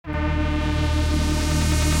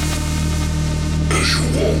As you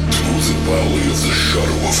walk through the valley of the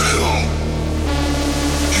shadow of hell,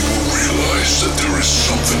 you will realize that there is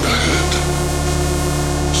something ahead.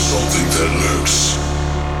 Something that lurks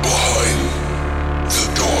behind the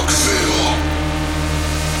dark veil.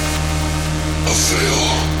 A veil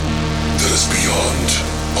that is beyond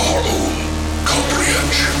our own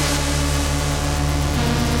comprehension.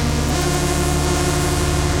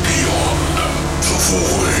 Beyond the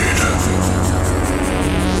void.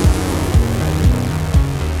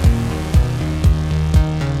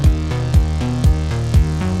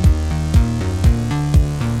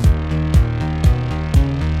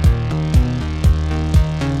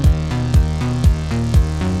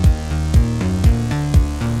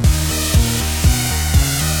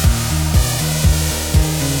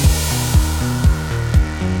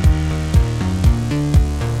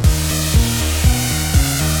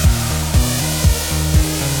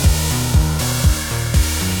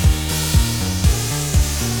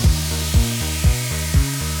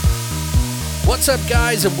 What's up,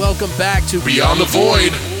 guys, and welcome back to Beyond the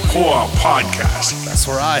Void Horror Podcast. That's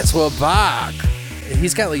right, we're back.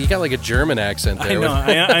 You got like a German accent there. I know,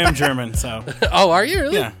 I am German, so. Oh, are you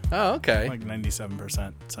really? Yeah. Oh, okay. Like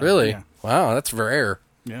 97%. So, Really? Yeah. Wow, that's rare.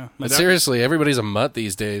 Yeah. But seriously, everybody's a mutt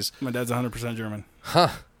these days. My dad's 100% German. Huh.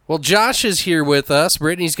 Well, Josh is here with us.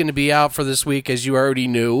 Brittany's going to be out for this week, as you already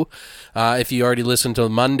knew. If you already listened to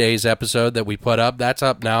Monday's episode that we put up, that's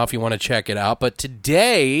up now if you want to check it out. But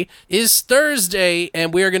today is Thursday,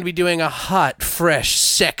 and we are going to be doing a hot, fresh,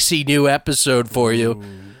 sexy new episode for you.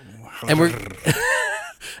 And we're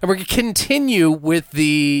going to continue with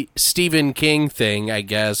the Stephen King thing, I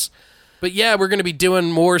guess. But yeah, we're going to be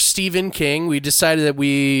doing more Stephen King. We decided that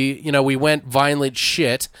we went violent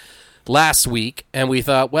shit last week, and we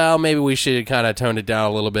thought, well, maybe we should kind of tone it down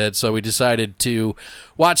a little bit, so we decided to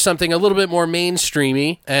watch something a little bit more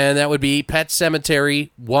mainstreamy, and that would be Pet Sematary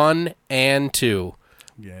 1 and 2.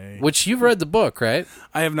 Yay. Which you've read the book, right?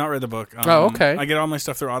 I have not read the book. Oh, okay. I get all my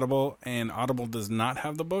stuff through Audible, and Audible does not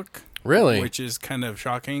have the book. Really? Which is kind of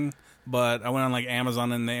shocking. But I went on like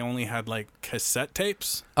Amazon, and they only had like cassette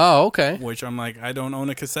tapes. Oh, okay. Which I'm like, I don't own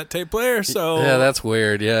a cassette tape player, so. Yeah, that's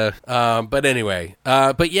weird, yeah. But anyway.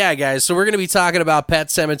 But yeah, guys, so we're going to be talking about Pet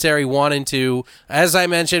Sematary 1 and 2. As I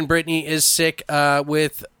mentioned, Brittany is sick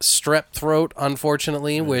with strep throat,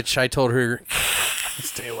 unfortunately, which I told her,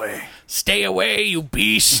 Stay away. stay away, you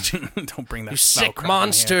beast. Don't bring that You foul sick crap in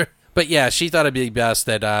monster. here. But yeah, she thought it'd be best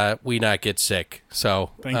that we not get sick.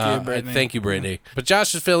 So Thank you, Brittany. Thank you, Brittany. But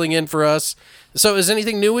Josh is filling in for us. So is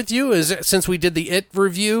anything new with you? Is it, since we did the It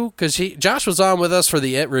review? Because Josh was on with us for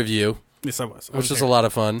the It review, Yes, I was. which was a lot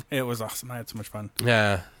of fun. It was awesome. I had so much fun.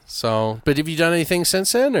 Yeah. So, but have you done anything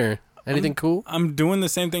since then, or anything cool? I'm doing the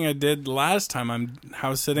same thing I did last time. I'm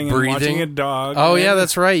house sitting and Breathing? watching a dog. Oh yeah,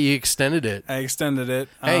 that's right. You extended it. I extended it.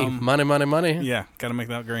 Hey, money, money, money. Yeah, got to make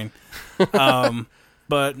that green.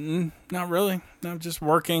 But not really. No, just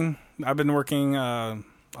working. I've been working a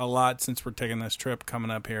lot since we're taking this trip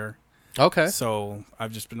coming up here. Okay. So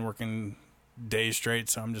I've just been working days straight.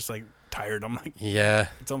 So I'm just like tired. I'm like, Yeah.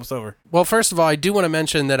 it's almost over. Well, first of all, I do want to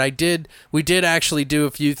mention that we did actually do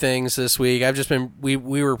a few things this week. I've just been, we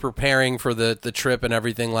were preparing for the trip and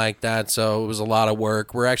everything like that, so it was a lot of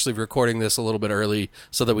work. We're actually recording this a little bit early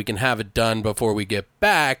so that we can have it done before we get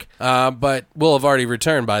back, but we'll have already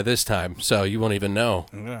returned by this time, so you won't even know.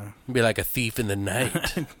 Yeah. It'll be like a thief in the night.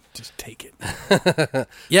 Just take it.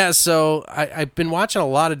 Yeah, so I've been watching a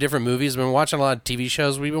lot of different movies. I've been watching a lot of TV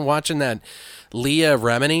shows. We've been watching that Leah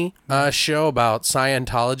Remini show about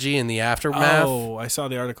Scientology and the aftermath. Oh, I saw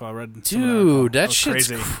the article. I read. Dude, that was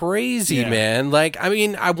shit's crazy, Yeah. man. Like, I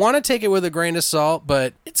mean, I want to take it with a grain of salt,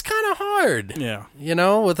 but it's kind of hard. Yeah. You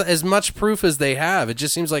know, with as much proof as they have, it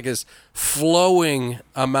just seems like this flowing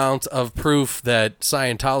amount of proof that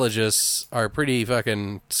Scientologists are pretty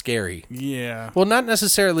fucking scary. Yeah. Well, not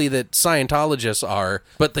necessarily that Scientologists are,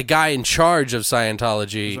 but the guy in charge of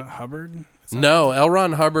Scientology. Is that Hubbard? No, L.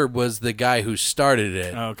 Ron Hubbard was the guy who started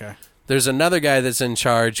it. Oh, okay. There's another guy that's in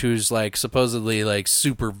charge who's like supposedly like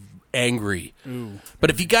super angry. Ooh. But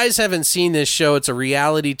if you guys haven't seen this show, it's a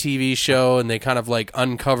reality TV show, and they kind of like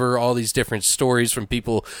uncover all these different stories from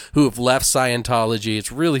people who have left Scientology.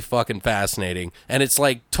 It's really fucking fascinating, and it's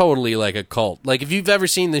like totally like a cult. Like if you've ever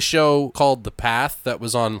seen the show called The Path that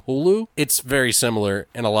was on Hulu, it's very similar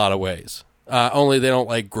in a lot of ways. Only they don't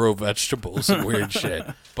like grow vegetables and weird shit.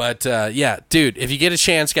 But yeah, dude, if you get a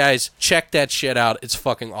chance, guys, check that shit out. It's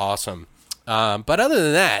fucking awesome. But other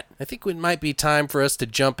than that, I think it might be time for us to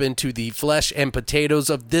jump into the flesh and potatoes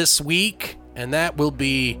of this week, and that will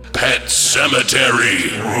be Pet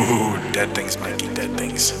Sematary Ooh, dead things, Mikey, dead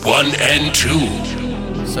things. 1 and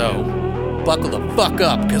 2. so. buckle the fuck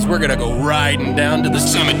up, because we're gonna go riding down to the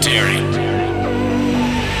cemetery.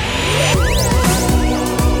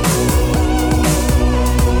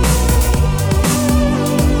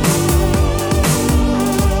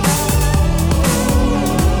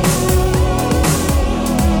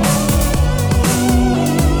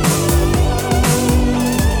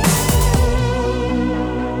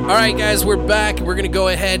 All right, guys, we're back. We're going to go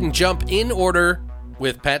ahead and jump in order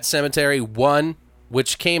with Pet Sematary 1,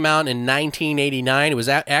 which came out in 1989. It was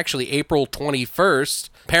actually April 21st.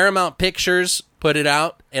 Paramount Pictures put it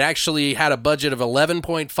out. It actually had a budget of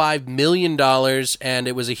 $11.5 million, and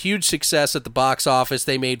it was a huge success at the box office.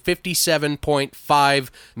 They made $57.5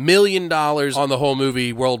 million on the whole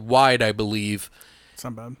movie worldwide, I believe. It's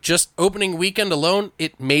not bad. Just opening weekend alone,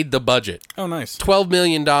 it made the budget. Oh, nice. $12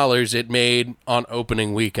 million it made on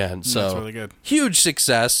opening weekend. So that's really good. Huge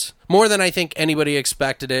success. More than I think anybody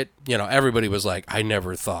expected it. You know, everybody was like, I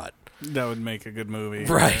never thought. That would make a good movie.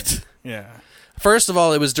 Right. Yeah. First of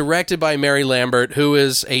all, it was directed by Mary Lambert, who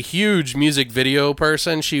is a huge music video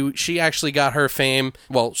person. She actually got her fame.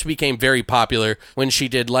 Well, she became very popular when she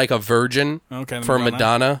did Like a Virgin for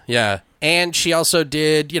Madonna. Yeah. And she also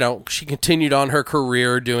did, she continued on her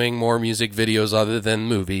career doing more music videos other than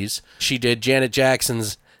movies. She did Janet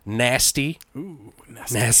Jackson's Nasty. Ooh,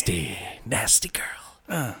 Nasty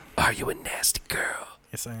girl. Are you a nasty girl?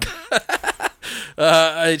 Yes, I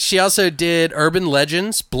am. She also did Urban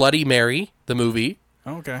Legends, Bloody Mary, the movie.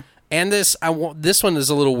 Oh, okay. And this one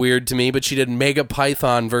is a little weird to me, but she did Mega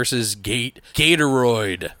Python versus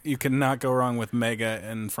Gatoroid. You cannot go wrong with Mega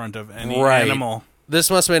in front of any animal. This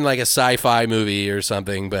must have been like a sci-fi movie or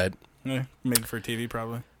something, but... made for TV,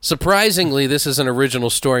 probably. Surprisingly, this is an original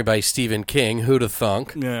story by Stephen King. Who'd have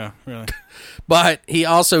thunk? Yeah, really. But he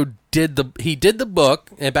also did the book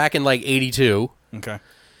back in like 82. Okay.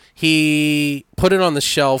 He put it on the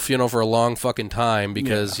shelf, for a long fucking time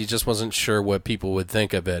because he just wasn't sure what people would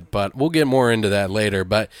think of it. But we'll get more into that later.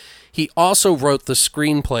 But he also wrote the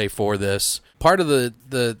screenplay for this. Part of the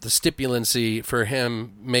stipulancy for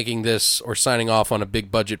him making this or signing off on a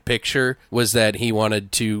big budget picture was that he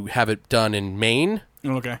wanted to have it done in Maine.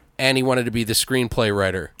 Okay. And he wanted to be the screenplay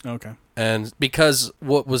writer. Okay. And because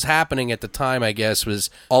what was happening at the time, I guess,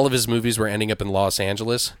 was all of his movies were ending up in Los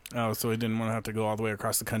Angeles. Oh, so he didn't want to have to go all the way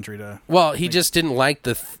across the country to... Well, he just didn't like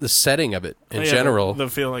the setting of it in general. The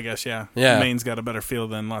feel, I guess, yeah. Maine's got a better feel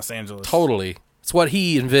than Los Angeles. Totally. It's what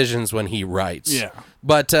he envisions when he writes. Yeah.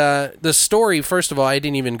 But the story, first of all, I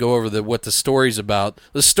didn't even go over what the story's about.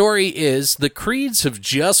 The story is the Creeds have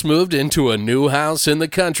just moved into a new house in the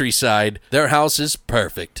countryside. Their house is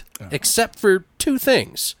perfect, except for two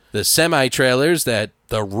things. The semi-trailers that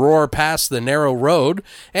roar past the narrow road,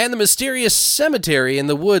 and the mysterious cemetery in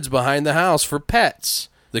the woods behind the house for pets.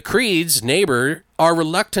 The Creeds' neighbor are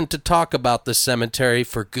reluctant to talk about the cemetery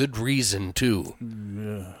for good reason, too.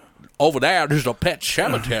 Yeah. Over there's a pet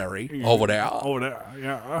cemetery. Over there,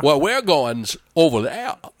 yeah. Well, we're going over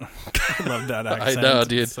there. I love that accent. I know,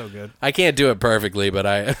 dude. It's so good. I can't do it perfectly,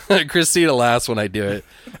 but Christina laughs when I do it.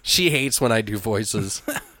 She hates when I do voices.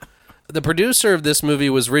 The producer of this movie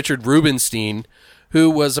was Richard Rubenstein, who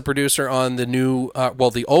was a producer on the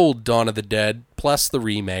the old Dawn of the Dead, plus the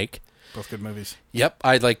remake. Both good movies. Yep,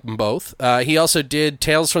 I like them both. He also did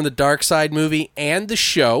Tales from the Dark Side movie and The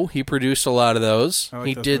Show. He produced a lot of those. I like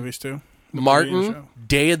he those did movies too. Martin,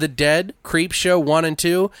 Day of the Dead, Creep Show 1 and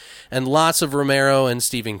 2, and lots of Romero and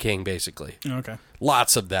Stephen King, basically. Okay.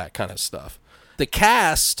 Lots of that kind of stuff. The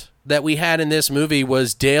cast that we had in this movie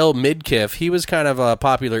was Dale Midkiff. He was kind of a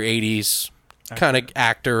popular 80s kind of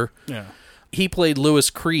actor. Yeah. He played Lewis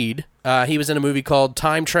Creed. He was in a movie called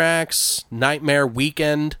Time Tracks, Nightmare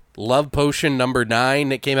Weekend, Love Potion number 9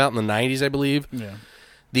 that came out in the 90s, I believe. Yeah.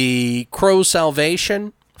 The Crow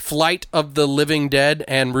Salvation, Flight of the Living Dead,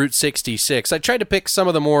 and Route 66. I tried to pick some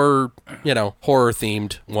of the more,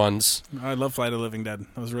 horror-themed ones. I love Flight of the Living Dead.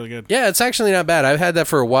 That was really good. Yeah, it's actually not bad. I've had that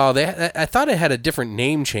for a while. I thought it had a different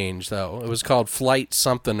name change, though. It was called Flight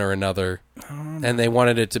something or another, and they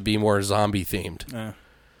wanted it to be more zombie-themed. Yeah.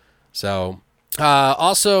 So...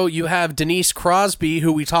 also, you have Denise Crosby,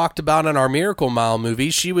 who we talked about in our Miracle Mile movie.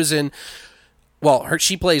 She was in,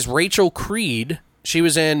 she plays Rachel Creed. She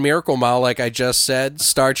was in Miracle Mile, like I just said,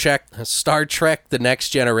 Star Trek: The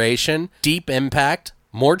Next Generation, Deep Impact,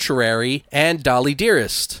 Mortuary, and Dolly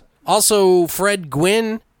Dearest. Also, Fred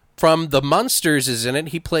Gwynne from The Munsters is in it.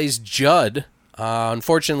 He plays Judd.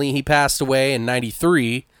 Unfortunately, he passed away in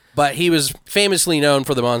 93. But he was famously known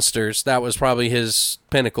for The Munsters. That was probably his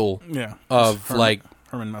pinnacle of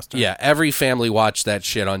Herman Mustard. Yeah, every family watched that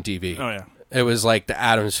shit on TV. Oh, yeah. It was like the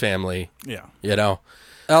Addams Family. Yeah.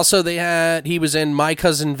 Also, he was in My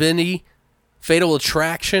Cousin Vinny, Fatal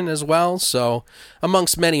Attraction as well, so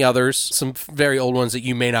amongst many others, some very old ones that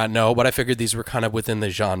you may not know, but I figured these were kind of within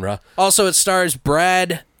the genre. Also, it stars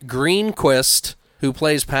Brad Greenquist, who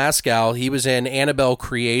plays Pascal. He was in Annabelle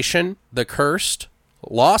Creation, The Cursed,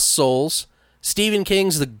 Lost Souls, Stephen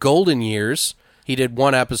King's The Golden Years. He did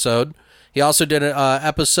one episode. He also did an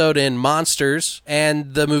episode in Monsters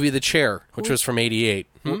and the movie The Chair, which was from '88.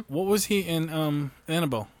 What was he in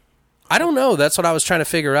Annabelle? I don't know. That's what I was trying to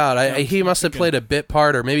figure out. He must have played a bit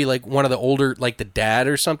part, or maybe like one of the older, like the dad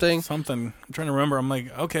or something. Something. I'm trying to remember. I'm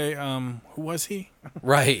like, okay, who was he?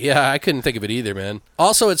 Right, yeah, I couldn't think of it either, man.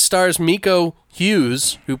 Also, it stars Miko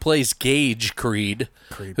Hughes, who plays Gage Creed,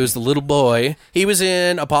 who's the little boy. He was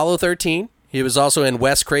in Apollo 13. He was also in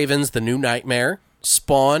Wes Craven's The New Nightmare,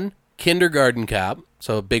 Spawn, Kindergarten Cop,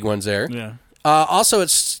 so big ones there. Yeah. Also, it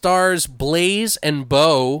stars Blaze and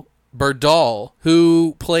Bo Berdal,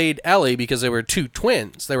 who played Ellie because they were two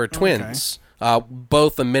twins. They were twins,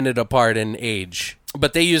 both a minute apart in age.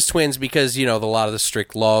 But they used twins because, a lot of the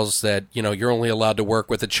strict laws that, you're only allowed to work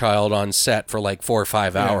with a child on set for like 4 or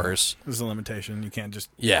 5 hours. There's a limitation. You can't just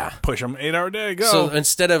Yeah. push them 8 hour day, go. So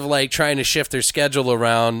instead of like trying to shift their schedule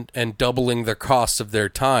around and doubling the cost of their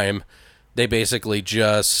time, they basically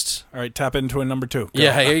just... All right, tap into a number 2. Go.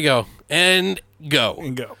 Yeah, here you go. And go.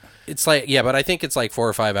 And go. It's like, yeah, but I think it's like 4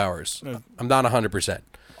 or 5 hours. I'm not 100%.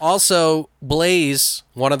 Also, Blaze,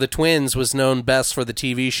 one of the twins, was known best for the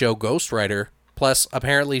TV show Ghost Rider. Plus,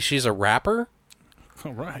 apparently she's a rapper.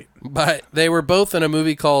 All right. But they were both in a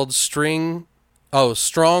movie called Strong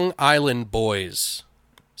Island Boys.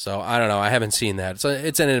 So, I don't know. I haven't seen that.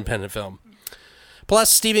 It's an independent film. Plus,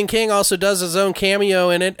 Stephen King also does his own cameo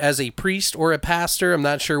in it as a priest or a pastor. I'm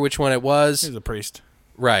not sure which one it was. He's a priest.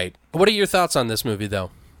 Right. What are your thoughts on this movie,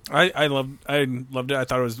 though? I loved it. I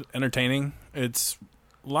thought it was entertaining. It's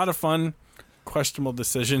a lot of fun, questionable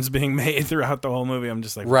decisions being made throughout the whole movie. I'm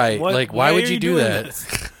just like, right. What? Like, why would you do that?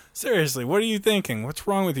 This? Seriously, what are you thinking? What's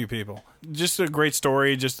wrong with you people? Just a great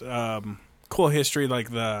story. Just cool history,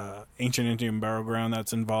 like the ancient Indian burial ground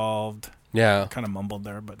that's involved. Yeah. Kind of mumbled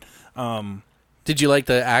there, but did you like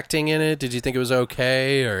the acting in it? Did you think it was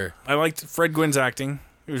okay? Or I liked Fred Gwynn's acting.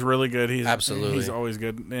 He was really good. Absolutely. He's always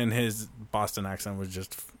good, and his Boston accent was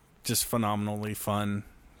just phenomenally fun.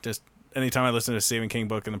 Just anytime I listen to a Stephen King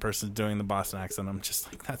book and the person's doing the Boston accent, I'm just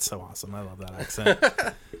like, that's so awesome. I love that accent.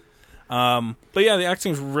 But yeah, the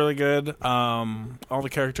acting's really good. All the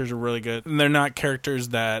characters are really good. And they're not characters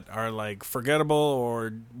that are like forgettable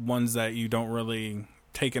or ones that you don't really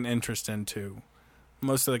take an interest into.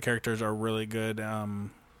 Most of the characters are really good,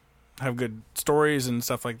 have good stories and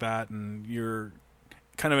stuff like that, and you're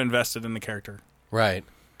kind of invested in the character. Right.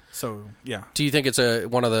 So, yeah. Do you think it's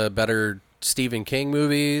one of the better Stephen King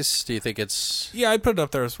movies? Do you think it's... Yeah, I'd put it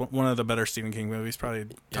up there as one of the better Stephen King movies. Probably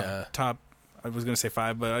top I was going to say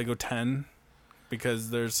 5, but I go 10 because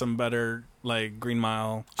there's some better, like Green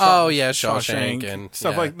Mile. Shawshank and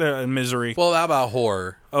stuff like that, and Misery. Well, how about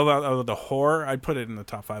horror? About the horror, I'd put it in the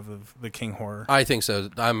top 5 of the King horror. I think so.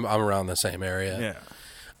 I'm around the same area. Yeah.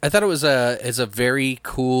 I thought it was a very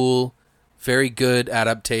cool, very good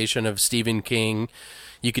adaptation of Stephen King.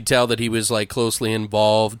 You could tell that he was like closely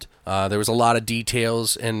involved. There was a lot of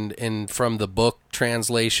details in from the book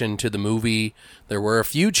translation to the movie. There were a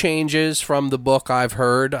few changes from the book I've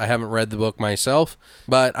heard. I haven't read the book myself,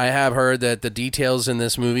 but I have heard that the details in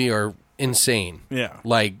this movie are insane. Yeah.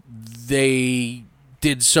 Like they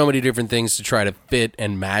did so many different things to try to fit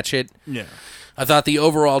and match it. Yeah. I thought the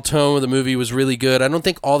overall tone of the movie was really good. I don't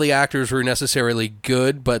think all the actors were necessarily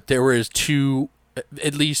good, but there was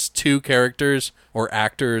at least two characters or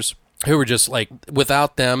actors who were just like,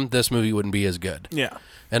 without them, this movie wouldn't be as good. Yeah.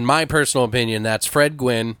 In my personal opinion, that's Fred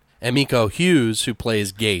Gwynne and Miko Hughes, who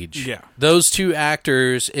plays Gage. Yeah. Those two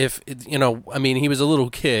actors, he was a little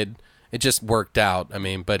kid. It just worked out.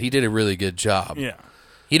 But he did a really good job. Yeah.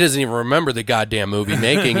 He doesn't even remember the goddamn movie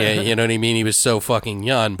making it. You know what I mean? He was so fucking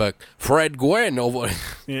young. But Fred Gwynne over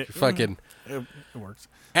fucking... It works.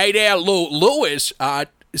 Hey there, Lewis.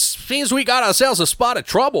 Seems we got ourselves a spot of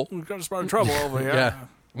trouble. We've got a spot of trouble over here. Yeah.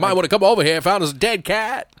 Might want to come over here and found us a dead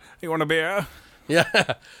cat. You want a beer?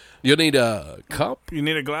 Yeah. You need a cup? You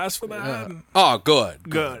need a glass for that? Oh, good.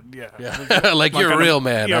 Good, yeah. Like you're a real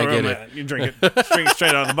man. You're I a real get man. You drink it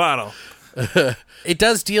straight out of the bottle. It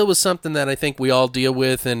does deal with something that I think we all deal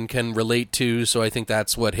with and can relate to, so I think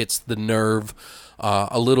that's what hits the nerve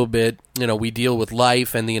a little bit. We deal with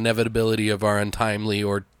life and the inevitability of our untimely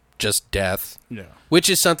or just death. Yeah. Which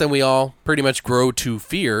is something we all pretty much grow to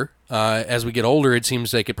fear. As we get older, it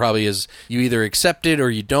seems like it probably is you either accept it or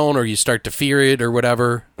you don't, or you start to fear it or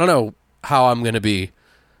whatever. I don't know how I'm going to be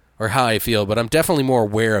or how I feel, but I'm definitely more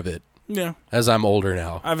aware of it Yeah. as I'm older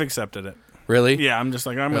now. I've accepted it. Really? Yeah, I'm just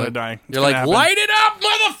like, I'm going to die. It's You're gonna like, happen. light it up,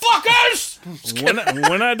 motherfuckers!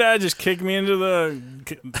 When I die, just kick me into the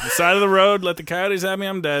side of the road, let the coyotes have me,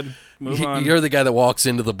 I'm dead. Move on. You're the guy that walks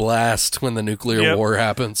into the blast when the nuclear Yep. war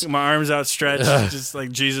happens. My arms outstretched, just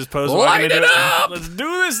like Jesus pose. Light walking it into up! Let's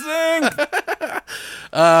do this thing.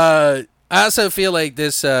 I also feel like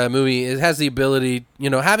this movie, it has the ability,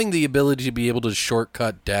 having the ability to be able to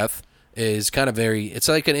shortcut death is kind of it's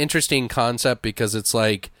like an interesting concept because it's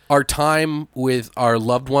like our time with our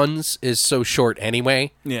loved ones is so short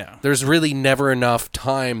anyway. Yeah. There's really never enough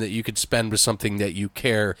time that you could spend with something that you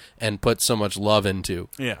care and put so much love into.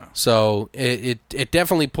 Yeah. So it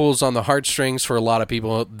definitely pulls on the heartstrings for a lot of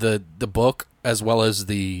people, the book as well as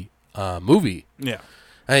the movie. Yeah.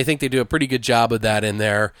 And I think they do a pretty good job of that in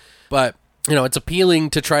there. But, it's appealing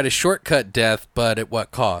to try to shortcut death, but at what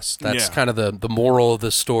cost? That's kind of the moral of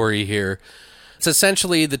the story here. It's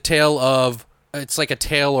essentially the tale of, it's like a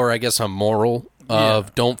tale or I guess a moral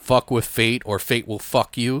of don't fuck with fate or fate will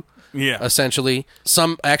fuck you. Yeah. Essentially.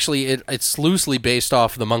 It's loosely based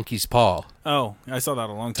off The Monkey's Paw. Oh, I saw that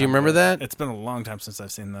a long time Do you remember ago. that? It's been a long time since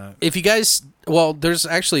I've seen that. If you guys, there's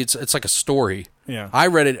actually, it's like a story. Yeah. I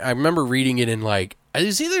read it, I remember reading it in it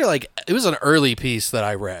was an early piece that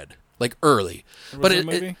I read. Like early. But it a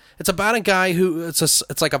movie? It's about a guy who, it's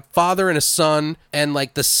like a father and a son, and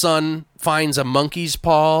like the son finds a monkey's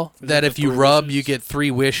paw that if you rub, you get 3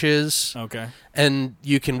 wishes. Okay. And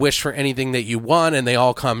you can wish for anything that you want, and they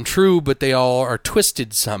all come true, but they all are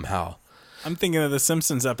twisted somehow. I'm thinking of the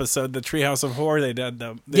Simpsons episode, the Treehouse of Horror. They did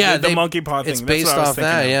the monkey paw thing. It's That's based what I was off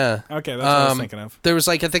thinking that, of. yeah. Okay, that's what I was thinking of. There was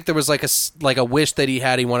I think there was like a wish that he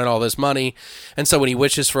had. He wanted all this money, and so when he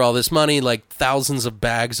wishes for all this money, like thousands of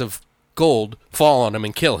bags of gold fall on him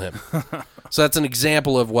and kill him. So that's an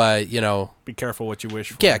example of why Be careful what you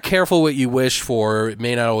wish for. Yeah, careful what you wish for. It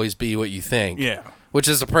may not always be what you think. Yeah. Which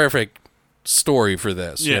is a perfect story for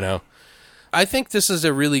this. I think this is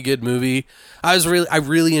a really good movie. I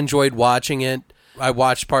really enjoyed watching it. I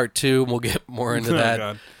watched part 2, and we'll get more into that.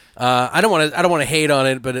 God. I don't want to hate on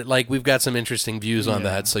it, but we've got some interesting views on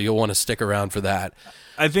that, so you'll want to stick around for that.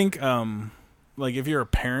 I think like if you're a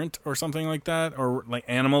parent or something like that, or like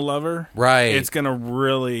animal lover, right? It's gonna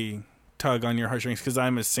really tug on your heartstrings because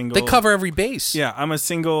I'm a single. They cover every base. Yeah, I'm a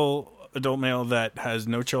single adult male that has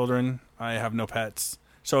no children. I have no pets.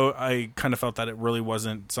 So I kind of felt that it really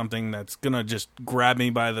wasn't something that's gonna just grab me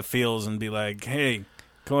by the feels and be like, "Hey,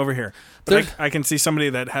 come over here." But I can see somebody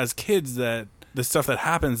that has kids that the stuff that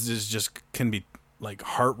happens just can be like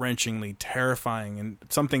heart-wrenchingly terrifying and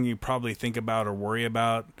something you probably think about or worry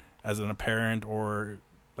about as a parent or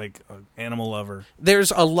like an animal lover.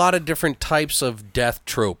 There's a lot of different types of death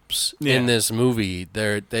tropes in this movie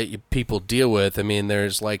people deal with. I mean,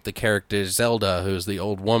 there's like the character Zelda, who's the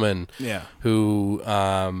old woman, who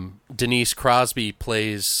Denise Crosby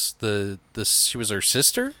plays she was her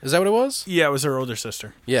sister? Is that what it was? Yeah, it was her older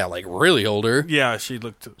sister. Yeah, like really older. Yeah, she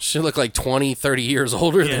looked like 20, 30 years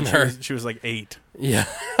older than her. She was like 8. Yeah.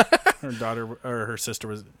 Her daughter or her sister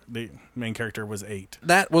was the main character was 8.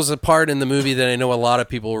 That was a part in the movie that I know a lot of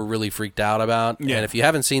people were really freaked out about. Yeah. And if you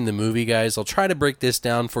haven't seen the movie, guys, I'll try to break this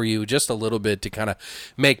down for you just a little bit to kind of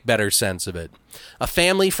make better sense of it. A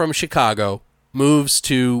family from Chicago moves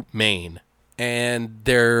to Maine, and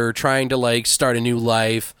they're trying to start a new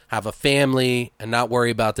life, have a family, and not worry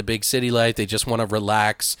about the big city life. They just want to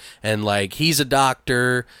relax. And he's a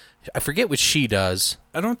doctor. I forget what she does.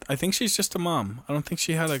 I think she's just a mom. I don't think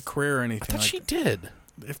she had a career or anything. I thought she did.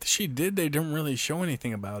 If she did, they didn't really show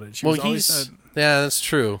anything about it. Yeah, that's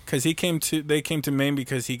true. Because they came to Maine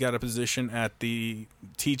because he got a position at the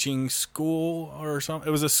teaching school or something.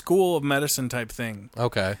 It was a school of medicine type thing.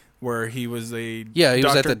 Okay. Where he was he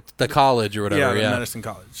was at the college or whatever. Yeah, medicine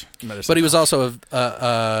college. But he was also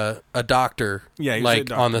a doctor. Yeah, he was a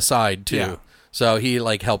doctor. On the side too. Yeah. So he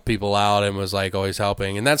helped people out and was always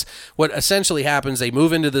helping. And that's what essentially happens. They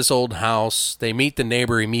move into this old house. They meet the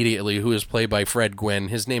neighbor immediately, who is played by Fred Gwynne.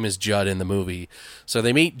 His name is Judd in the movie. So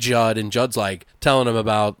they meet Judd, and Judd's telling him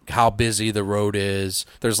about how busy the road is.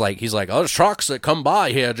 He's there's trucks that come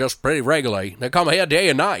by here just pretty regularly. They come here day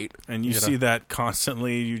and night. And you see that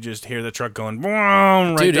constantly. You just hear the truck going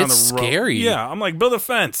right Dude, down it's the road. scary. Yeah, I'm like, build a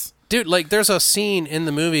fence. Dude, there's a scene in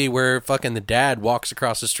the movie where fucking the dad walks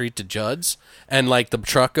across the street to Judd's, and the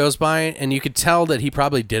truck goes by, and you could tell that he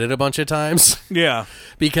probably did it a bunch of times. Yeah.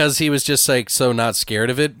 Because he was just so not scared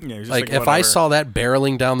of it. Yeah, he was just if I saw that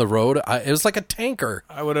barreling down the road, it was like a tanker.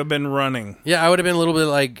 I would have been running. Yeah, I would have been a little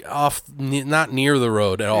bit off, not near the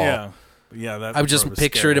road at all. Yeah. Yeah, that I would just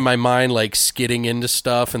picture it in my mind skidding into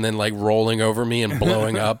stuff and then rolling over me and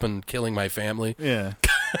blowing up and killing my family. Yeah.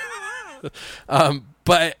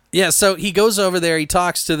 But yeah, so he goes over there. He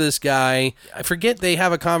talks to this guy. I forget, they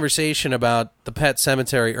have a conversation about the pet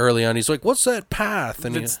cemetery early on. He's like, "What's that path?"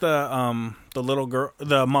 And It's the little girl,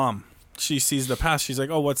 the mom. She sees the path. She's like,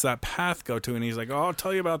 "Oh, what's that path go to?" And he's like, "Oh, I'll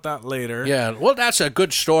tell you about that later." yeah, well, that's a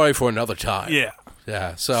good story for another time. Yeah.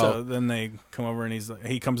 Yeah. So then they come over and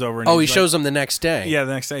he comes over and Oh, he he's shows them the next day. Yeah,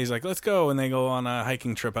 the next day he's like, "Let's go," and they go on a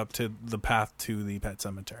hiking trip up to the path to the pet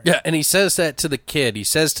cemetery. Yeah, and he says that to the kid. He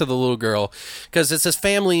says to the little girl, because it's his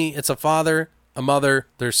family. It's a father, a mother.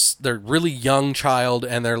 They're really young child,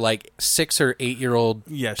 and they're like 6 or 8 year old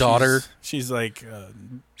daughter. She's like,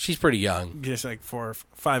 She's pretty young. just like 4,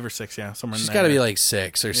 5 or 6, yeah, somewhere. She's in got there. to be like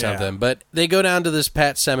 6 or something. Yeah. But they go down to this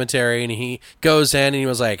pet cemetery, and he goes in, and he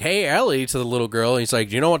was like, "Hey, Ellie," to the little girl. And he's like,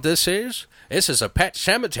 "Do you know what this is? This is a pet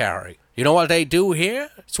cemetery. You know what they do here?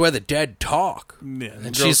 It's where the dead talk." Yeah,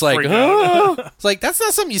 And she's like, "Oh." It's like, that's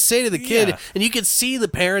not something you say to the kid. Yeah. And you can see the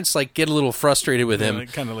parents like get a little frustrated with him.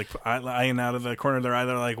 kind of like eyeing out of the corner of their eye.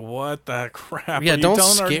 They're like, "What the crap? Yeah, are you don't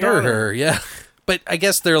telling our scare daughter?" her. Yeah. But I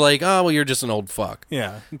guess they're like, "Oh, well, you're just an old fuck."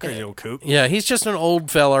 Yeah, crazy old coot. Yeah, he's just an old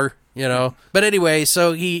feller, you know. But anyway,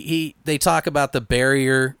 so they talk about the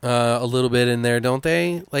barrier a little bit in there, don't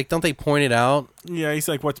they? Like, don't they point it out? Yeah, he's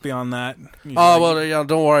like, "What's beyond that?" He's Oh, like, well, yeah,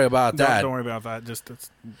 don't worry about that. Don't worry about that. Just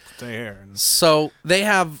stay here." And So they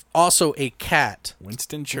have also a cat.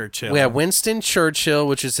 Winston Churchill. We have Winston Churchill,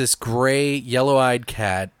 which is this gray, yellow-eyed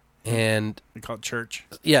cat. And We call it Church.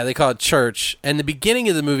 yeah, they call it Church. And the beginning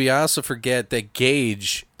of the movie, I also forget that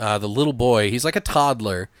Gage, the little boy, he's like a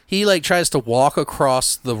toddler. He like tries to walk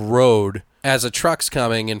across the road as a truck's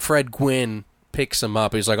coming, and Fred Gwynn picks him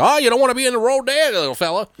up. He's like, "Oh, you don't want to be in the road there, little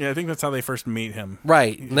fella." Yeah, I think that's how they first meet him.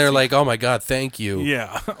 Right. And they're like, "Oh my God, thank you."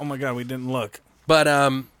 Yeah. Oh my God, we didn't look. But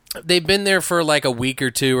they've been there for like a week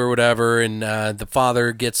or two or whatever, and the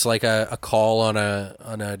father gets like a call on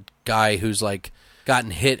a guy who's like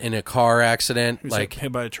gotten hit in a car accident. He was Like,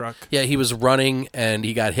 hit by a truck. yeah, he was running and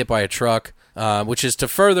he got hit by a truck, which is to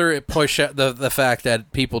further push the fact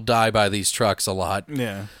that people die by these trucks a lot.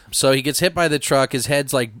 Yeah. So he gets hit by the truck. His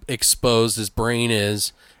head's like exposed, his brain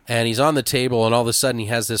is, and he's on the table, and all of a sudden he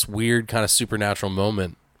has this weird kind of supernatural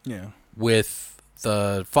moment Yeah. with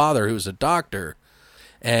the father, who's a doctor,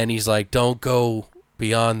 and he's like, "Don't go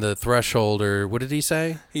beyond the threshold," or what did he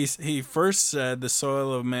say? He first said the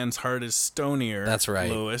soil of man's heart is stonier. That's right.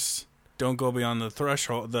 Lewis. Don't go beyond the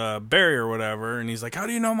threshold, the barrier, or whatever. And he's like, "How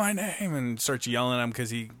do you know my name?" And starts yelling at him because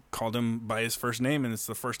he called him by his first name, and it's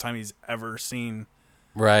the first time he's ever seen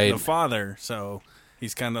Right. the father. So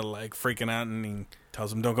he's kind of like freaking out, and he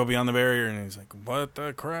tells him, "Don't go beyond the barrier." And he's like, "What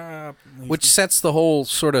the crap?" Which sets the whole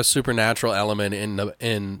sort of supernatural element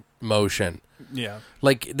in motion. Yeah.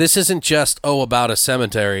 Like, this isn't just, about a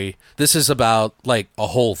cemetery. This is about, like, a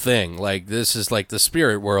whole thing. Like, this is, like, the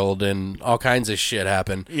spirit world and all kinds of shit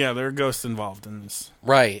happen. Yeah, there are ghosts involved in this.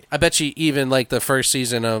 Right. I bet you even, like, the first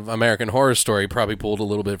season of American Horror Story probably pulled a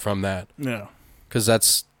little bit from that. Yeah. Because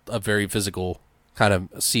that's a very physical kind of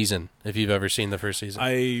season, if you've ever seen the first season.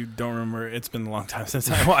 I don't remember. It's been a long time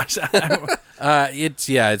since I watched that.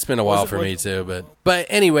 It's been a while for me too, but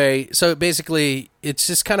anyway, so basically it's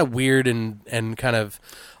just kind of weird and kind of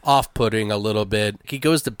off-putting a little bit. He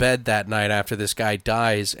goes to bed that night after this guy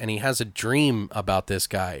dies, and he has a dream about this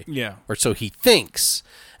guy. Yeah. Or so he thinks.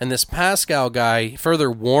 And this Pascal guy further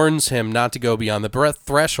warns him not to go beyond the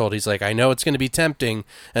threshold. He's like, "I know it's going to be tempting,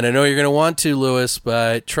 and I know you're going to want to, Lewis,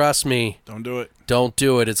 but trust me. Don't do it. Don't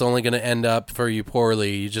do it. It's only going to end up for you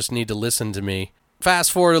poorly. You just need to listen to me."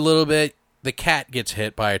 Fast forward a little bit, the cat gets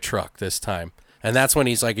hit by a truck this time. And that's when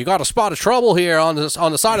he's like, "You got a spot of trouble here on the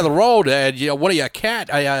side of the road, and what are you, a cat?"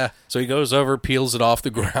 So he goes over, peels it off the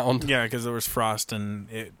ground. Yeah, because there was frost and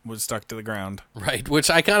it was stuck to the ground. Right, which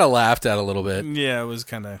I kind of laughed at a little bit. Yeah, it was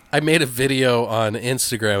kind of... I made a video on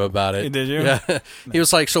Instagram about it. Did you? Yeah. He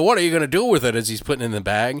was like, "So what are you going to do with it?" as he's putting it in the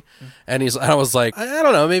bag. And I was like, "I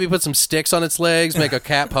don't know, maybe put some sticks on its legs, make a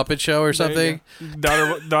cat puppet show or something."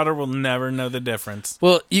 Daughter will never know the difference.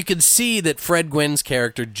 Well, you can see that Fred Gwynn's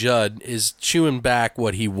character, Judd, is chewing back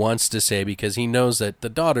what he wants to say because he knows that the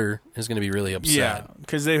daughter is going to be really upset. Yeah,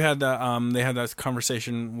 because they had that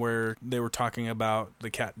conversation where they were talking about the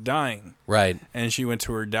cat dying. Right. And she went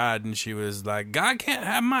to her dad and she was like, "God can't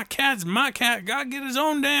have my cat. It's my cat. God get his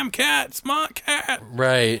own damn cat. It's my cat."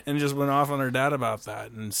 Right. And just went off on her dad about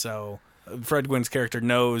that. And so Fred Gwynn's character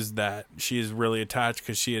knows that she is really attached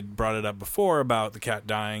because she had brought it up before about the cat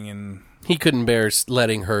dying, and he couldn't bear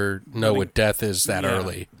letting her know what death is that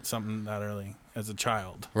early. Something that early as a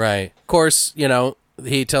child. Right. Of course,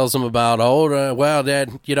 he tells them about, well,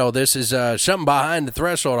 Dad, this is something behind the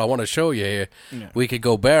threshold I want to show you here. Yeah. We could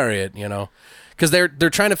go bury it, Because they're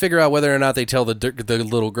trying to figure out whether or not they tell the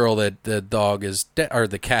little girl that the dog is dead, or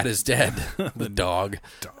the cat is dead. The dog.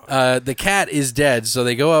 The cat is dead, so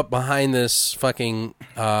they go up behind this fucking,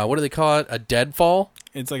 what do they call it? A deadfall?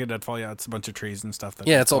 It's like a deadfall, yeah. It's a bunch of trees and stuff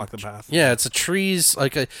that block the path. Yeah, it's a trees,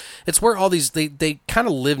 it's where all these, they kind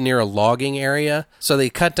of live near a logging area, so they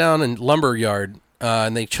cut down a lumber yard,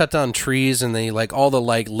 and they cut down trees, and they, all the,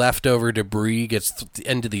 leftover debris gets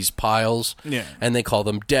into these piles, yeah, and they call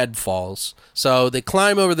them deadfalls. So they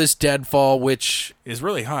climb over this deadfall, which is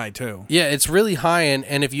really high, too. Yeah, it's really high,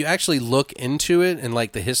 and if you actually look into it and,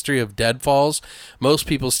 the history of deadfalls, most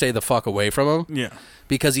people stay the fuck away from them. Yeah.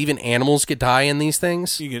 Because even animals could die in these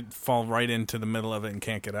things. You could fall right into the middle of it and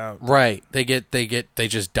can't get out. Right. They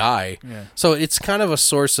just die. Yeah. So it's kind of a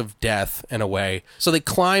source of death in a way. So they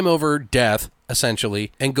climb over death,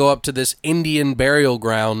 essentially, and go up to this Indian burial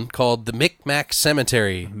ground called the Micmac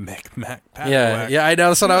Cemetery. Micmac. Yeah, I know.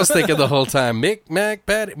 That's what I was thinking the whole time. Micmac,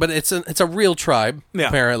 but it's a real tribe,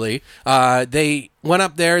 apparently. They went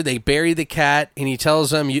up there, they buried the cat, and he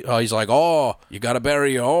tells them, he's like, you got to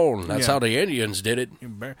bury your own. That's how the Indians did it.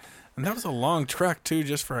 And that was a long trek, too,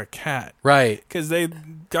 just for a cat. Right. Because they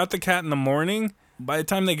got the cat in the morning. By the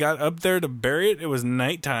time they got up there to bury it, it was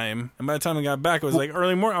nighttime. And by the time they got back, it was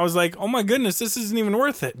early morning. I was like, oh my goodness, this isn't even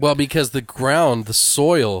worth it. Well, because the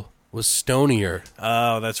soil was stonier.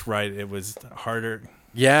 Oh, that's right. It was harder.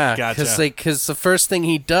 Yeah, gotcha. Because the first thing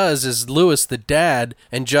he does is Lewis, the dad,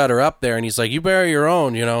 and Judd are up there, and he's like, you bury your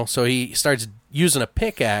own, So he starts using a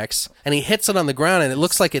pickaxe, and he hits it on the ground, and it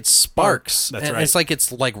looks like it sparks. That's and right.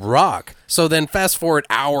 It's like rock. So then fast forward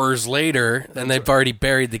hours later, and they've already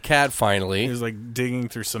buried the cat finally. He was digging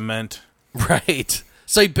through cement. Right.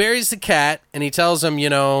 So he buries the cat, and he tells him,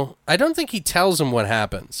 I don't think he tells him what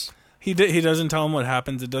happens. He doesn't tell him what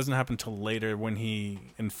happens. It doesn't happen till later when he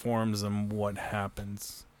informs them what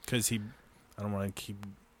happens. Because I don't want to keep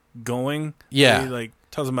going. Yeah. He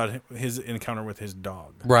tells him about his encounter with his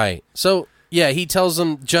dog. Right. So, yeah,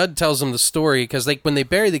 Judd tells him the story because when they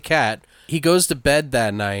bury the cat, he goes to bed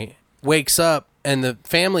that night, wakes up, and the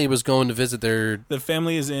family was going to visit The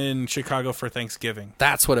family is in Chicago for Thanksgiving.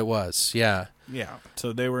 That's what it was, yeah. Yeah.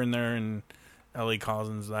 So they were in there, and Ellie calls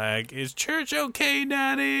and's like, is church okay,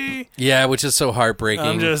 Daddy? Yeah, which is so heartbreaking.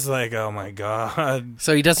 I'm just like, oh my God.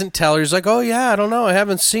 So he doesn't tell her. He's like, oh yeah, I don't know. I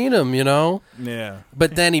haven't seen him, Yeah.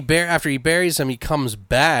 But then after he buries him, he comes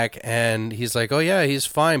back and he's like, oh yeah, he's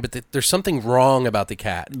fine. But there's something wrong about the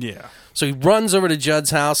cat. Yeah. So he runs over to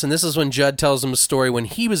Judd's house, and this is when Judd tells him a story when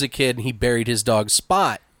he was a kid and he buried his dog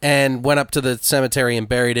Spot. And went up to the cemetery and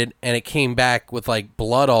buried it, and it came back with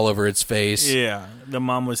blood all over its face. Yeah, the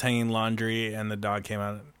mom was hanging laundry, and the dog came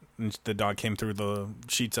out. And the dog came through the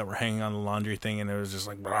sheets that were hanging on the laundry thing, and it was just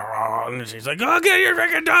like, blah, and she's like, "Go get your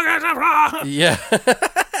freaking dog!" Yeah,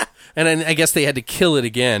 and then I guess they had to kill it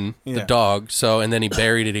again, the Yeah. dog. So, and then he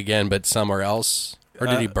buried it again, but somewhere else, or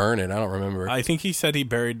did he burn it? I don't remember. I think he said he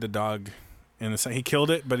buried the dog. He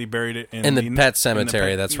killed it, but he buried it in the pet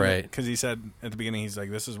cemetery. That's right. Because he said at the beginning, he's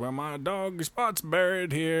like, "This is where my dog Spot's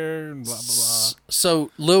buried here." And blah blah blah.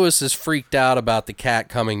 So Lewis is freaked out about the cat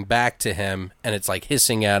coming back to him, and it's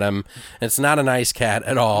hissing at him. It's not a nice cat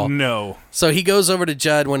at all. No. So he goes over to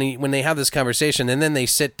Judd when they have this conversation, and then they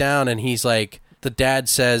sit down, and he's like, the dad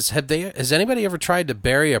says, has anybody ever tried to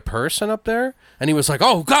bury a person up there? And he was like,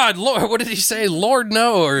 oh God, Lord, what did he say? Lord,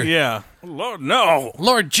 no. Or yeah, Lord, no.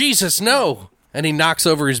 Lord Jesus, no. And he knocks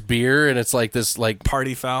over his beer, and it's this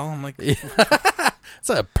party foul. I'm like, it's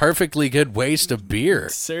a perfectly good waste of beer.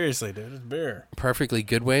 Seriously, dude, it's beer. Perfectly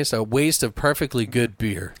good waste? A waste of perfectly good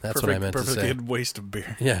beer. That's what I meant to say. Perfectly good waste of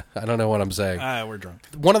beer. Yeah, I don't know what I'm saying. We're drunk.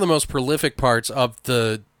 One of the most prolific parts of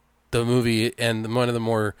the movie, and one of the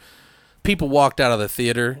more people walked out of the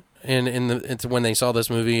theater when they saw this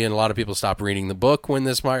movie, and a lot of people stopped reading the book when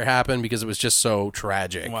this might happen because it was just so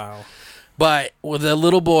tragic. Wow. But with a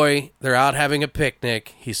little boy, they're out having a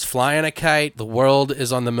picnic. He's flying a kite. The world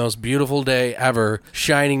is on the most beautiful day ever,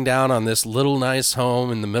 shining down on this little nice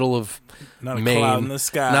home in the middle of Not a Maine. cloud in the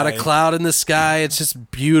sky. Not a cloud in the sky. It's just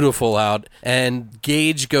beautiful out. And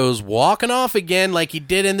Gage goes walking off again like he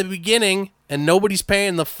did in the beginning, and nobody's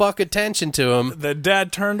paying the fuck attention to him. The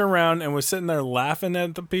dad turned around and was sitting there laughing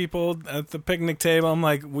at the people at the picnic table. I'm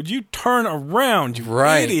like, would you turn around, you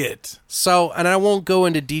idiot? So, and I won't go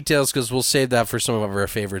into details because we'll save that for some of our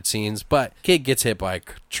favorite scenes, but kid gets hit by a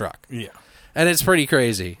truck. Yeah. And it's pretty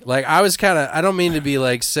crazy. Like, I was kind of, I don't mean to be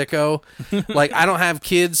like sicko. Like, I don't have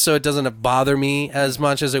kids, so it doesn't bother me as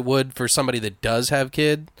much as it would for somebody that does have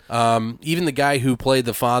kid. Even the guy who played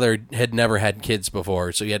the father had never had kids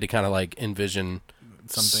before, so he had to kind of like envision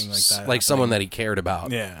something like that. Like someone that he cared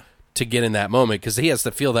about. Yeah. To get in that moment, because he has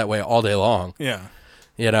to feel that way all day long. Yeah.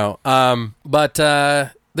 You know, but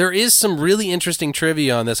there is some really interesting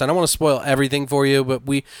trivia on this. I don't want to spoil everything for you, but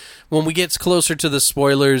when we get closer to the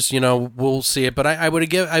spoilers, you know, we'll see it. But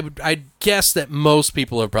I guess that most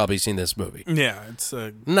people have probably seen this movie. Yeah, it's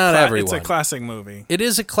not everyone. It's a classic movie. It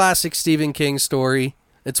is a classic Stephen King story.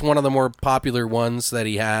 It's one of the more popular ones that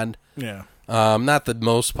he had. Yeah. Not the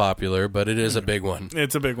most popular, but it is a big one.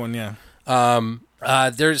 It's a big one, yeah.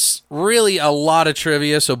 There's really a lot of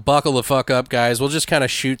trivia, so buckle the fuck up, guys. We'll just kind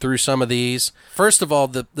of shoot through some of these. First of all,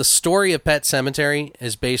 the story of Pet Sematary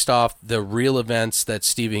is based off the real events that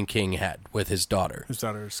Stephen King had with his daughter. His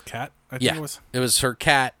daughter's cat, I think it was? It was her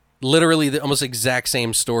cat. Literally the almost exact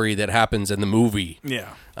same story that happens in the movie.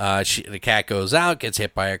 Yeah. The cat goes out, gets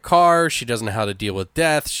hit by a car. She doesn't know how to deal with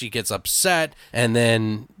death. She gets upset, and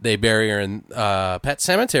then they bury her in Pet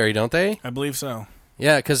Sematary, don't they? I believe so.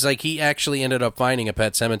 Yeah, because like he actually ended up finding a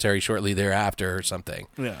pet cemetery shortly thereafter or something.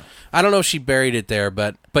 Yeah. I don't know if she buried it there,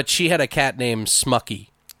 but she had a cat named Smucky.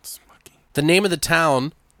 Smucky. The name of the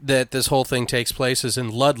town that this whole thing takes place is in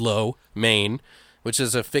Ludlow, Maine, which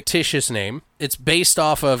is a fictitious name. It's based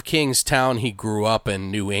off of King's town he grew up in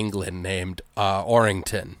New England named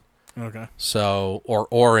Orrington. Okay. So, or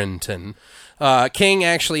Orrington. King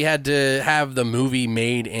actually had to have the movie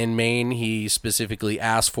made in Maine. He specifically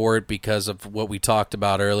asked for it because of what we talked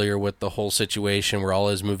about earlier with the whole situation where all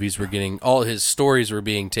his stories were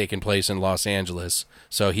being taken place in Los Angeles.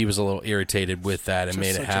 So he was a little irritated with that and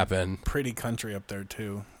made it happen. Pretty country up there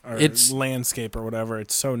too. Or It's landscape or whatever.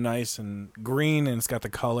 It's so nice and green, and it's got the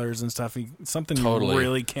colors and stuff. Something Totally. You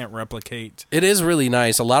really can't replicate. It is really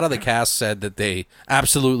nice. A lot of the cast said that they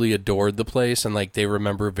absolutely adored the place and like they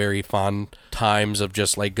remember very fond times of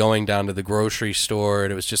just like going down to the grocery store,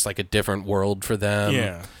 and it was just like a different world for them.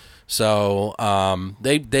 Yeah. So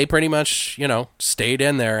they pretty much, you know, stayed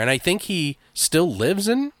in there, and I think he still lives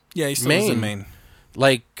in Yeah, he still lives in Maine.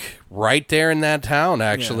 Like right there in that town,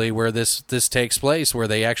 actually, where this takes place, where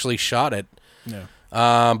they actually shot it. Yeah.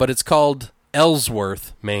 But it's called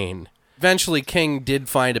Ellsworth, Maine. Eventually, King did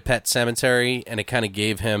find a pet cemetery, and it kind of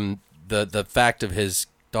gave him the fact of his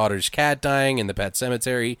daughter's cat dying in the pet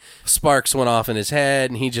cemetery. Sparks went off in his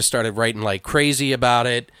head, and he just started writing like crazy about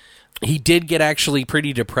it. He did get actually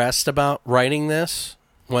pretty depressed about writing this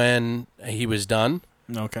when he was done.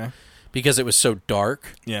 Okay. Because it was so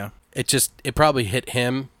dark. Yeah. It probably hit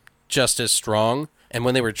him just as strong. And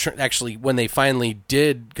when they were when they finally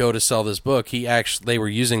did go to sell this book, they were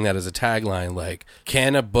using that as a tagline, like,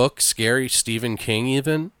 can a book scare Stephen King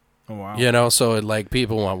even? Oh, wow. You know, so like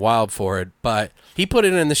people went wild for it, but he put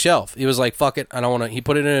it in the shelf. He was like, fuck it, I don't want to. He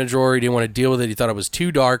put it in a drawer. He didn't want to deal with it. He thought it was too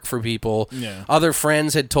dark for people. Yeah. Other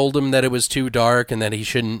friends had told him that it was too dark and that he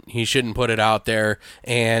shouldn't put it out there.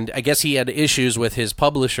 And I guess he had issues with his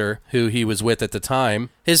publisher, who he was with at the time.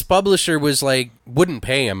 His publisher was like, wouldn't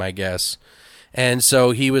pay him, I guess. And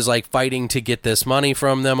so he was like fighting to get this money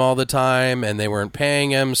from them all the time, and they weren't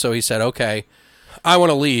paying him. So he said, okay, I want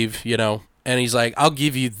to leave, you know. And he's like, I'll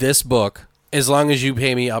give you this book as long as you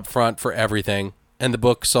pay me up front for everything. And the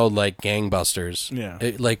book sold like gangbusters. Yeah.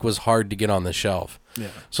 It like was hard to get on the shelf. Yeah.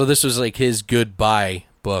 So this was like his goodbye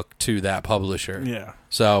book to that publisher. Yeah.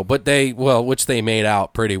 So, but which they made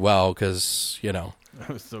out pretty well because, you know. That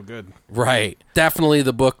was so good. Right. Definitely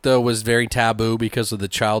the book, though, was very taboo because of the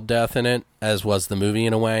child death in it, as was the movie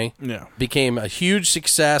in a way. Yeah. Became a huge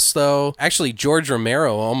success, though. Actually, George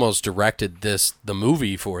Romero almost directed the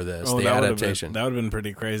movie for this, the adaptation. That would have been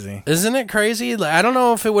pretty crazy. Isn't it crazy? I don't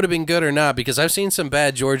know if it would have been good or not, because I've seen some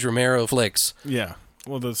bad George Romero flicks. Yeah.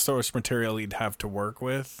 Well, the source material he'd have to work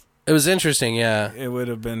with. It was interesting, yeah. It would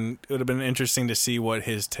have been interesting to see what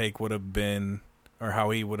his take would have been, or how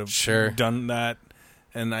he would have done that.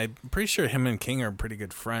 And I'm pretty sure him and King are pretty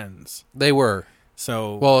good friends. They were.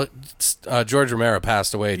 So, well, George Romero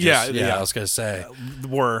passed away. Yeah, I was going to say.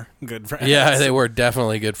 Were good friends. Yeah, they were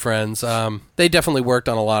definitely good friends. They definitely worked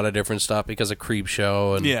on a lot of different stuff because of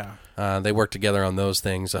Creepshow. And, yeah. They worked together on those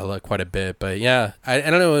things quite a bit. But yeah, I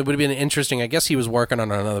don't know. It would have been interesting. I guess he was working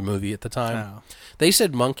on another movie at the time. Oh. They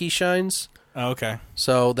said Monkey Shines. Oh, okay.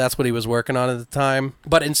 So that's what he was working on at the time.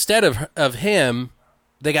 But instead of him,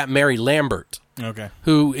 they got Mary Lambert. Okay.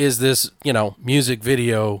 Who is this, you know, music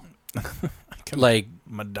video, like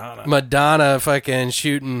Madonna. Madonna fucking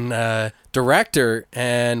shooting director,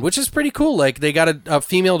 and which is pretty cool. Like, they got a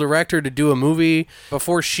female director to do a movie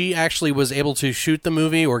before she actually was able to shoot the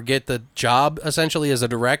movie or get the job, essentially, as a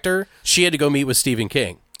director. She had to go meet with Stephen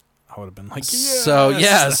King. I would have been like,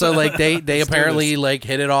 yes! So like they apparently like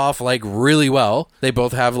hit it off like really well. They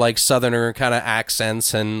both have like Southerner kind of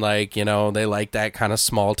accents, and like, you know, they like that kind of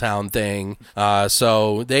small town thing.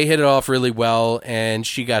 So they hit it off really well, and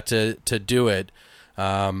she got to do it.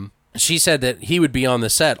 She said that he would be on the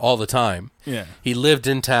set all the time. Yeah. He lived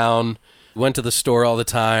in town, went to the store all the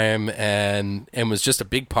time, and was just a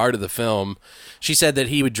big part of the film. She said that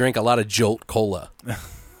he would drink a lot of Jolt Cola.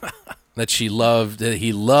 That he loved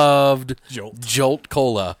Jolt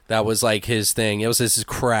Cola. That was like his thing. It was his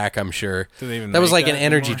crack, I'm sure. That was like an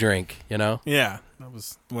energy drink, you know? Yeah. That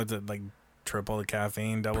was, what's it, like triple the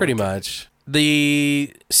caffeine, double Pretty much.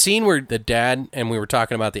 The scene where the dad, and we were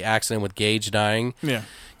talking about the accident with Gage dying. Yeah.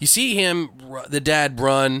 You see him, the dad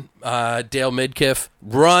run, Dale Midkiff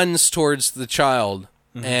runs towards the child.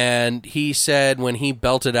 Mm-hmm. And he said when he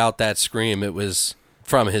belted out that scream, it was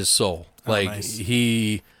from his soul. Like, nice.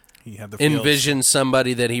 He had the feels. Envisioned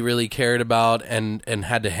somebody that he really cared about and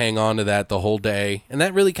had to hang on to that the whole day. And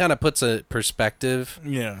that really kind of puts a perspective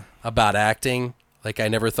about acting, like I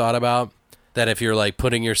never thought about. That if you're like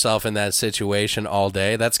putting yourself in that situation all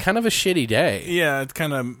day, that's kind of a shitty day. Yeah, it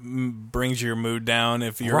kind of brings your mood down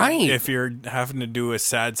if you're having to do a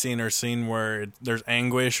sad scene or scene where there's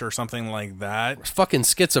anguish or something like that. Fucking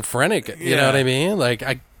schizophrenic, you know what I mean? Like,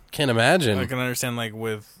 I can't imagine. I can understand, like,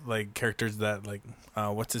 with like characters that like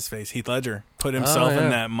what's his face, Heath Ledger, put himself in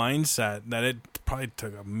that mindset, that it probably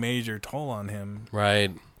took a major toll on him.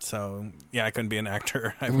 Right. So, yeah, I couldn't be an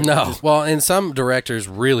actor. Well, and some directors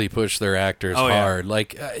really push their actors hard. Yeah.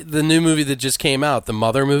 Like, the new movie that just came out, the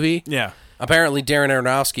Mother movie. Yeah. Apparently, Darren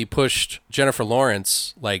Aronofsky pushed Jennifer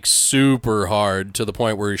Lawrence, like, super hard to the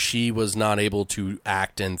point where she was not able to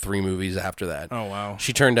act in 3 movies after that. Oh, wow.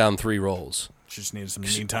 She turned down 3 roles. She just needed some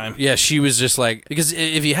me time. Yeah, she was just like, because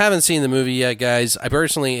if you haven't seen the movie yet, guys,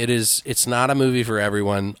 it's not a movie for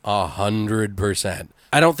everyone, 100%.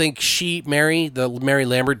 I don't think Mary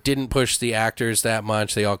Lambert didn't push the actors that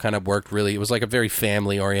much. They all kind of worked really, it was like a very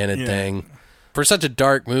family-oriented thing. For such a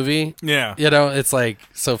dark movie, you know, it's like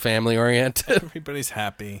so family-oriented. Everybody's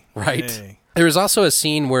happy. Right. Hey. There was also a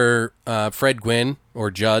scene where Fred Gwynne,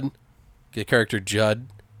 or Judd, the character Judd,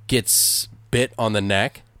 gets bit on the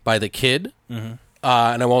neck by the kid. Mm-hmm.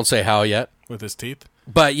 And I won't say how yet. With his teeth?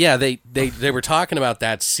 But yeah, they were talking about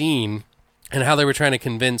that scene and how they were trying to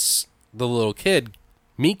convince the little kid,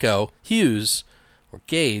 Miko Hughes, or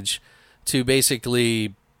Gage, to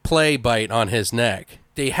basically play bite on his neck.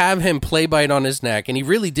 They have him play bite on his neck, and he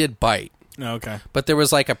really did bite. Oh, okay. But there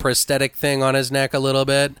was like a prosthetic thing on his neck a little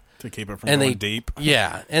bit. To keep it from going deep?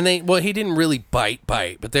 Yeah. And he didn't really bite,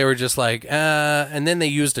 but they were just like, and then they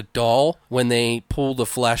used a doll when they pulled the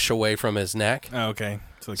flesh away from his neck. Oh, okay.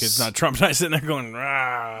 So the kid's not traumatized sitting there going,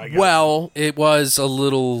 rah. Well, it was a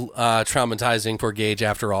little traumatizing for Gage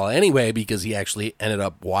after all anyway, because he actually ended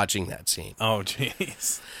up watching that scene. Oh,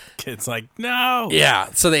 jeez. Kid's like, no. Yeah.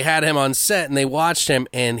 So they had him on set, and they watched him,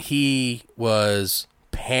 and he was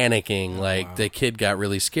panicking. Like, the kid got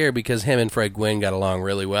really scared because him and Fred Gwynne got along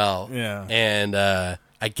really well. Yeah. And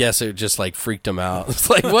I guess it just, like, freaked him out. It's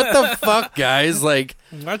like, what the fuck, guys? Like,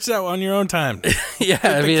 watch that on your own time. Yeah, Get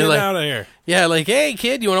I mean, the kid like, out of here. Yeah, like, hey,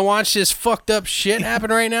 kid, you want to watch this fucked up shit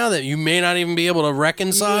happen right now that you may not even be able to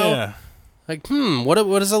reconcile? Yeah. Like, what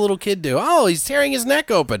does a little kid do? Oh, he's tearing his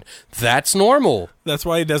neck open. That's normal. That's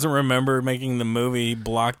why he doesn't remember making the movie. He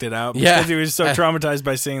blocked it out. Yeah. Because he was so traumatized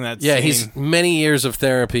by seeing that Yeah, scene. many years of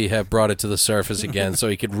therapy have brought it to the surface again so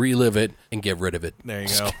he could relive it and get rid of it. There you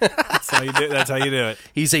go. That's how you do it.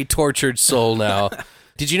 He's a tortured soul now.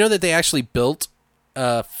 Did you know that they actually built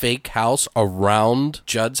a fake house around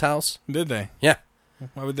Judd's house? Did they? Yeah.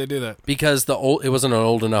 Why would they do that? Because it wasn't an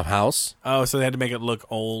old enough house. Oh, so they had to make it look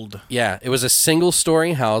old. Yeah, it was a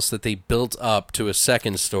single-story house that they built up to a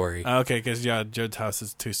second story. Okay, because Judd's house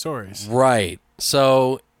is 2 stories. Right.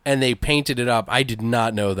 So, and they painted it up. I did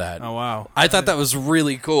not know that. Oh, wow. I thought that was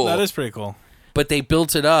really cool. That is pretty cool. But they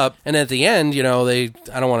built it up, and at the end, you know, I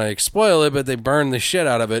don't want to spoil it, but they burned the shit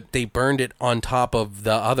out of it. They burned it on top of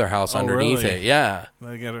the other house underneath really? it. Yeah.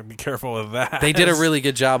 They gotta be careful with that. They did a really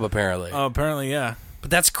good job, apparently. Oh, apparently, yeah. But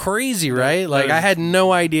that's crazy, right? Like, I had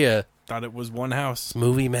no idea. Thought it was one house.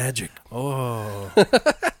 Movie magic. Oh.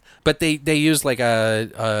 But they used like a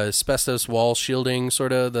asbestos wall shielding,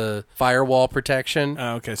 sort of the firewall protection.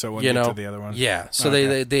 Oh, okay, so it wouldn't get to the other one. Yeah. So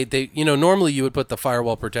okay. they normally you would put the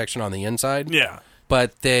firewall protection on the inside. Yeah.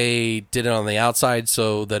 But they did it on the outside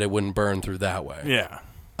so that it wouldn't burn through that way. Yeah.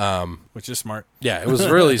 Which is smart. Yeah, it was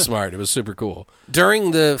really smart. It was super cool.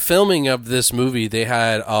 During the filming of this movie, they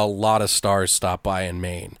had a lot of stars stop by in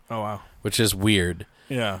Maine. Oh, wow. Which is weird.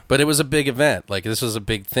 Yeah. But it was a big event. Like, this was a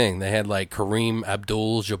big thing. They had, like, Kareem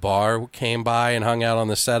Abdul-Jabbar came by and hung out on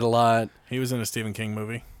the set a lot. He was in a Stephen King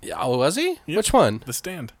movie. Yeah, oh, was he? Yep. Which one? The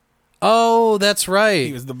Stand. Oh, that's right.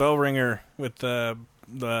 He was the bell ringer with the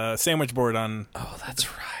sandwich board on. Oh, that's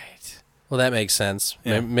right. Well, that makes sense.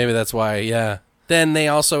 Yeah. Maybe that's why, yeah. Then they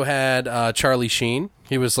also had Charlie Sheen.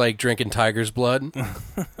 He was, like, drinking tiger's blood.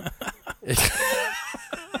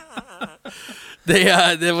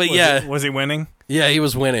 Was he winning? Yeah, he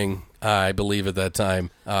was winning, I believe, at that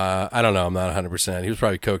time. I don't know. I'm not 100%. He was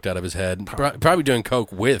probably coked out of his head. Probably doing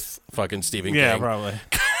coke with fucking Stephen Yeah, King. probably.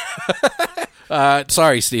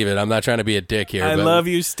 Sorry, Steven. I'm not trying to be a dick here. I but love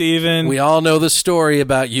you, Steven. we all know the story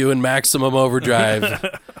about you and Maximum Overdrive.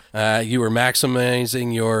 You were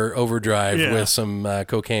maximizing your overdrive with some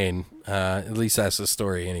cocaine. At least that's the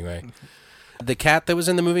story, anyway. The cat that was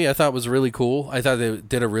in the movie I thought was really cool. I thought they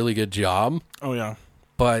did a really good job. Oh, yeah.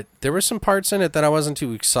 But there were some parts in it that I wasn't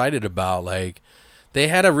too excited about. Like, they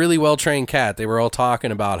had a really well-trained cat. They were all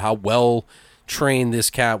talking about how well-trained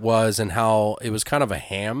this cat was and how it was kind of a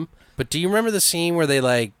ham. But do you remember the scene where they,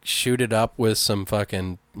 like, shoot it up with some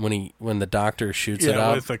fucking... When the doctor shoots it up?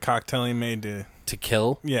 Yeah, with the cocktail he made to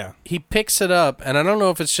kill? Yeah. He picks it up, and I don't know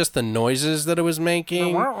if it's just the noises that it was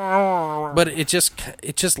making, but it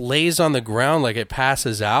just lays on the ground like it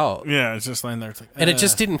passes out. Yeah, it's just laying there. It's like, And it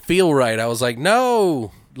just didn't feel right. I was like,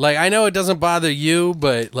 no. Like, I know it doesn't bother you,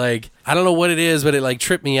 but, like, I don't know what it is, but it, like,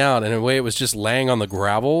 tripped me out. And in a way, it was just laying on the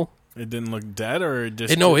gravel. It didn't look dead, or it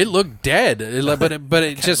just... No, it looked dead. But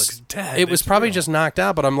it Cat just... looks dead. It was It's probably real. just knocked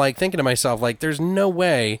out, but I'm, like, thinking to myself, like, there's no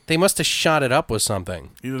way. They must have shot it up with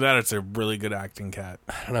something. Either that or it's a really good acting cat.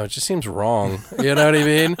 I don't know. It just seems wrong. You know what I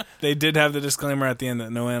mean? They did have the disclaimer at the end that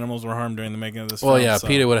no animals were harmed during the making of this Well, film. yeah, so-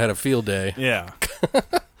 Peter would have had a field day. Yeah.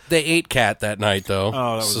 They ate cat that night, though.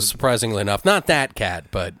 Oh, that so was surprisingly enough. Not that cat,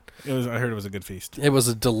 but I heard it was a good feast. it was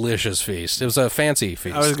a delicious feast. It was a fancy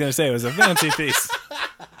feast. I was going to say it was a fancy feast.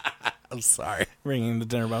 I'm sorry. Ringing the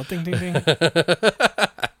dinner bell. Ding, ding, ding.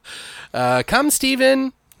 Come,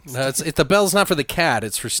 Steven. The bell's not for the cat.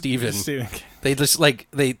 It's for Steven. Steven. They just, like,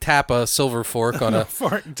 they tap a silver fork on a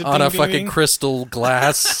Fork. on a Ding, fucking ding, ding. crystal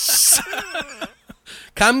glass.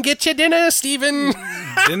 Come get your dinner, Steven.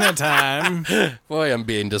 Dinner time. Boy, I'm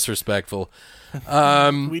being disrespectful.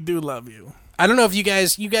 We do love you. I don't know if you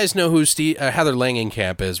guys know who Heather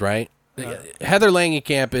Langenkamp is, right? Heather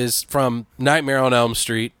Langenkamp is from Nightmare on Elm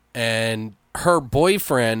Street, and her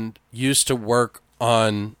boyfriend used to work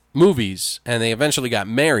on movies, and they eventually got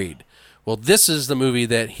married. Well, this is the movie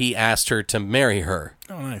that he asked her to marry her.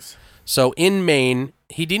 Oh, nice. So in Maine,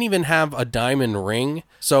 he didn't even have a diamond ring,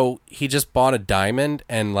 so he just bought a diamond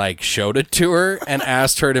and, like, showed it to her and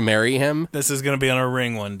asked her to marry him. This is going to be on a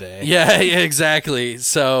ring one day. Yeah, exactly.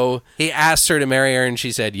 So he asked her to marry her, and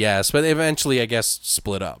she said yes. But they eventually, I guess,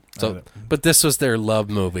 split up. So, but this was their love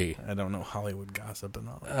movie. I don't know Hollywood gossip and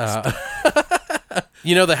all that stuff.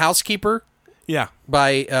 You know The Housekeeper? Yeah.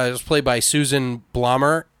 It was played by Susan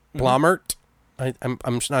Blomert. Blomert?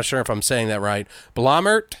 I'm not sure if I'm saying that right.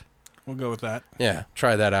 Blomert? We'll go with that. Yeah,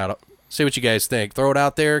 try that out. See what you guys think. Throw it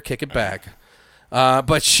out there, kick it back.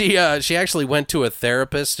 But she actually went to a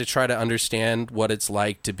therapist to try to understand what it's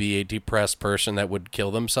like to be a depressed person that would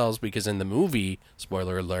kill themselves, because in the movie,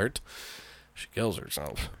 spoiler alert, she kills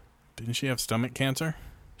herself. Didn't she have stomach cancer?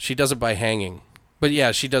 She does it by hanging. But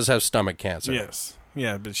yeah, she does have stomach cancer. Yes.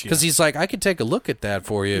 Yeah, but she... Because he's like, I could take a look at that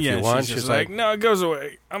for you if you want. She's like, no, it goes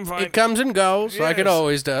away. I'm fine. it comes and goes like it Yes.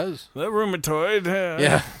 always does. The rheumatoid.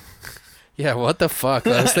 Yeah. Yeah, what the fuck?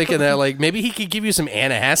 I was thinking that, like, maybe he could give you some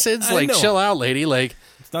antacids. I Like, know. chill out, lady. Like,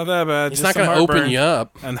 It's not that bad. he's just not going to some open heartburn. you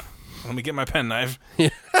up. And let me get my penknife.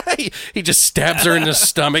 He just stabs her in the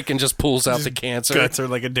stomach and just pulls out the cancer. Guts her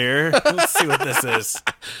like a deer. Let's see what this is.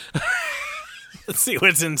 Let's see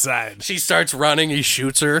what's inside. She starts running. He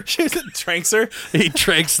shoots her. Tranks her. He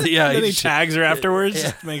tranks the... Yeah, Then he he tags her afterwards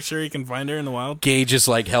just to make sure he can find her in the wild. Gage is,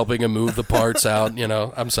 like, helping him move the parts out, you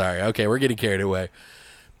know. I'm sorry. Okay, we're getting carried away.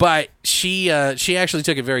 But she actually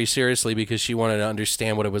took it very seriously because she wanted to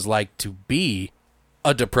understand what it was like to be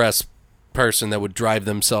a depressed person that would drive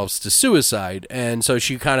themselves to suicide. And so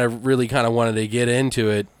she really wanted to get into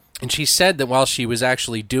it. And she said that while she was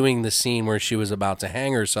actually doing the scene where she was about to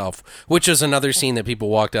hang herself, which is another scene that people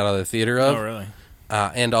walked out of the theater of. Oh, really?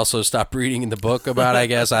 and also stopped reading the book about it, I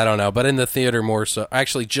guess. I don't know. But in the theater more so.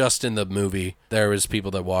 Actually, just in the movie, there was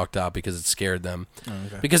people that walked out because it scared them. Oh,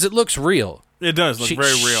 okay. Because it looks real. It does look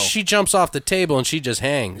very real. She jumps off the table and she just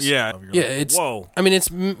hangs. Yeah. Yeah, it's... Whoa. I mean,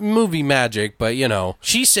 it's movie magic, but, you know.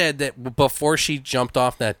 She said that before she jumped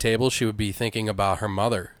off that table, she would be thinking about her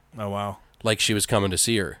mother. Oh, wow. Like she was coming to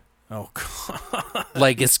see her. Oh, God.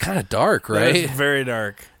 Like, it's kind of dark, right? It's very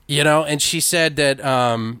dark. You know, and she said that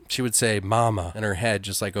she would say "mama" in her head,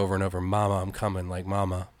 just like over and over, "Mama, I'm coming," like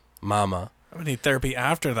 "mama, mama." I would need therapy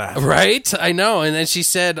after that. Right? I know. And then she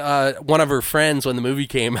said one of her friends, when the movie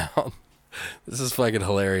came out, this is fucking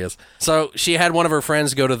hilarious. So she had one of her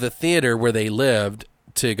friends go to the theater where they lived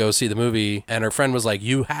to go see the movie, and her friend was like,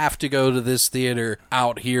 "You have to go to this theater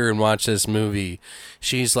out here and watch this movie."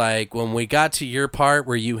 She's like, "When we got to your part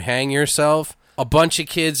where you hang yourself, a bunch of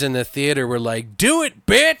kids in the theater were like, 'Do it,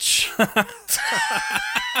 bitch!'"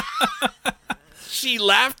 She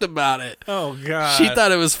laughed about it. Oh, God. She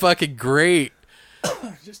thought it was fucking great.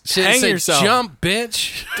 Just She hang said, yourself. "Jump,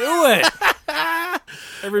 bitch." Do it.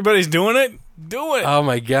 Everybody's doing it. Do it. Oh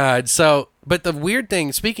my God. So, but the weird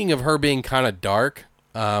thing, speaking of her being kind of dark,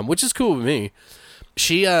 which is cool with me,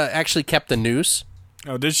 she actually kept the noose.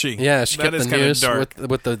 Oh, did she? Yeah, she That kept is the kinda noose dark.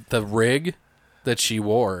 with the rig that she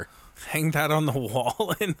wore. Hang that on the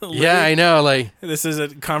wall in the living. Yeah, I know. Like, This is a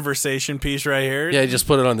conversation piece right here. yeah, just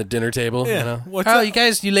put it on the dinner table. Yeah. You know? What's Oh,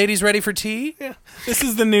 up? you ladies ready for tea? Yeah. This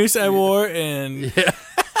is the noose I wore in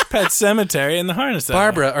Pet Cemetery and the harness. that I-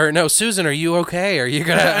 Barbara, or no, Susan, are you okay? Are you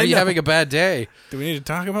I know. having a bad day? Do we need to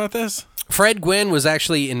talk about this? Fred Gwynn was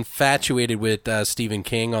actually infatuated with Stephen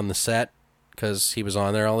King on the set because he was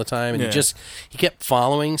on there all the time, and Yeah. he kept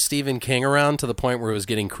following Stephen King around to the point where it was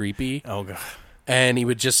getting creepy, Oh, God. and he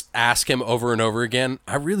would just ask him over and over again,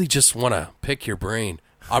 "I really just want to pick your brain.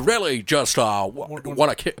 I really just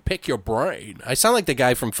want to pick your brain." I sound like the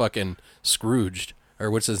guy from fucking Scrooged,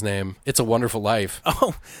 or what's his name? It's a Wonderful Life.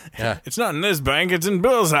 Oh, Yeah. It's not in this bank. It's in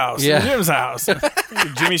Bill's house. Yeah. Jim's house.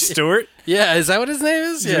 Jimmy Stewart. Yeah, is that what his name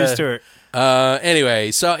is? Jimmy Stewart.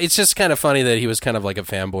 Anyway, so it's just kind of funny that he was kind of like a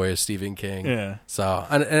fanboy of Stephen King. Yeah. So,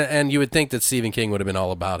 and you would think that Stephen King would have been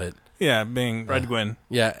all about it. Yeah, being Red Gwyn.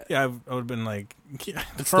 Yeah. Yeah, I would have been like, yeah,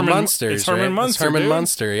 It's the Munsters, It's Herman right? Munster. It's Herman dude.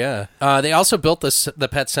 Munster, yeah. They also built the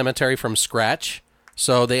Pet Cemetery from scratch.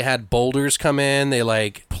 So they had boulders come in. They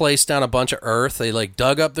like placed down a bunch of earth. They like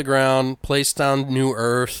dug up the ground, placed down new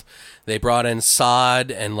earth. They brought in sod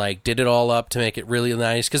and like did it all up to make it really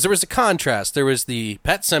nice. Because there was a contrast. There was the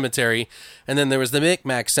Pet Cemetery, and then there was the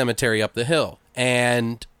Micmac Cemetery up the hill,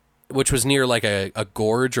 and which was near like a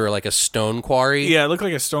gorge or like a stone quarry. Yeah, it looked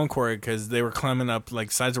like a stone quarry because they were climbing up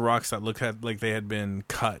like sides of rocks that looked like they had been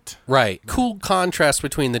cut. Right. Cool contrast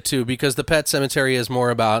between the two, because the Pet Cemetery is more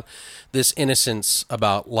about this innocence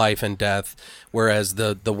about life and death, whereas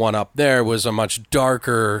the one up there was a much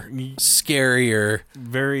darker, scarier.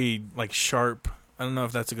 Very like sharp. I don't know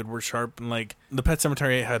if that's a good word, sharp. And like the Pet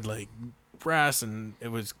Cemetery had like brass and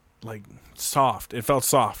it was like soft. It felt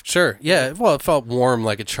soft. Sure. Yeah. Well, it felt warm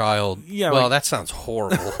like a child. Yeah, Well, like- that sounds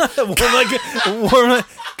horrible.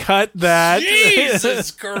 Cut that.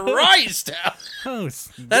 Jesus Christ. Oh,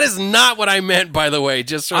 That is not what I meant, by the way.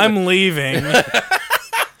 Just I'm leaving.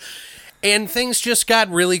 and things just got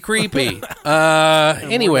really creepy.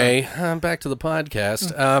 Anyway, back to the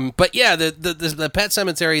podcast. But yeah, the Pet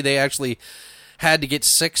Cemetery, they actually had to get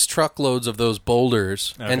 6 truckloads of those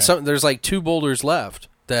boulders, Okay. and there's like 2 boulders left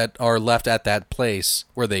that are left at that place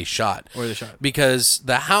where they shot. Because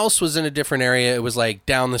the house was in a different area. It was like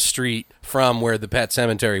down the street from where the Pet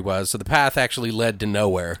Cemetery was, so the path actually led to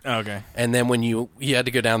nowhere. Okay. And then when you had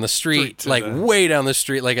to go down the street, to like the- way down the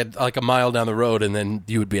street, like a mile down the road, and then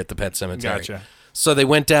you would be at the Pet Cemetery. Gotcha. So they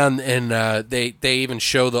went down, and they even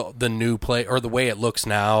show the new place, or the way it looks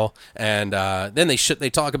now, and then they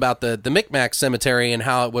talk about the Micmac Cemetery and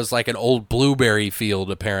how it was like an old blueberry field.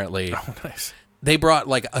 Apparently, Oh, nice. they brought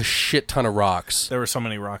like a shit ton of rocks. There were so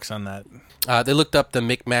many rocks on that. They looked up the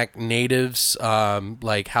Micmac natives,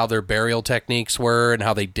 like how their burial techniques were and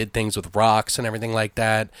how they did things with rocks and everything like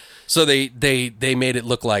that. So they made it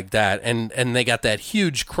look like that, and they got that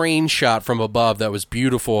huge crane shot from above that was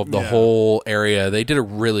beautiful of the Yeah. whole area. They did a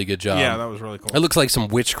really good job. Yeah, that was really cool. It looks like some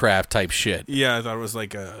witchcraft type shit, Yeah, I thought it was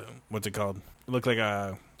like a, what's it called? It looked like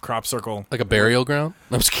a crop circle. like a burial ground.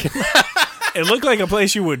 I'm just kidding. It looked like a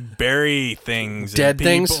place you would bury things. and Dead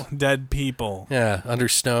things? people- Dead people. Yeah, under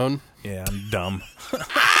stone. Yeah, I'm dumb.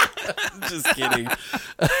 Just kidding.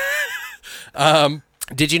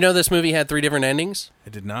 Did you know this movie had 3 different endings? I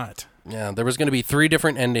did not. Yeah, there was going to be 3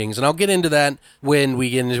 different endings, and I'll get into that when we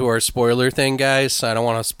get into our spoiler thing, guys. I don't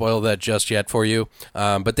want to spoil that just yet for you.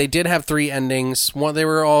 But they did have 3 endings. They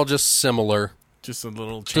were all just similar. Just a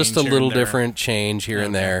little change Just a here little and there. different change here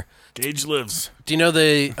and there. Gage lives Do you know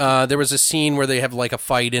there was a scene where they have like a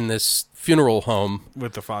fight in this funeral home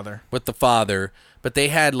with the father. with the father, but they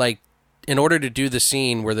had like, in order to do the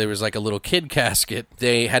scene where there was like a little kid casket,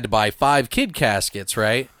 they had to buy 5 kid caskets,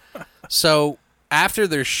 right? So after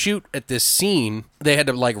their shoot at this scene, they had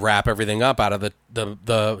to like wrap everything up out of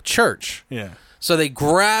the church. Yeah. So they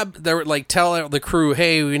were like, tell the crew,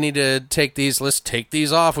 hey, we need to take these, let's take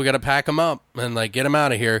these off. We got to pack them up and like get them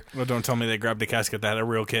out of here. Well, don't tell me they grabbed the casket that had a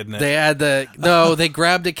real kid in it. They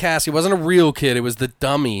grabbed a casket. It wasn't a real kid. It was the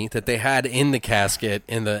dummy that they had in the casket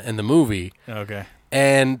in the movie. Okay.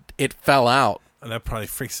 And it fell out. That probably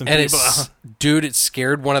freaks some And people out. dude, it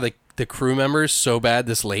scared one of the crew members so bad,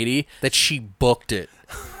 this lady, that she booked it.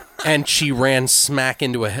 And she ran smack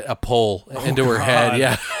into a pole into her head. God.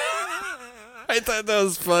 Yeah. I thought that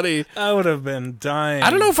was funny. I would have been dying. I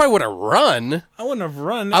don't know if I would have run. I wouldn't have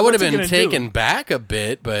run. I would have What's he been gonna taken do? back a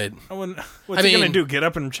bit, but What's he gonna do? Get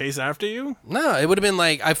up and chase after you? no, it would have been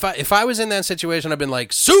like, if I was in that situation, I'd been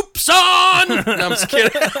like, soup's on! No, I'm just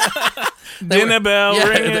kidding. Dinner bell,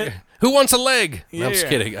 ring it. Who wants a leg? No, I'm just Yeah.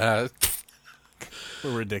 kidding.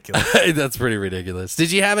 We're ridiculous. That's pretty ridiculous.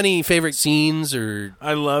 Did you have any favorite scenes or?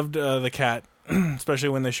 I loved the cat, especially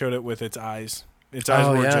when they showed it with its eyes. Its eyes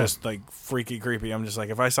were just like freaky creepy. I'm just like,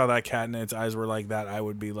 if I saw that cat and its eyes were like that, I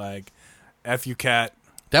would be like, F you, cat.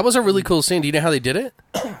 That was a really cool scene. Do you know how they did it?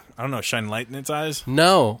 I don't know, shine light in its eyes?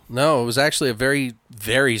 No. It was actually a very,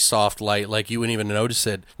 very soft light. Like you wouldn't even notice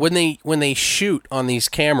it. When they shoot on these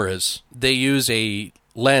cameras, they use a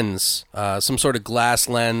lens, some sort of glass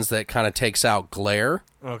lens that kind of takes out glare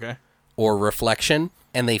Okay. or reflection,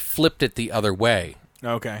 and they flipped it the other way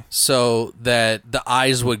Okay. so that the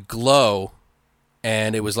eyes would glow,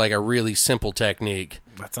 and it was like a really simple technique.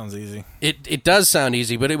 That sounds easy. It does sound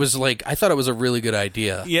easy, but it was like, I thought it was a really good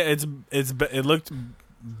idea. Yeah, it looked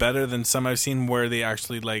better than some I've seen where they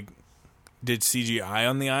actually like did CGI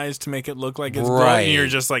on the eyes to make it look like it's glowing. Right. And you're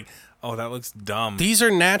just like, oh, that looks dumb. These are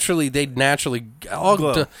they'd naturally all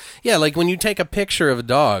Glow. yeah, like when you take a picture of a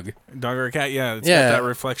dog, Dog or a cat, yeah, it's yeah, got that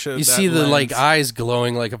reflection. You that see the lens. like eyes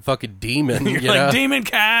glowing like a fucking demon. You're you like, know? demon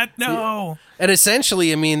cat, no. And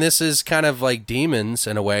essentially, I mean, this is kind of like demons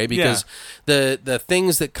in a way, because the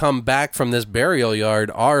things that come back from this burial yard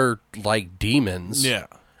are like demons. Yeah.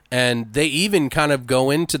 And they even kind of go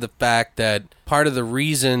into the fact that part of the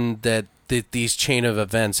reason that these chain of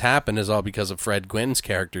events happen is all because of Fred Gwynn's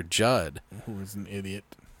character, Judd. Who was an idiot.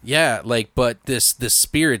 Yeah, like, but the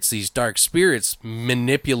spirits, these dark spirits,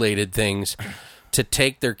 manipulated things to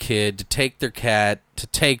take their kid, to take their cat, to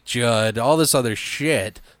take Judd, all this other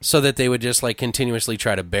shit, so that they would just like continuously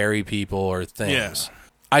try to bury people or things. Yeah.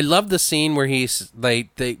 I love the scene where he's like,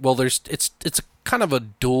 it's kind of a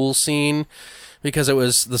dual scene, because it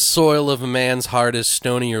was the soil of a man's heart is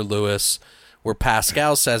stony or Lewis, where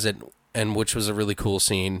Pascal says it, and which was a really cool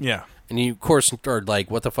scene. Yeah. And you, of course, are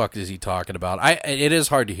like, what the fuck is he talking about? It is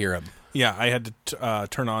hard to hear him. Yeah, I had to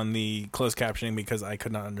turn on the closed captioning because I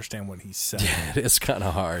could not understand what he said. It's kind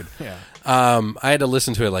of hard. Yeah. I had to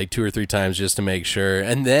listen to it like 2 or 3 times just to make sure.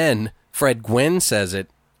 And then Fred Gwynn says it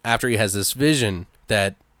after he has this vision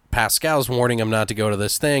that Pascal's warning him not to go to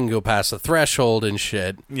this thing, go past the threshold and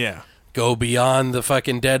shit, Yeah. go beyond the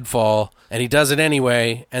fucking deadfall. And he does it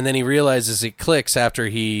anyway. And then he realizes it clicks after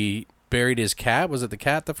he buried his cat. Was it the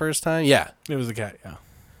cat the first time? Yeah. It was the cat, yeah.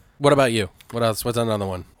 What about you? What else? What's another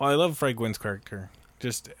one? Well, I love Fred Gwynn's character.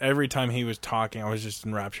 Just every time he was talking, I was just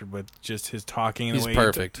enraptured with just his talking. And He's the way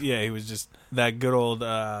perfect. He was just that good old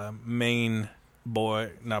Maine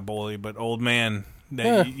boy, not bully, but old man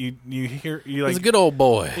that you hear. You like He's a good old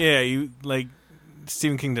boy. Yeah, you like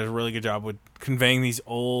Stephen King does a really good job with conveying these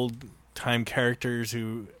old time characters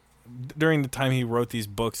who, during the time he wrote these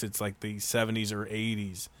books, it's like the 70s or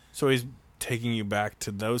 80s. So he's taking you back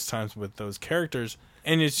to those times with those characters,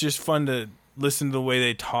 and it's just fun to listen to the way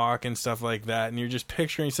they talk and stuff like that. And you're just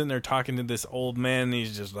picturing sitting there talking to this old man, and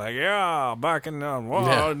he's just like, yeah, back in the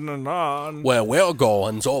Well, we're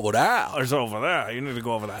going over there. there's over there. You need to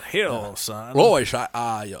go over that hill, son. Royce, yeah.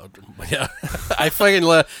 I fucking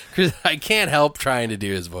love, because I can't help trying to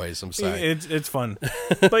do his voice. I'm sorry. It's fun.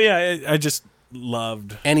 But yeah, I just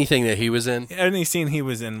loved Anything that he was in? any scene he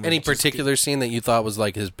was in. Any was just- particular scene that you thought was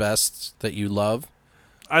like his best that you love?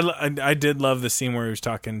 I did love the scene where he was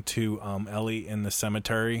talking to Ellie in the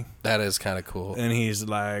cemetery. That is kind of cool. And he's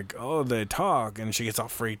like, "Oh, they talk," and she gets all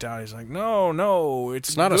freaked out. He's like, "No,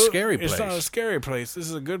 it's not a scary place. It's not a scary place. This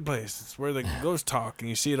is a good place. It's where the ghosts talk, and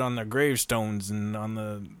you see it on the gravestones and on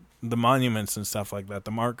the monuments and stuff like that,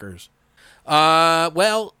 the markers."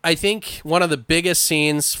 Well, I think one of the biggest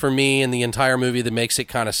scenes for me in the entire movie that makes it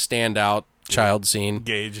kind of stand out, child scene.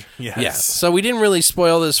 Gage, yes. Yeah. So we didn't really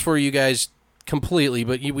spoil this for you guys completely,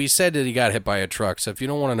 but we said that he got hit by a truck, so if you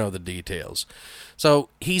don't want to know the details. So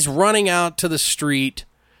he's running out to the street,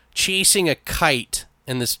 chasing a kite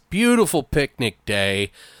in this beautiful picnic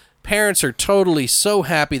day. Parents are totally so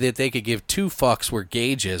happy that they could give two fucks where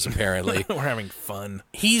Gage is, apparently. We're having fun.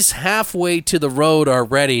 He's halfway to the road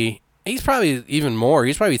already. He's probably even more.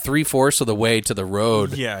 He's probably 3/4 of the way to the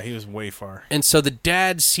road. Yeah, he was way far. And so the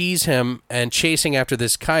dad sees him and chasing after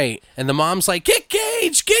this kite, and the mom's like, "Get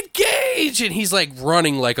Gage! Get Gage!" And he's like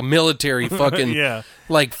running like a military fucking, Yeah.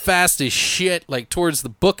 like fast as shit, like towards the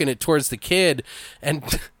booking it towards the kid. And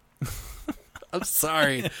I'm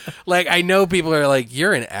sorry. Like, I know people are like,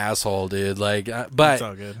 "You're an asshole, dude." Like, but It's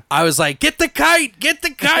all good. I was like, "Get the kite! Get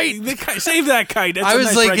the kite!" The kite, save that kite. That's I a was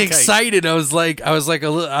nice like red kite. excited. I was like I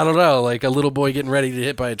don't know, like a little boy getting ready to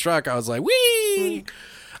hit by a truck. I was like, wee.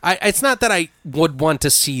 It's not that I would want to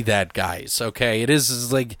see that, guys. Okay, it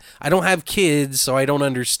is like I don't have kids, so I don't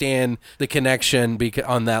understand the connection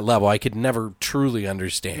on that level. I could never truly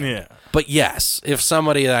understand. Yeah. But yes, if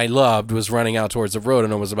somebody that I loved was running out towards the road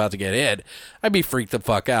and was about to get hit, I'd be freaked the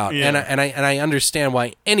fuck out. Yeah. And I understand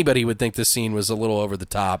why anybody would think the scene was a little over the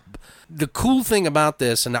top. The cool thing about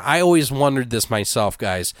this, and I always wondered this myself,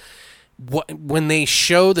 guys, when they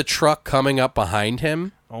show the truck coming up behind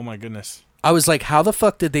him, Oh my goodness. I was like, how the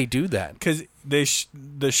fuck did they do that? Because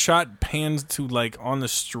the shot pans to like on the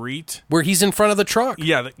street. Where he's in front of the truck.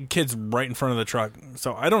 Yeah, the kid's right in front of the truck.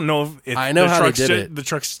 So I don't know if I know the how they truck did it. The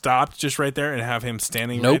truck stopped just right there and have him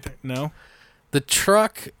standing Nope. right there. No? The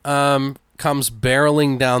truck comes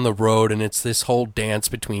barreling down the road, and it's this whole dance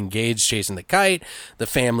between Gage chasing the kite, the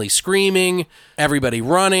family screaming, everybody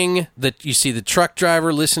running. You see the truck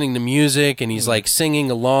driver listening to music, and he's like singing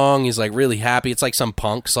along. He's like really happy. It's like some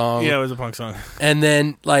punk song. Yeah, it was a punk song. And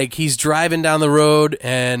then like he's driving down the road,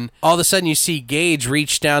 and all of a sudden you see Gage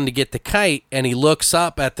reach down to get the kite, and he looks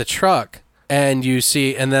up at the truck, and you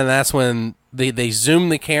see, and then that's when they zoom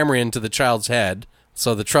the camera into the child's head.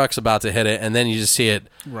 So the truck's about to hit it, and then you just see it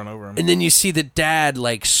Run over him. and then you see the dad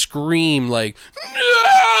like scream like, "No!"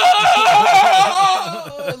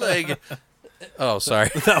 Like, oh, sorry.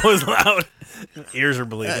 That was loud. Ears are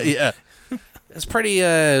bleeding. Yeah, it's pretty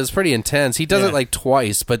intense. He does it Yeah. like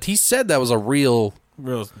twice, but he said that was a real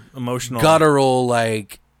Real emotional. guttural,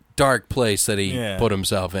 like dark place that he Yeah. put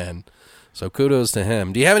himself in. So kudos to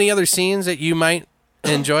him. Do you have any other scenes that you might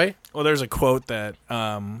enjoy? Well, there's a quote that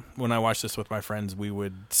when I watched this with my friends, we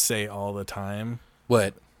would say all the time.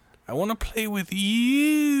 What? I want to play with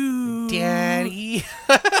you. Daddy,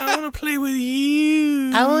 I want to play with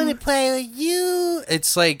you. I want to play with you.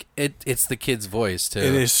 It's like it's the kid's voice too.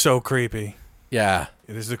 It is so creepy. Yeah.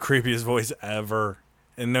 It is the creepiest voice ever.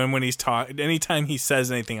 And then when he's talking, anytime he says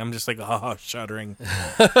anything, I'm just like, oh, shuddering.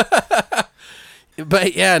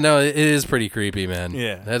 But yeah, no, it is pretty creepy, man.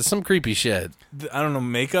 Yeah. That's some creepy shit. I don't know,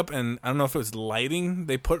 makeup, and I don't know if it was lighting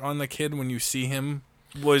they put on the kid when you see him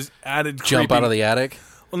was added Jump creepy. out of the attic.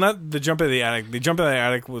 Well, not the jump out of the attic. The jump out of the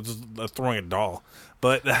attic was throwing a doll.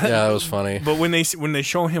 But Yeah, that was funny. But when they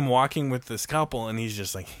show him walking with the scalpel and he's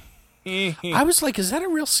just like, I was like, is that a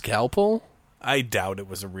real scalpel? I doubt it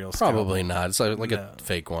was a real scalpel. Probably not. It's like No. a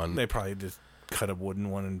fake one. They probably just cut a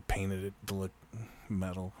wooden one and painted it to look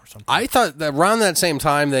metal or something. I thought that around that same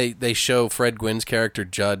time they show Fred Gwynn's character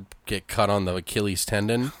Judd get cut on the Achilles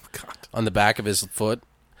tendon God. on the back of his foot,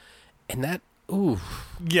 and that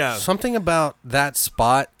Yeah. something about that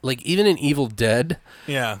spot, like even in Evil Dead,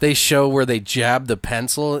 Yeah. they show where they jab the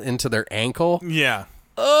pencil into their ankle. Yeah.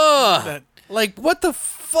 Ugh! That- Like what the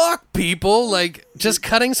fuck, people? Like just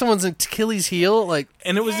cutting someone's Achilles heel, like.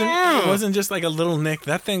 And it wasn't just like a little nick.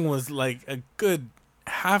 That thing was like a good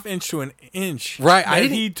half inch to an inch. Right,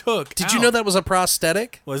 that he took. Did you out. know that was a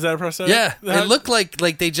prosthetic? Was that a prosthetic? Yeah, That- it looked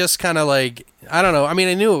like they just kind of like, I don't know. I mean,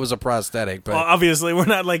 I knew it was a prosthetic, but Well, obviously, we're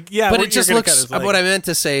not like but you're it just gonna cut looks. his leg. What I meant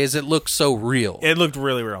to say is, it looks so real. It looked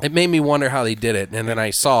really real. It made me wonder how they did it, and then I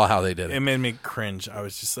saw how they did It it. made me cringe. I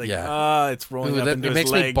was just like, Yeah. it's rolling Ooh, up that, into it his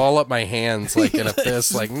makes leg. me ball up my hands like in a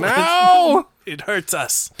fist, like no, It hurts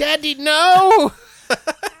us. Daddy, no.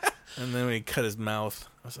 And then when he cut his mouth,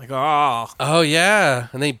 I was like, oh, Oh yeah,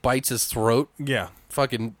 and then he bites his throat. yeah,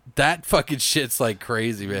 Fucking that fucking shit's like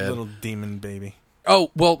crazy, man. little demon baby.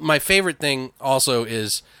 Oh, well, my favorite thing also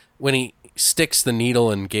is when he sticks the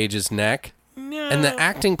needle in Gage's neck. No. And the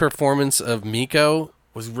acting performance of Miko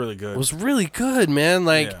was really good. was really good, man.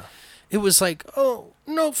 Like, it was like, oh,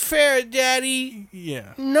 no fair, Daddy.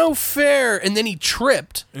 Yeah. No fair. And then he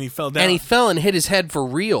tripped. And he fell down. And he fell and hit his head for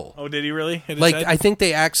real. Oh, did he really hit his Like, head? I think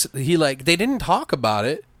they didn't talk about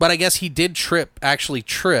it, but I guess he did actually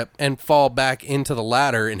trip and fall back into the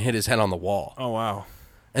ladder and hit his head on the wall. Oh, wow.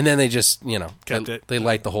 And then they just, Kept it. they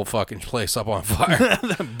light the whole fucking place up on fire.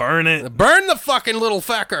 Burn it. Burn the fucking little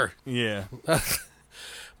fecker. Yeah.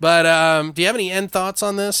 But do you have any end thoughts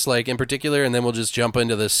on this, like in particular? And then we'll just jump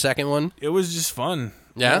into the second one. It was just fun.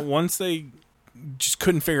 Yeah? Once they just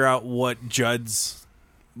couldn't figure out what Judd's...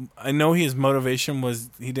 I know his motivation was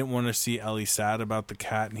he didn't want to see Ellie sad about the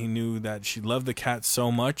cat, and he knew that she loved the cat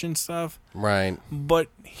so much and stuff. Right. But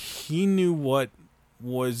he knew what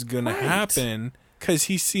was going to happen because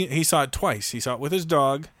he saw it twice. He saw it with his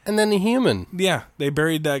dog. And then the human. Yeah, they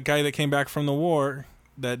buried that guy that came back from the war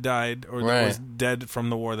that died or that was dead from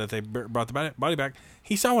the war that they brought the body back.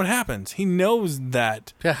 He saw what happens. He knows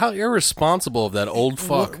that. Yeah, how irresponsible of that old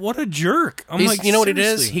fuck. What a jerk. I'm He's, like, you know what it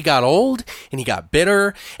seriously. is? He got old, and he got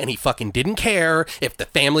bitter, and he fucking didn't care if the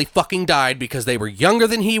family fucking died because they were younger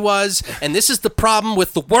than he was, and this is the problem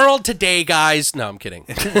with the world today, guys. No, I'm kidding.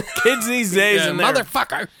 Kids these days and their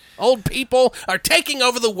motherfucker. Old people are taking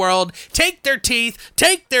over the world. Take their teeth.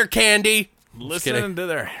 Take their candy. listening to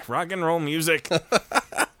their rock and roll music.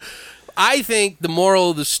 I think the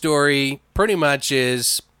moral of the story pretty much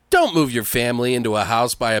is don't move your family into a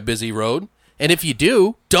house by a busy road. And if you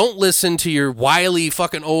do, don't listen to your wily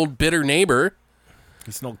fucking old bitter neighbor.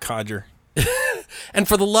 He's an old codger. And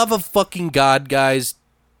for the love of fucking God, guys,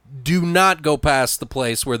 do not go past the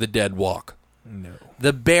place where the dead walk. No.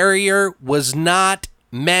 The barrier was not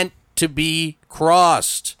meant to be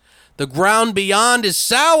crossed. The ground beyond is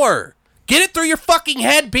sour. Get it through your fucking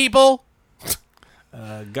head, people.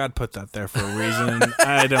 God put that there for a reason.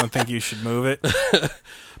 I don't think you should move it.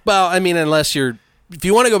 Well, I mean, if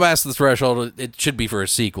you want to go past the threshold, it should be for a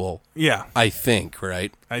sequel. Yeah. I think,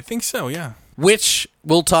 right? I think so, yeah. Which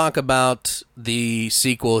we'll talk about the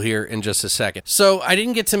sequel here in just a second. So I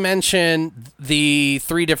didn't get to mention the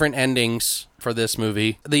 3 different endings for this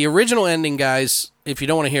movie. The original ending, guys, if you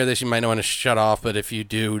don't want to hear this, you might not want to shut off, but if you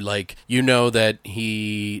do, you know that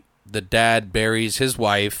the dad buries his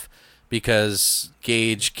wife because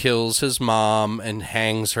Gage kills his mom and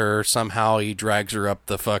hangs her. Somehow he drags her up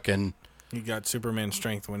the fucking... He got Superman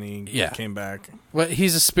strength when he came back. Well,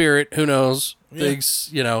 he's a spirit. Who knows? Yeah. Thinks,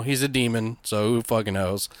 he's a demon, so who fucking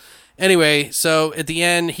knows? Anyway, so at the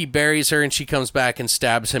end, he buries her and she comes back and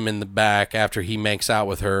stabs him in the back after he makes out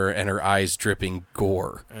with her and her eyes dripping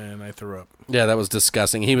gore. And I threw up. Yeah, that was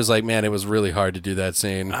disgusting. He was like, man, it was really hard to do that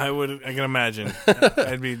scene. I can imagine.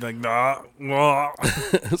 I'd be like, nah.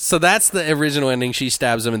 So that's the original ending. She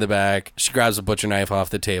stabs him in the back. She grabs a butcher knife off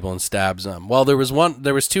the table and stabs him. Well, there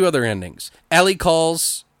was 2 other endings. Ellie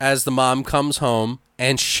calls as the mom comes home,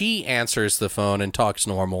 and she answers the phone and talks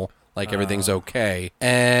normal, like everything's okay.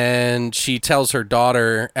 And she tells her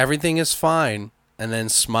daughter everything is fine, and then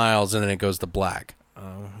smiles, and then it goes to black.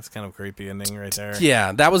 Oh, that's kind of a creepy ending right there.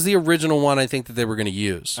 Yeah, that was the original one I think that they were going to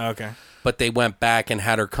use. Okay. But they went back and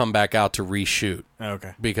had her come back out to reshoot.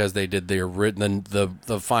 Okay. Because they did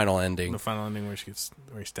the final ending. The final ending where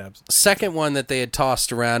he stabs. Second one that they had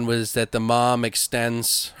tossed around was that the mom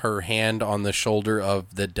extends her hand on the shoulder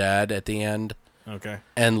of the dad at the end. Okay.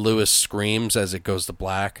 And Lewis screams as it goes to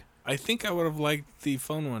black. I think I would have liked the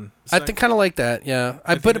phone one. I think kind of like that, yeah.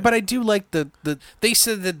 But I do like the they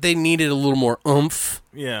said that they needed a little more oomph.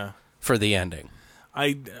 Yeah. For the ending.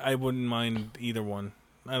 I wouldn't mind either one.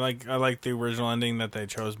 I like the original ending that they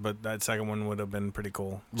chose, but that second one would have been pretty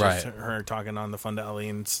cool. Just right. Her talking on the phone to Ellie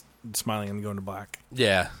and smiling and going to black.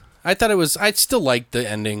 Yeah. I still liked the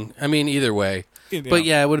ending. I mean, either way. Yeah. But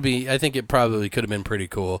yeah, I think it probably could have been pretty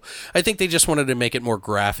cool. I think they just wanted to make it more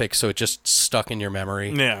graphic so it just stuck in your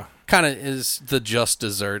memory. Yeah. Kind of is the just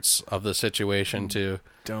desserts of the situation, too.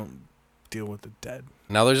 Don't deal with the dead.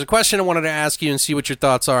 Now, there's a question I wanted to ask you and see what your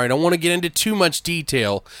thoughts are. I don't want to get into too much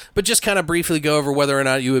detail, but just kind of briefly go over whether or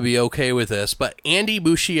not you would be okay with this. But Andy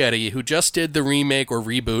Muschietti, who just did the remake or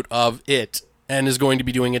reboot of It and is going to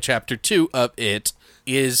be doing a chapter 2 of It,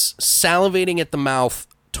 is salivating at the mouth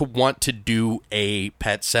to want to do a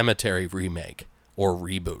Pet Sematary remake or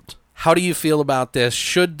reboot. How do you feel about this?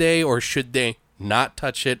 Should they or should they not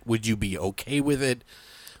touch it? Would you be okay with it?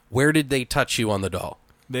 Where did they touch you on the doll?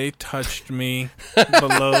 They touched me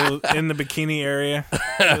below in the bikini area,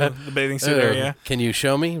 the bathing suit area. Can you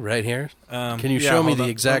show me right here? Can you show me the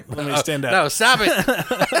exact... Let me stand up. No, stop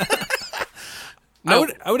it. No.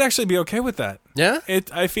 I would actually be okay with that. Yeah?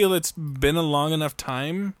 I feel it's been a long enough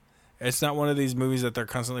time. It's not one of these movies that they're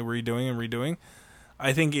constantly redoing.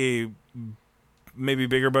 I think a maybe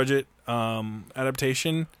bigger budget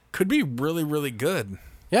adaptation could be really, really good.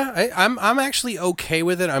 Yeah, I'm actually okay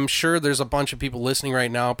with it. I'm sure there's a bunch of people listening right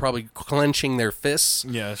now probably clenching their fists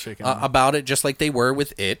Shaking about it, just like they were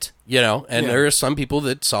with It, And there are some people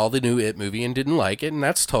that saw the new It movie and didn't like it, and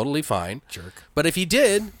that's totally fine. Jerk. But if he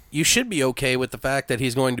did, you should be okay with the fact that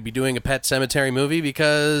he's going to be doing a Pet Sematary movie,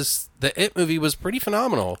 because the It movie was pretty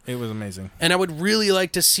phenomenal. It was amazing. And I would really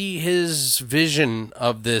like to see his vision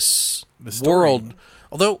of this story. world.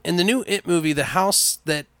 Although, in the new It movie, the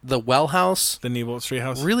well house, the Neighborhood Street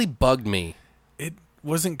House, really bugged me. It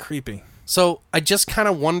wasn't creepy. So I just kind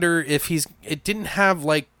of wonder if it didn't have,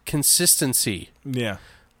 like, consistency. Yeah.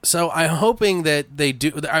 So I'm hoping that they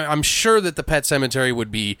do. I'm sure that the Pet Sematary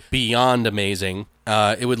would be beyond amazing.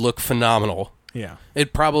 It would look phenomenal. Yeah.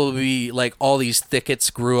 It'd probably be like all these thickets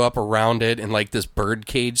grew up around it and like this bird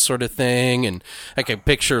cage sort of thing. And I can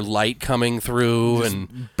picture light coming through just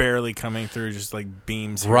and barely coming through, just like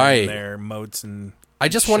beams here right and there, moats and I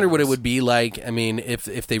just wonder what it would be like. I mean, if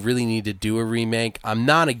they really need to do a remake, I'm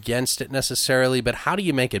not against it necessarily, but how do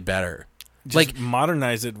you make it better? Just like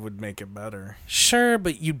modernize it would make it better. Sure,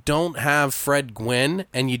 but you don't have Fred Gwynn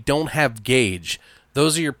and you don't have Gage.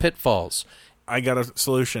 Those are your pitfalls. I got a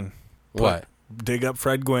solution. What? Dig up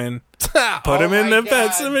Fred Gwynn, put him in the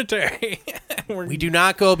Pet Cemetery. We do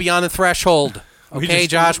not go beyond the threshold. Okay,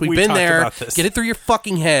 Josh, we've been there. Get it through your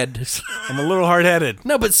fucking head. I'm a little hard-headed.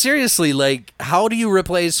 No, but seriously, like, how do you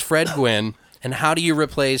replace Fred Gwynn, and how do you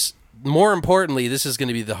replace, more importantly, this is going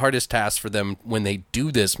to be the hardest task for them when they do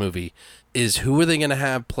this movie, is who are they going to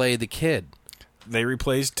have play the kid? They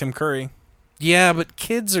replaced Tim Curry. Yeah, but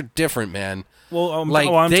kids are different, man. Well,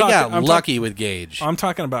 they got lucky with Gage. I'm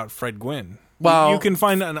talking about Fred Gwynn. Well, you can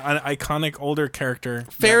find an iconic older character.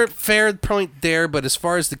 Fair point there, but as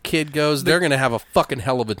far as the kid goes, they're going to have a fucking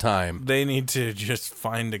hell of a time. They need to just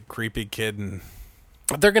find a creepy kid and...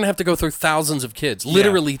 They're going to have to go through thousands of kids.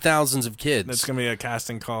 Literally thousands of kids. That's going to be a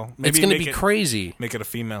casting call. Maybe it's going to be crazy. Make it a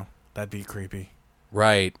female. That'd be creepy.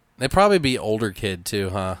 Right. They'd probably be older kid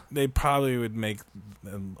too, huh? They probably would make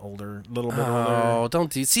an older, little bit older. Oh,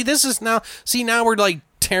 don't do... See, this is now... See, now we're like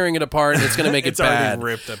tearing it apart and it's going to make it bad.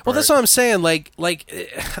 Already ripped apart. Well, that's what I'm saying. Like,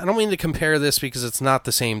 I don't mean to compare this because it's not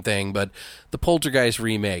the same thing, but the Poltergeist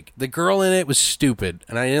remake, the girl in it was stupid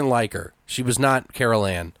and I didn't like her. She was not Carol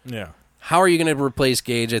Ann. Yeah. How are you going to replace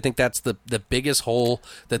Gage? I think that's the biggest hole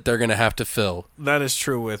that they're going to have to fill. That is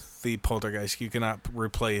true with the Poltergeist. You cannot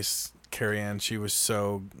replace Carrie Ann. She was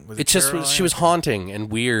so... She was haunting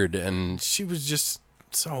and weird and... She was just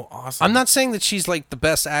so awesome. I'm not saying that she's like the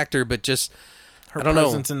best actor, but just... Her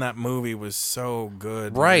presence in that movie was so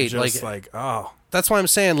good. Right. Just like, oh. That's why I'm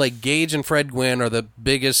saying, like, Gage and Fred Gwynn are the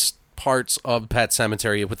biggest parts of Pet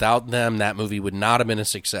Sematary. Without them, that movie would not have been a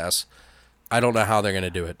success. I don't know how they're going to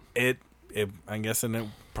do it. I'm guessing it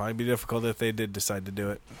would probably be difficult if they did decide to do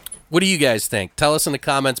it. What do you guys think? Tell us in the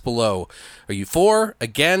comments below. Are you for,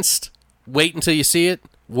 against, wait until you see it?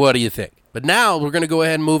 What do you think? But now we're going to go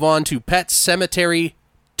ahead and move on to Pet Sematary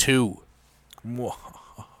 2. Whoa.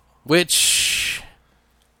 Which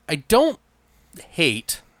I don't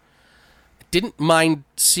hate. I didn't mind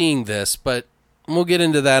seeing this, but we'll get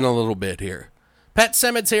into that in a little bit here. Pet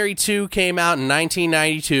Sematary 2 came out in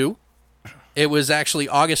 1992. It was actually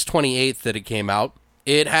August 28th that it came out.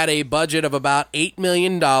 It had a budget of about $8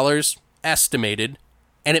 million estimated,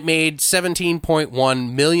 and it made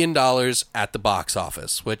 $17.1 million at the box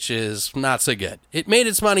office, which is not so good. It made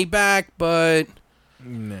its money back, but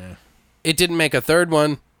it didn't make a third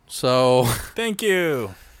one. So thank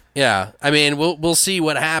you. Yeah, I mean, we'll see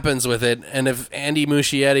what happens with it, and if Andy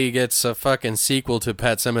Muschietti gets a fucking sequel to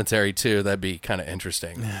Pet Sematary 2, that'd be kind of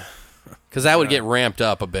interesting, because that would get ramped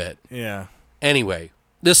up a bit. Yeah. Anyway,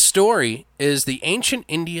 the story is the ancient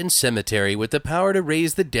Indian cemetery with the power to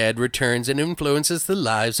raise the dead returns and influences the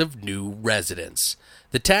lives of new residents.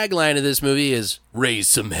 The tagline of this movie is "Raise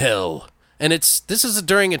some hell." And this is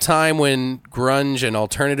during a time when grunge and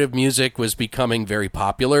alternative music was becoming very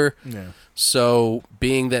popular. Yeah. So,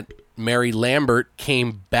 being that Mary Lambert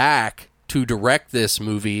came back to direct this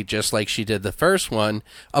movie just like she did the first one,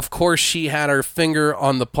 of course she had her finger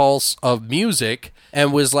on the pulse of music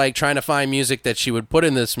and was like trying to find music that she would put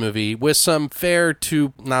in this movie with some fair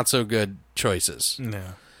to not so good choices.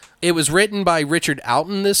 Yeah. It was written by Richard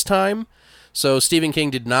Alton this time. So Stephen King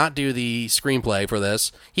did not do the screenplay for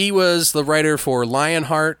this. He was the writer for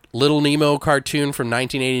Lionheart, Little Nemo cartoon from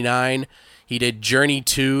 1989. He did Journey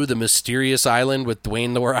to the Mysterious Island with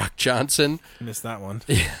Dwayne The Rock Johnson. Missed that one.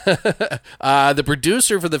 The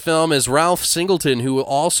producer for the film is Ralph Singleton, who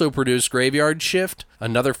also produced Graveyard Shift,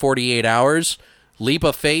 Another 48 Hours, Leap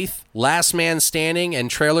of Faith, Last Man Standing,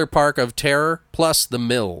 and Trailer Park of Terror, plus The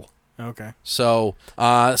Mill. Okay. So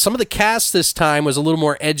some of the cast this time was a little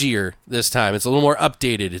more edgier this time. It's a little more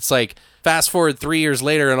updated. It's like fast forward 3 years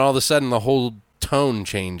later and all of a sudden the whole tone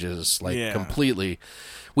changes completely.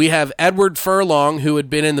 We have Edward Furlong, who had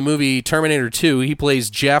been in the movie Terminator 2. He plays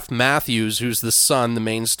Jeff Matthews, who's the son, the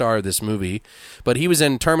main star of this movie. But he was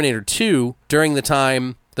in Terminator 2 during the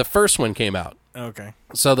time the first one came out. Okay.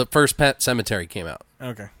 So the first Pet Sematary came out.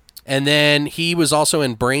 Okay. And then he was also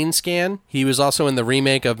in Brain Scan. He was also in the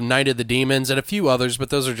remake of Night of the Demons and a few others,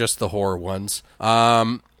 but those are just the horror ones.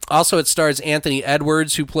 Also, it stars Anthony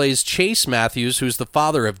Edwards, who plays Chase Matthews, who's the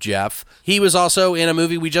father of Jeff. He was also in a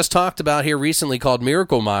movie we just talked about here recently called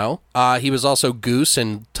Miracle Mile. He was also Goose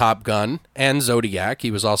in Top Gun and Zodiac.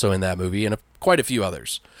 He was also in that movie and quite a few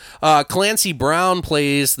others. Clancy Brown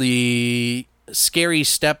plays the scary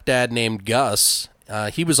stepdad named Gus.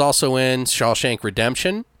 He was also in Shawshank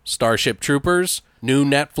Redemption, Starship Troopers, new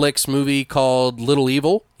Netflix movie called Little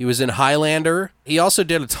Evil. He was in Highlander. He also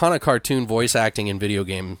did a ton of cartoon voice acting and video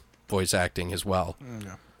game voice acting as well.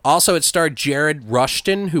 Yeah. Also, it starred Jared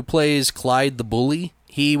Rushton, who plays Clyde the Bully.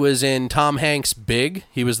 He was in Tom Hanks' Big.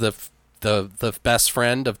 He was the best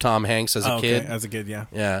friend of Tom Hanks as a kid. As a kid, yeah.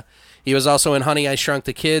 Yeah. He was also in Honey, I Shrunk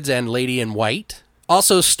the Kids and Lady in White.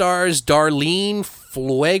 Also stars Darlene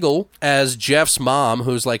Fluegel as Jeff's mom,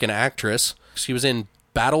 who's like an actress. She was in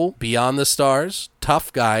Battle Beyond the Stars,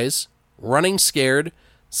 Tough Guys, Running Scared,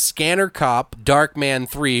 Scanner Cop, Dark Man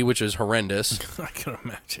 3, which is horrendous. I can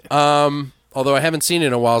imagine. Although I haven't seen it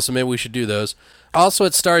in a while, so maybe we should do those. Also,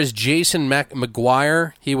 it stars Jason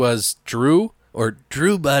McGuire. He was Drew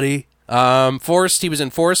Buddy. Forrest, he was in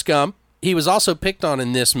Forrest Gump. He was also picked on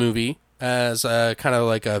in this movie as kind of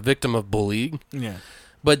like a victim of bullying. Yeah.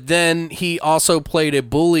 But then he also played a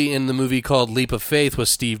bully in the movie called Leap of Faith with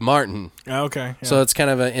Steve Martin. Okay. Yeah. So it's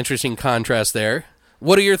kind of an interesting contrast there.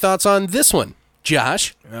 What are your thoughts on this one,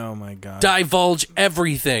 Josh? Oh, my God. Divulge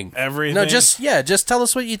everything. Everything? No, just tell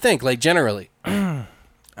us what you think, like generally. I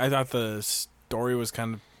thought the story was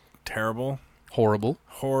kind of terrible. Horrible.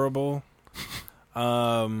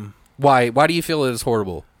 Why? Why do you feel it is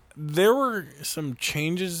horrible? There were some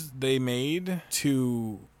changes they made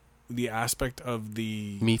to the aspect of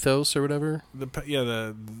the mythos or whatever.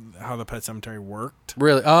 How the Pet Sematary worked.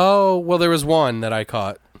 Really? Oh, well, there was one that I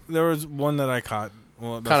caught. There was one that I caught.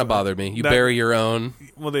 Well, kind of bothered me. You bury your own.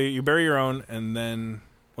 Well, you bury your own, and then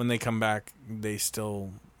when they come back, they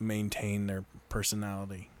still maintain their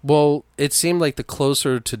personality. Well, it seemed like the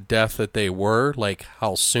closer to death that they were, like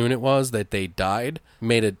how soon it was that they died,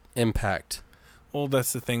 made an impact. Well,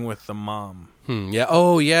 that's the thing with the mom. Yeah.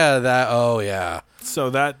 Oh, yeah. Oh, yeah. So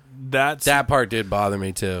that part did bother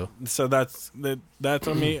me too. So that's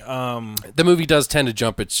on me. The movie does tend to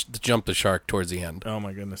jump the shark towards the end. Oh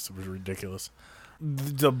my goodness, it was ridiculous.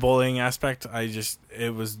 The bullying aspect,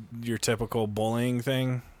 it was your typical bullying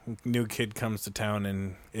thing. New kid comes to town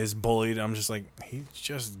and is bullied. I'm just like, he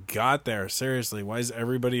just got there. Seriously, why is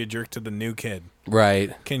everybody a jerk to the new kid?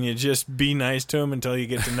 Right. Can you just be nice to him until you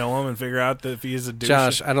get to know him and figure out that if he is a douche?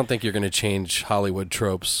 Josh, I don't think you're going to change Hollywood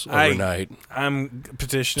tropes overnight. I'm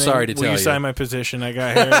petitioning. Sorry to tell you. Will you sign my petition I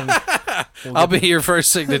got here? I'll be your first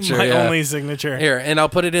signature. My only signature. Here, and I'll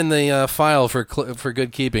put it in the file for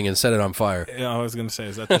good keeping and set it on fire. Yeah, I was going to say,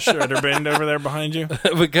 is that the shredder bin over there behind you?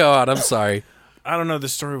 But go on, I'm sorry. I don't know. The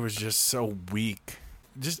story was just so weak.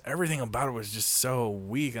 Just everything about it was just so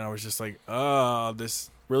weak. And I was just like, oh, this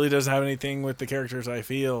really doesn't have anything with the characters I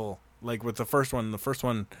feel. Like with the first one. The first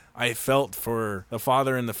one, I felt for the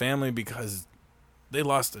father and the family because they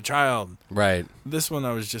lost a child. Right. This one,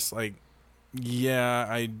 I was just like, yeah,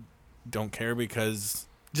 I don't care because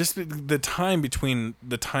just the time between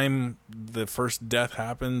the time the first death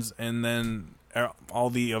happens and then all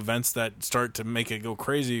the events that start to make it go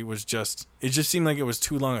crazy it just seemed like it was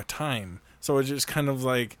too long a time. So it just kind of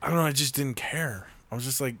like, I don't know, I just didn't care. I was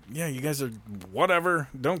just like, yeah, you guys are whatever,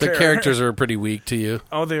 don't care. The characters are pretty weak to you.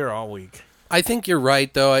 Oh, they are all weak. I think you're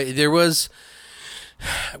right, though.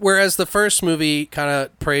 Whereas the first movie kind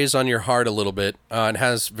of preys on your heart a little bit, it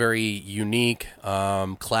has very unique,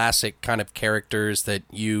 classic kind of characters that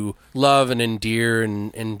you love and endear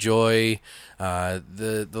and enjoy.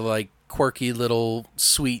 The like quirky little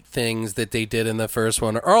sweet things that they did in the first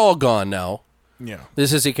one are all gone now. Yeah.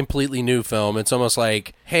 This is a completely new film. It's almost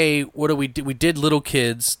like, hey, what do we do? We did little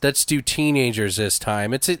kids. Let's do teenagers this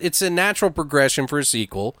time. It's a natural progression for a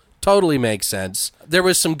sequel. Totally makes sense. There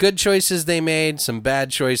was some good choices they made, some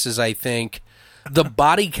bad choices, I think. The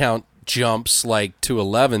body count jumps like to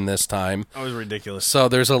 11 this time. That was ridiculous. So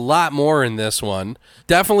there's a lot more in this one.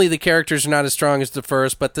 Definitely the characters are not as strong as the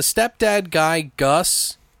first, but the stepdad guy,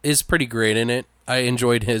 Gus, is pretty great in it. I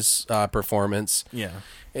enjoyed his performance. Yeah.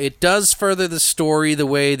 It does further the story the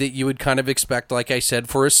way that you would kind of expect, like I said,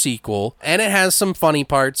 for a sequel. And it has some funny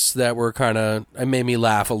parts that were kind of, made me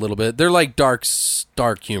laugh a little bit. They're like dark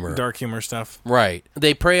humor. Dark humor stuff. Right.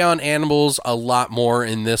 They prey on animals a lot more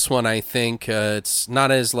in this one, I think. It's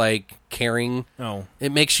not as, like, caring. Oh.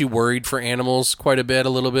 It makes you worried for animals quite a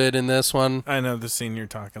little bit in this one. I know the scene you're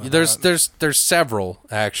talking about. There's several,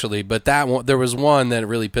 actually, but that one, there was one that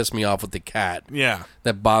really pissed me off with the cat. Yeah.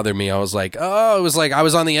 That bothered me. I was like, oh, it was like I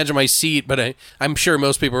was on the edge of my seat, but I'm sure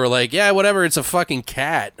most people were like, yeah, whatever, it's a fucking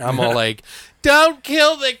cat. I'm all like, don't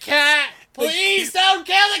kill the cat. Please don't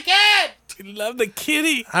kill the cat. I love the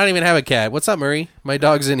kitty. I don't even have a cat. What's up, Murray? My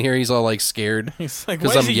dog's in here. He's all like scared. He's like,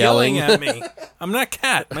 why is he yelling at me? I'm not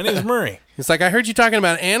Cat. My name's Murray. He's like, I heard you talking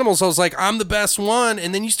about animals. I was like, I'm the best one.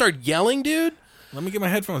 And then you start yelling, dude. Let me get my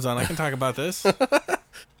headphones on. I can talk about this.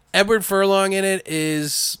 Edward Furlong in it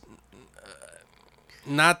is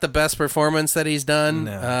not the best performance that he's done.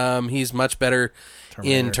 No. He's much better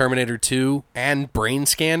in Terminator 2 and Brain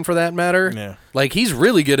Scan, for that matter. Yeah. Like, he's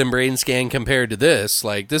really good in Brain Scan compared to this.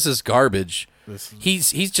 Like, this is garbage.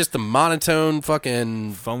 He's just a monotone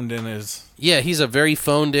fucking... Phoned in his... Yeah, he's a very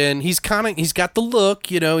phoned in. He's got the look,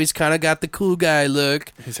 you know. He's kind of got the cool guy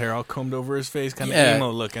look. His hair all combed over his face, kind of emo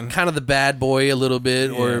looking. Kind of the bad boy a little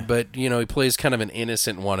bit, but you know, he plays kind of an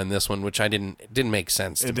innocent one in this one, which didn't make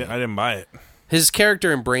sense to me. I didn't buy it. His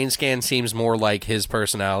character in Brain Scan seems more like his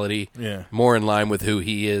personality, more in line with who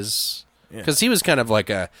he is, because he was kind of like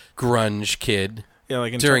a grunge kid. Yeah,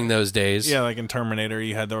 like during those days. Yeah, like in Terminator,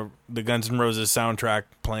 you had the Guns N' Roses soundtrack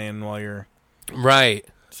playing while you're right.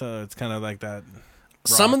 So it's kind of like that.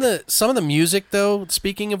 Some of the music, though,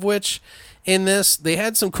 speaking of which, in this, they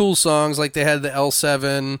had some cool songs. Like they had the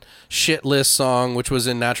L7 Shit List song, which was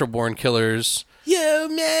in Natural Born Killers. You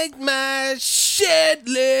make my shit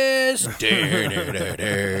list.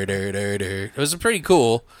 It was pretty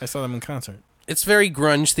cool. I saw them in concert. It's very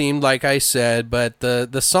grunge themed, like I said, but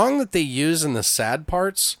the song that they use in the sad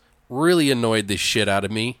parts really annoyed the shit out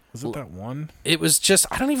of me. Was it that one? It was just,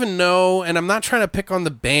 I don't even know, and I'm not trying to pick on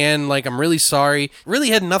the band, like, I'm really sorry. It really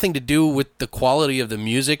had nothing to do with the quality of the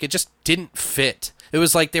music. It just didn't fit. It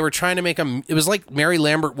was like they were trying to it was like Mary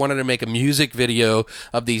Lambert wanted to make a music video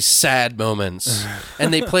of these sad moments.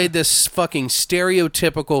 And they played this fucking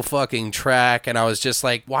stereotypical fucking track, and I was just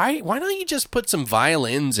like, why don't you just put some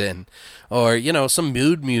violins in? Or, you know, some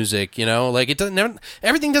mood music, you know? Like,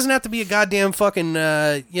 everything doesn't have to be a goddamn fucking,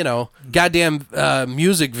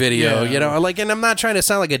 music video, you know? Like, and I'm not trying to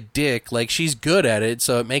sound like a dick. Like, she's good at it,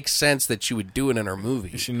 so it makes sense that she would do it in her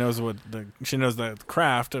movie. She knows the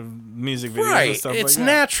craft of music videos and stuff like that. It's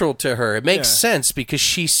natural to her. It makes sense because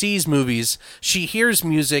she sees movies, she hears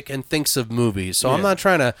music and thinks of movies. So I'm not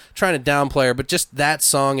trying to downplay her, but just that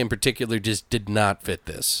song in particular just did not fit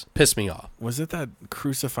this. Pissed me off. Was it that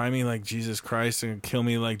Crucify Me Like Jesus Christ and Kill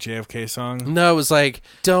Me Like JFK song? No, it was like,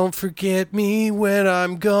 Don't Forget Me When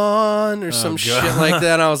I'm Gone or some shit like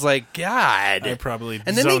that. And I was like, God. I probably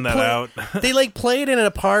zoned that out. They like play it in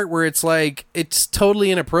a part where it's like, it's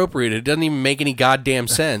totally inappropriate. It doesn't even make any goddamn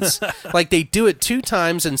sense. Like they do it 2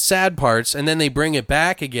 times in sad parts and then they bring it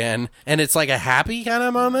back again and it's like a happy kind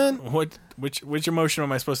of moment. Which emotion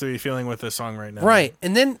am I supposed to be feeling with this song right now? Right.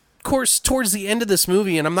 And then, of course, towards the end of this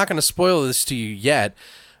movie, and I'm not going to spoil this to you yet,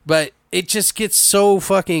 but it just gets so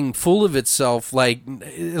fucking full of itself. Like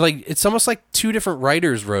it's almost like 2 different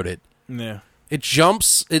writers wrote it. Yeah. It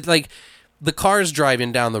jumps. It like the car's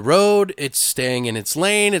driving down the road. It's staying in its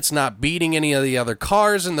lane. It's not beating any of the other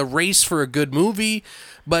cars in the race for a good movie.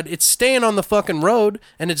 But it's staying on the fucking road,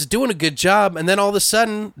 and it's doing a good job, and then all of a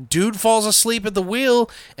sudden, dude falls asleep at the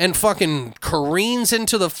wheel and fucking careens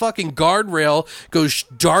into the fucking guardrail, goes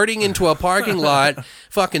darting into a parking lot,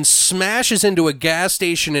 fucking smashes into a gas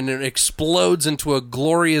station, and it explodes into a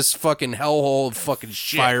glorious fucking hellhole of fucking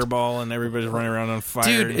shit. Fireball, and everybody's running around on fire.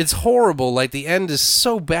 Dude, it's horrible. Like, the end is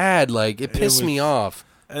so bad. Like, it pissed me off.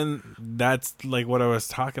 And that's like what I was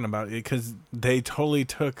talking about, because they totally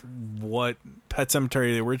took what Pet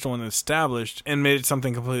Sematary, the original one, established and made it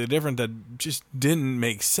something completely different that just didn't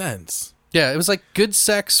make sense. Yeah, it was like good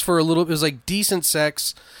sex for a little. It was like decent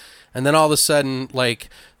sex, and then all of a sudden, like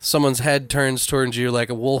someone's head turns towards you like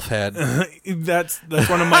a wolf head. That's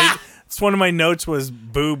one of my. It's one of my notes was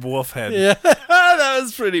boob wolf head. Yeah, that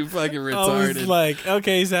was pretty fucking retarded. I was like,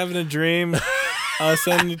 okay, he's having a dream. All of a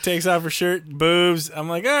sudden, he takes off her shirt, boobs. I'm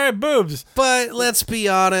like, all right, boobs. But let's be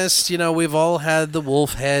honest, we've all had the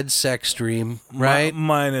wolf head sex dream, right?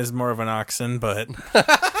 Mine is more of an oxen, but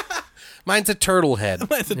Mine's a turtle head.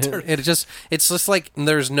 Mine's a turtle. It's just like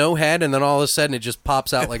there's no head, and then all of a sudden it just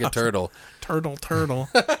pops out like a turtle. Turtle.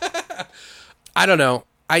 I don't know.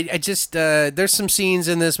 I just there's some scenes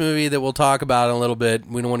in this movie that we'll talk about in a little bit.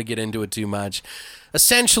 We don't want to get into it too much.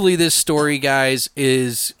 Essentially, this story, guys,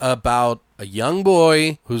 is about a young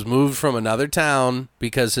boy who's moved from another town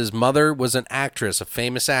because his mother was an actress, a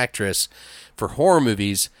famous actress for horror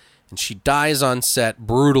movies, and she dies on set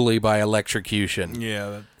brutally by electrocution.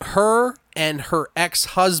 Yeah. Her and her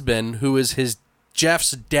ex-husband, who is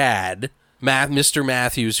Jeff's dad, Mr.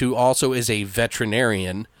 Matthews, who also is a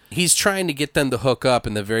veterinarian, he's trying to get them to hook up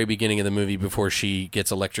in the very beginning of the movie before she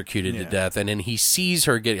gets electrocuted to death, and then he sees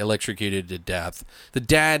her get electrocuted to death. The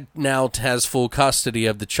dad now has full custody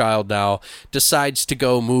of the child now, decides to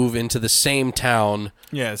go move into the same town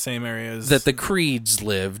Same areas that the Creeds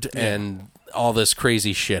lived, and all this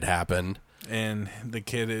crazy shit happened. And the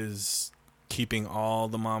kid is keeping all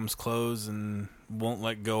the mom's clothes and won't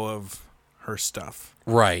let go of her stuff.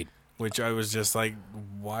 Right. Which I was just like,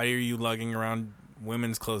 why are you lugging around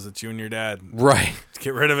women's clothes? It's you and your dad. Right.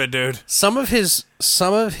 Get rid of it, dude. Some of his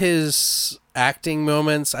acting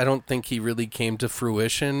moments, I don't think he really came to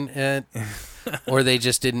fruition at, or they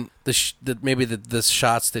just didn't. Maybe the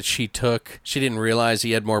shots that she took, she didn't realize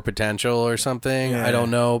he had more potential or something. Yeah. I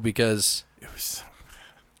don't know, because It was so,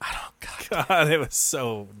 God. God, it was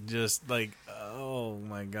so just like, oh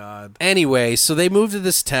my God. Anyway, so they move to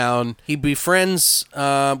this town. He befriends,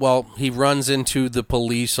 he runs into the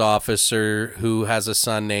police officer who has a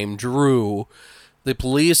son named Drew. The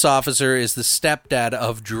police officer is the stepdad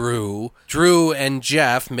of Drew. Drew and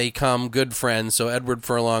Jeff become good friends, so Edward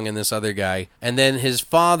Furlong and this other guy. And then his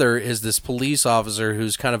father is this police officer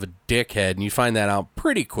who's kind of a dickhead, and you find that out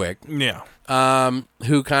pretty quick. Yeah.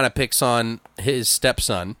 Who kind of picks on his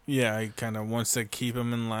stepson. Yeah, he kind of wants to keep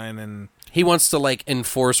him in line, and He wants to,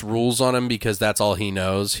 enforce rules on him because that's all he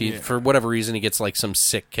knows. For whatever reason, he gets, some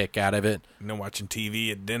sick kick out of it. watching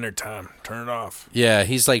TV at dinner time. Turn it off. Yeah,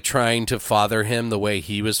 he's, trying to father him the way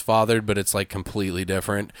he was fathered, but it's, completely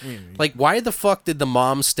different. Why the fuck did the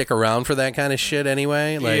mom stick around for that kind of shit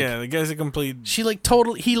anyway? The guy's a complete... He,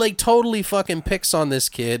 totally fucking picks on this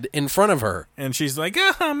kid in front of her. And she's like,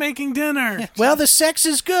 I'm making dinner. Well, the sex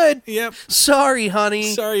is good. Yep. Sorry,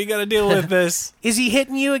 honey. Sorry, you gotta deal with this. Is he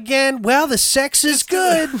hitting you again? Well, the sex is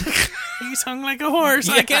good. He's hung like a horse.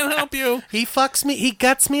 I can't help you. He fucks me. He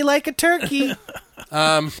guts me like a turkey.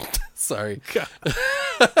 Sorry.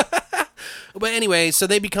 But anyway, so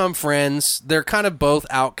they become friends. They're kind of both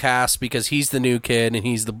outcasts because he's the new kid and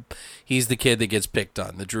he's the kid that gets picked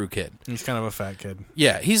on, the Drew kid. He's kind of a fat kid.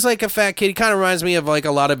 Yeah, he's like a fat kid. He kind of reminds me of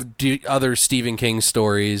a lot of other Stephen King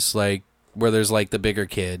stories, where there's the bigger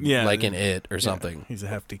kid, in It or something. Yeah, he's a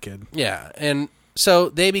hefty kid. Yeah, and so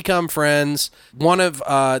they become friends. One of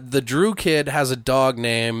the Drew kid has a dog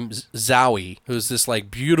named Zowie, who's this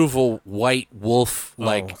beautiful white wolf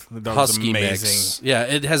husky mix. Yeah,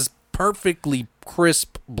 it has perfectly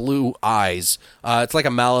crisp blue eyes. It's like a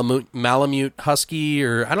Malamute husky,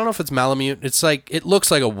 or I don't know if it's Malamute. It's it looks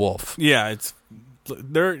like a wolf. Yeah, it's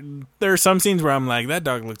there are some scenes where I'm like, that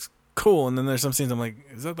dog looks cool, and then there's some scenes I'm like,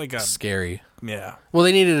 is that a scary? Yeah. Well,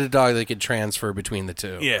 they needed a dog that could transfer between the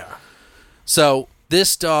two. Yeah. So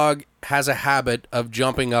this dog has a habit of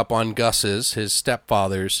jumping up on Gus's, his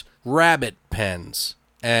stepfather's, rabbit pens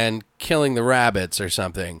and killing the rabbits or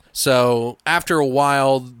something. So after a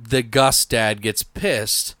while, the Gus dad gets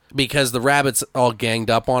pissed because the rabbits all ganged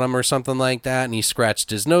up on him or something like that, and he scratched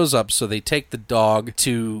his nose up. So they take the dog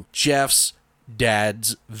to Jeff's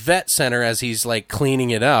dad's vet center as he's cleaning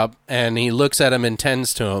it up, and he looks at him and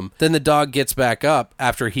tends to him. Then the dog gets back up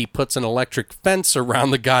after he puts an electric fence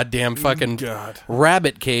around the goddamn fucking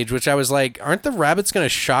rabbit cage, which I was like, aren't the rabbits going to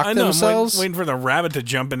shock themselves? I'm waiting for the rabbit to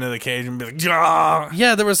jump into the cage and be like, Gah!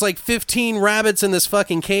 Yeah, there was 15 rabbits in this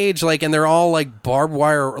fucking cage, and they're all barbed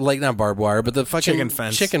wire, not barbed wire, but the fucking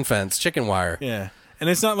chicken wire. Yeah. And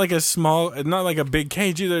it's not not like a big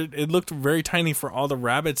cage either. It looked very tiny for all the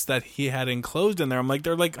rabbits that he had enclosed in there. I'm like,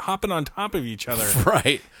 they're hopping on top of each other.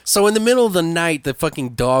 Right. So in the middle of the night, the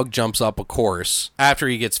fucking dog jumps up, of course, after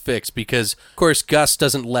he gets fixed, because, of course, Gus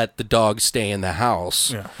doesn't let the dog stay in the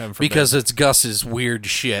house. Yeah, because it's Gus's weird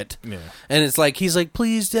shit. Yeah. And it's he's like,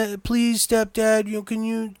 please, stepdad, can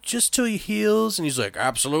you just till he heals? And he's like,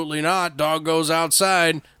 absolutely not. Dog goes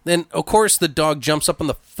outside. Then, of course, the dog jumps up on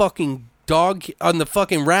the fucking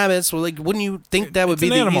rabbits. Well, wouldn't you think that would be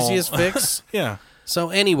the easiest fix? Yeah. So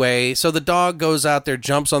anyway, so the dog goes out there,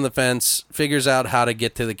 jumps on the fence, figures out how to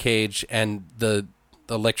get to the cage, and the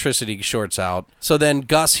electricity shorts out. So then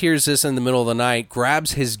Gus hears this in the middle of the night,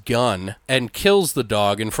 grabs his gun, and kills the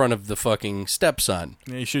dog in front of the fucking stepson.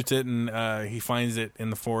 Yeah, he shoots it, and he finds it in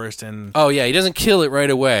the forest, and... Oh, yeah, he doesn't kill it right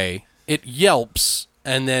away. It yelps,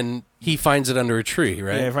 and then he finds it under a tree,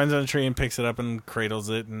 right? Yeah, he finds it on a tree and picks it up and cradles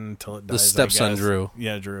it until it dies, The stepson, Drew.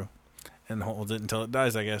 Yeah, Drew. And holds it until it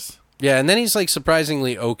dies, I guess. Yeah, and then he's like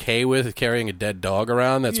surprisingly okay with carrying a dead dog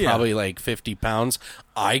around that's Yeah. probably like 50 pounds.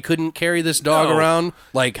 I couldn't carry this dog No. around.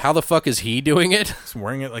 Like, how the fuck is he doing it? He's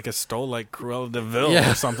wearing it like a stole, like Cruella de Vil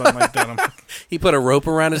Yeah. or something like that. I'm like, He put a rope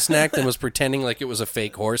around his neck and was pretending like it was a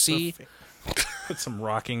fake horsey. put some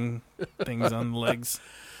rocking things on the legs.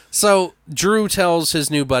 So Drew tells his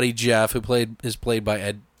new buddy Jeff, who is played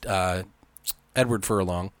by Edward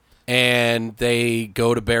Furlong, and they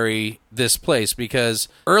go to bury this place because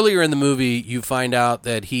earlier in the movie you find out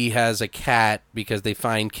that he has a cat because they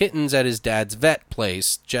find kittens at his dad's vet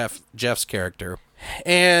place, Jeff's character.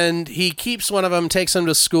 And he keeps one of them, takes him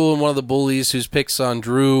to school, and one of the bullies who picks on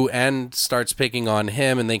Drew and starts picking on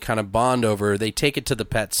him, and they kind of bond over. They take it to the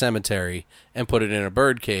pet cemetery and put it in a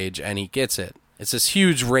bird cage, and he gets it. It's this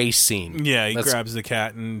huge race scene. Yeah, he That's- grabs the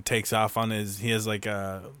cat and takes off on his... He has like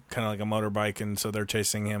a... kind of like a motorbike, and so they're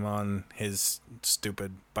chasing him on his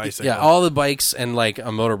stupid bicycle. Yeah, all the bikes and like a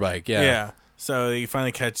motorbike. Yeah. Yeah. So he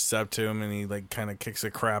finally catches up to him, and he like kind of kicks the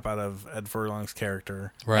crap out of Ed Furlong's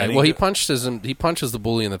character. Right. And Well, he punches the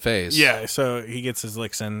bully in the face. Yeah, so he gets his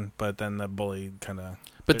licks in, but then the bully kind of...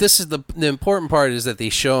 But this is the important part is that they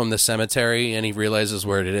show him the cemetery and he realizes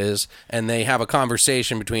where it is, and they have a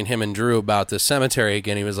conversation between him and Drew about the cemetery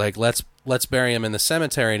again. He was like, "Let's bury him in the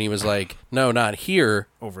cemetery," and he was like, "No, not here.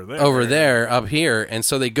 Over there. Over there, up here." And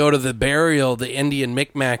so they go to the burial, the Indian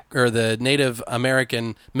Micmac or the Native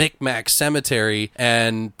American Micmac cemetery,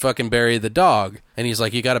 and fucking bury the dog. And he's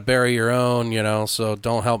like, "You got to bury your own, so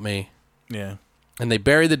don't help me." Yeah. And they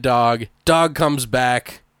bury the dog. Dog comes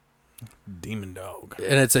back, Demon dog.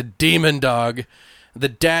 and it's a demon dog. The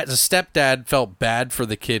stepdad felt bad for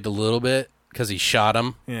the kid a little bit because he shot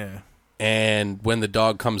him. Yeah. And when the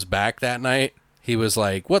dog comes back that night, he was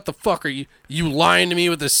like, "What the fuck are you lying to me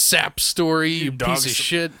with this sap story, you piece dog's- of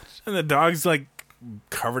shit?" And the dog's like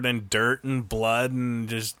covered in dirt and blood and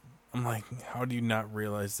just... I'm like, how do you not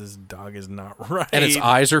realize this dog is not right? And its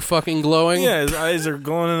eyes are fucking glowing. Yeah, his eyes are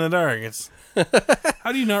glowing in the dark. It's...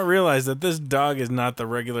 How do you not realize that this dog is not the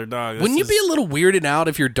regular dog? Wouldn't you be a little weirded out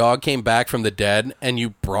if your dog came back from the dead and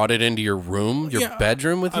you brought it into your room, your Yeah,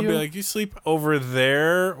 bedroom with I'd you? be like, you sleep over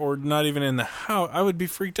there or not even in the house? I would be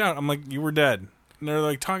freaked out. I'm like, you were dead. And they're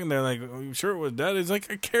like talking. They're like, "Are you sure it was dead?" It's like,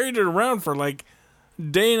 I carried it around for like a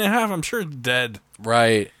day and a half. I'm sure it's dead.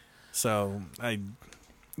 Right. So I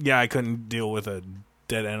couldn't deal with a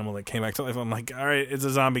dead animal that came back to life. I'm like, all right, it's a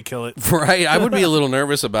zombie. Kill it. Right. I would be a little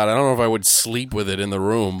nervous about it. I don't know if I would sleep with it in the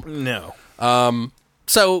room. No.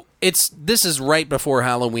 So this is right before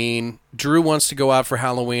Halloween. Drew wants to go out for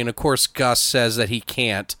Halloween. Of course, Gus says that he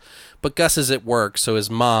can't, but Gus is at work, so his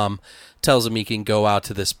mom tells him he can go out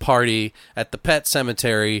to this party at the pet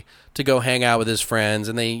cemetery to go hang out with his friends,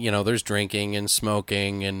 and they, there's drinking and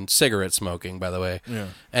smoking and cigarette smoking, by the way. Yeah.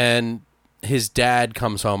 And his dad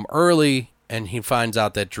comes home early, and he finds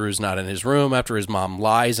out that Drew's not in his room after his mom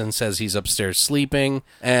lies and says he's upstairs sleeping,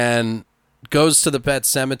 and goes to the pet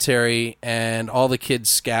cemetery, and all the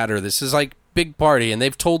kids scatter. This is like big party, and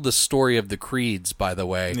they've told the story of the Creeds, by the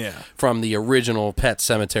way, Yeah. from the original Pet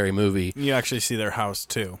Cemetery movie. You actually see their house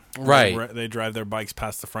too. Right. They drive their bikes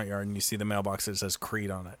past the front yard, and you see the mailbox that says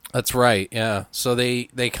Creed on it. That's right, yeah. So they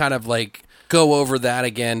kind of like go over that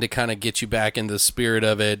again to kind of get you back in the spirit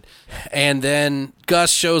of it. And then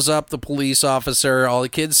Gus shows up, the police officer, all the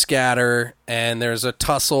kids scatter, and there's a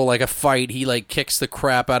tussle, like a fight. He like kicks the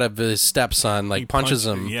crap out of his stepson, like punches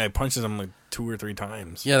him. Yeah, he punches him like 2 or 3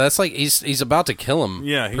 times. Yeah, that's like he's about to kill him.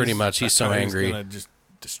 Yeah, pretty much. He's so angry. He's gonna just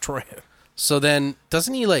destroy it. So then,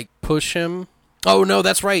 doesn't he like push him? Oh no,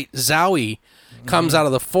 that's right. Zowie comes out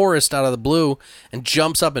of the forest, out of the blue, and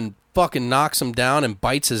jumps up and fucking knocks him down and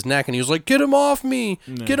bites his neck. And he was like, "Get him off me!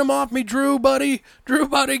 Get him off me, Drew, buddy! Drew,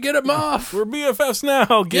 buddy, get him off!" We're BFFs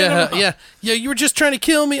now. Get him off. Yeah. You were just trying to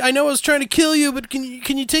kill me. I know I was trying to kill you, but can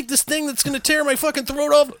you take this thing that's gonna tear my fucking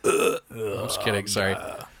throat off? I'm just kidding. Sorry.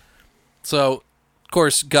 So, of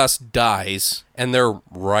course, Gus dies, and they're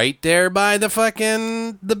right there by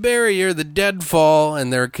the barrier, the deadfall,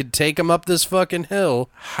 and they could take him up this fucking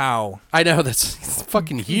hill. How? I know, that's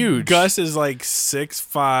fucking huge. Gus is like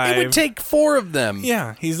 6'5". It would take 4 of them.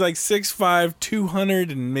 Yeah, he's like 6'5",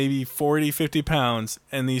 200 and maybe 40, 50 pounds,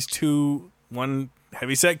 and these one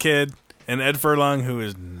heavyset kid and Ed Furlong, who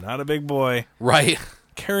is not a big boy, Right.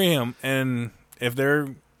 carry him. And if they're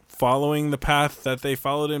following the path that they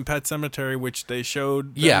followed in Pet Sematary, which they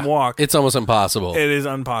showed them walk, It's almost impossible. it is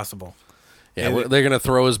impossible. Yeah, And they're going to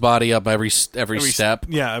throw his body up every step.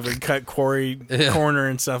 Yeah, every cut quarry corner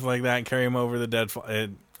and stuff like that, and carry him over the dead.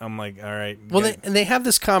 I'm like, all right. Well, they have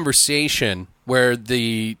this conversation where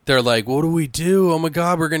they're like, what do we do? Oh, my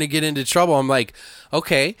God, we're going to get into trouble. I'm like,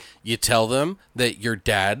 okay, you tell them that your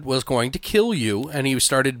dad was going to kill you and he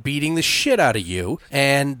started beating the shit out of you,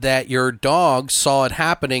 and that your dog saw it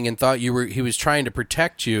happening and thought he was trying to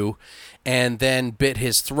protect you and then bit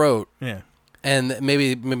his throat. Yeah. And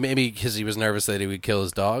maybe because he was nervous that he would kill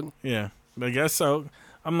his dog. Yeah, I guess so.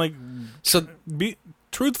 I'm like, So be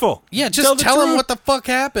truthful. yeah, just tell them truth. what the fuck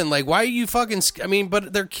happened. Like, why are you fucking? I mean,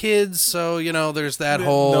 but they're kids, so there's that The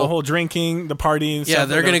whole whole drinking, the party, and yeah, stuff.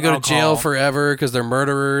 they're gonna go to jail alcohol. forever because they're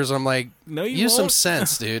murderers. I'm like, No, you use some won't.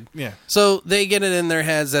 sense, dude. Yeah. So they get it in their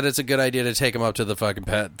heads that it's a good idea to take him up to the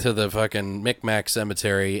fucking Micmac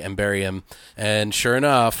cemetery and bury him, and sure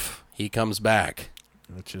enough, he comes back.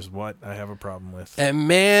 Which is what I have a problem with. And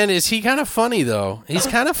man, is he kind of funny though? He's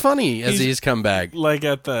kind of funny as he's come back. Like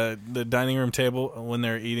at the dining room table when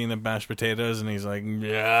they're eating the mashed potatoes, and he's like,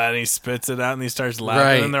 yeah, and he spits it out, and he starts laughing,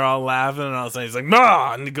 Right. and they're all laughing, and all of a sudden he's like,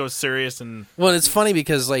 nah, and he goes serious, and Well, it's funny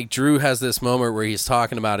because like Drew has this moment where he's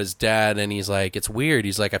talking about his dad, and he's like, "It's weird."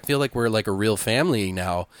 He's like, "I feel like we're like a real family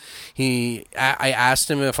now." I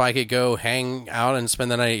asked him if I could go hang out and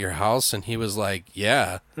spend the night at your house, and he was like,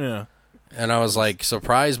 "Yeah." yeah. And I was like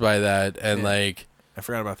surprised by that, and like, I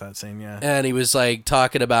forgot about that scene, yeah. and he was like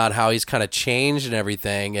talking about how he's kind of changed and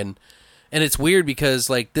everything, and it's weird because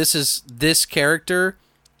like this character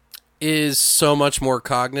is so much more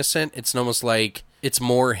cognizant. It's almost like it's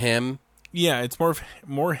more him. Yeah, it's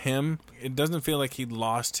more him. It doesn't feel like he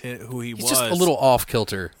lost who he was. He's just a little off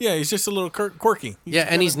kilter. Yeah, he's just a little quirky. Yeah,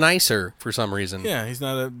 and he's nicer for some reason. Yeah, he's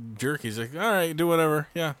not a jerk. He's like, all right, do whatever.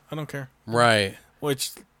 Yeah, I don't care. Right.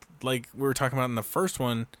 Which, like we were talking about in the first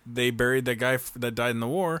one, they buried that guy that died in the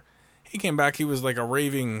war. He came back. He was like a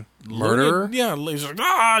raving Murderer? Yeah, he's like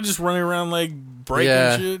just running around like breaking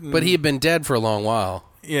Yeah, shit. And, but he had been dead for a long while.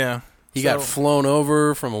 yeah, He got flown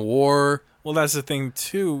over from a war. well, that's the thing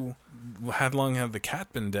too. How long had the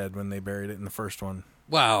cat been dead when they buried it in the first one?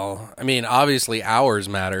 Well, I mean, obviously hours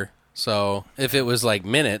matter. So if it was like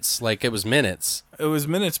minutes, like it was minutes. It was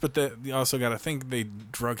minutes, but you also got to think they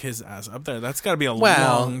drug his ass up there. That's got to be a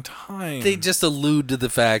Well, long time. They just allude to the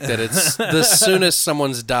fact that it's the soonest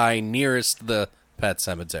someone's dying nearest the pet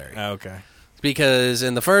cemetery. Okay. Because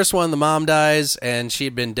in the first one, the mom dies and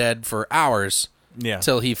she'd been dead for hours Yeah.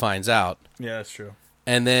 till he finds out. Yeah, that's true.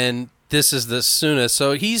 And then this is the soonest.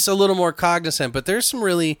 So he's a little more cognizant, but there's some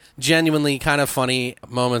really genuinely kind of funny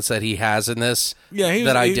moments that he has in this Yeah,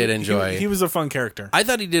 I did enjoy. He was a fun character. I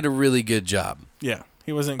thought he did a really good job. Yeah,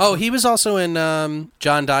 he wasn't. Oh, he was also in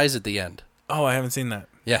John Dies at the End. Oh, I haven't seen that.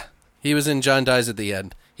 Yeah, he was in John Dies at the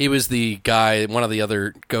End. He was the guy, one of the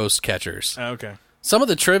other ghost catchers. Okay. Some of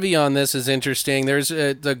the trivia on this is interesting. There's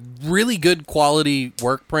a really good quality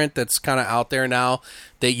work print that's kind of out there now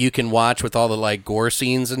that you can watch with all the like gore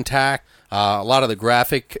scenes intact. A lot of the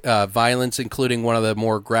graphic violence, including one of the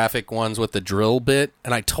more graphic ones with the drill bit,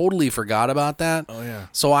 and I totally forgot about that. Oh yeah.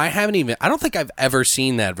 So I don't think I've ever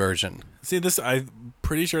seen that version. See this? I'm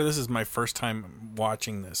pretty sure this is my first time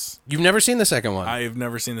watching this. You've never seen the second one? I've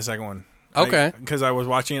never seen the second one. Okay. Because I was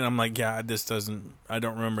watching it, I'm like, yeah, I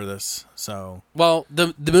don't remember this. So Well,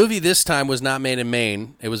 the movie this time was not made in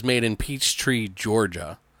Maine. It was made in Peachtree,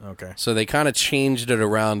 Georgia. okay. So they kind of changed it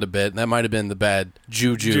around a bit. That might have been the bad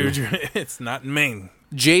juju. It's not in Maine.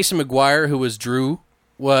 Jason McGuire, who was Drew,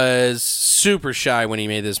 was super shy when he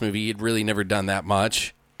made this movie. He'd really never done that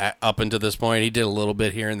much up until this point. He did a little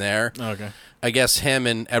bit here and there. Okay. I guess him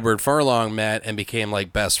and Edward Furlong met and became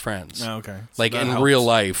like best friends. Okay. So Like that in helps. real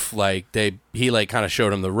life, like he like kind of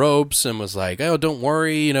showed him the ropes and was like, "Oh, don't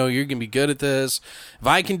worry, you're gonna be good at this. If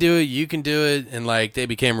I can do it, you can do it." And like they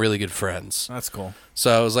became really good friends. That's cool.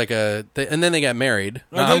 So it was like and then they got married.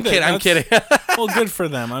 No, Oh, I'm kidding. I'm kidding. Well, good for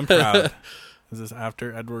them. I'm proud. Is this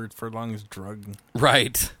after Edward Furlong's drug?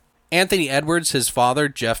 Right. Anthony Edwards, his father,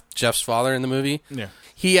 Jeff's father in the movie. Yeah.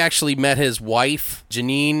 He actually met his wife,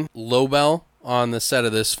 Janine Lobel, on the set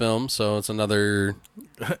of this film. So it's another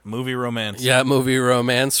Movie romance. movie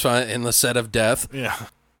romance in the set of death. Yeah.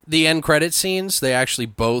 The end credit scenes, they actually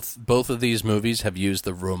both of these movies have used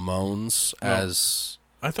the Ramones as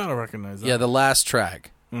I thought I recognized that. the last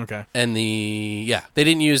track. Okay. And they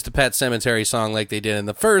didn't use the Pet Sematary song like they did in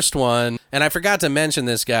the first one. And I forgot to mention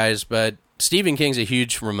this, guys, but Stephen King's a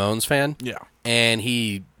huge Ramones fan. Yeah. And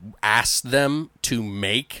he asked them to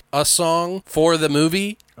make a song for the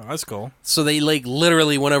movie. Oh, that's cool. So they like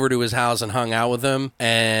literally went over to his house and hung out with him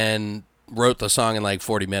and wrote the song in like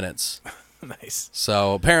 40 minutes. Nice.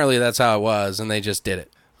 So apparently that's how it was, and they just did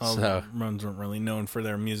it. Well, So Runs weren't really known for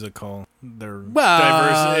their musical. Their Well,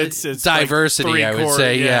 diverse. It's diversity, like I would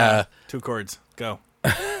say, yeah. 2 chords. Go.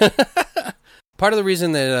 part of the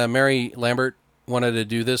reason that Mary Lambert wanted to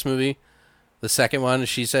do this movie, the second one,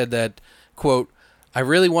 she said that, quote, I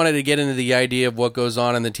really wanted to get into the idea of what goes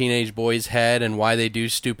on in the teenage boy's head and why they do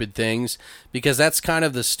stupid things, because that's kind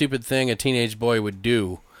of the stupid thing a teenage boy would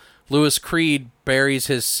do. Louis Creed buries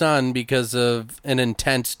his son because of an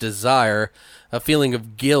intense desire, a feeling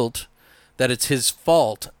of guilt that it's his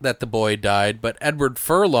fault that the boy died, but Edward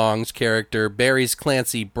Furlong's character buries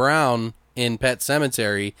Clancy Brown in Pet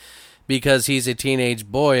Sematary because he's a teenage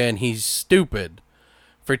boy and he's stupid.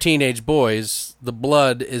 For teenage boys, the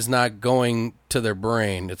blood is not going to their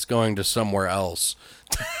brain. It's going to somewhere else.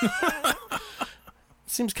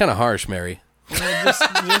 Seems kind of harsh, Mary. Yeah,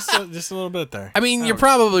 just a little bit there. I mean, you're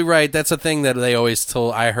probably right. That's a thing that they always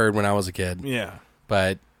told. I heard when I was a kid. Yeah.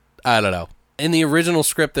 But I don't know. In the original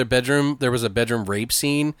script, there was a bedroom rape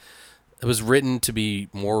scene. It was written to be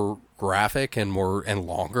more graphic and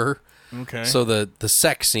longer. Okay. So the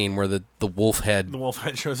sex scene where the wolf head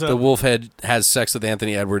shows up. the wolf head has sex with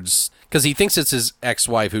Anthony Edwards because he thinks it's his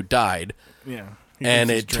ex-wife who died. Yeah.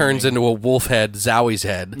 And it turns into a wolf head, Zowie's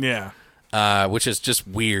head. Yeah. Which is just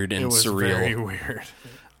weird and it was surreal. Very weird.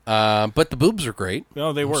 But the boobs are great.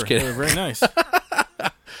 Oh, they were. They were very nice. It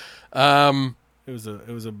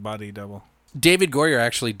was a body double. David Goyer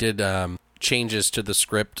actually did changes to the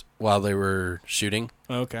script while they were shooting.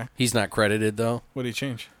 Okay. He's not credited though. What did he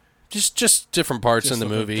change? Just different parts Just in the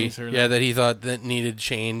little movie. things Yeah, that he thought that needed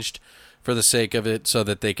changed for the sake of it so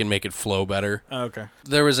that they can make it flow better. Oh, okay.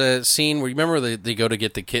 There was a scene where, you remember they go to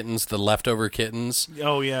get the kittens, the leftover kittens?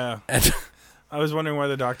 Oh, yeah. And I was wondering why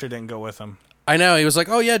the doctor didn't go with him. I know. He was like,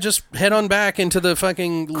 oh, yeah, just head on back into the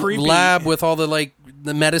fucking Creepy. lab with all the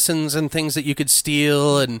medicines and things that you could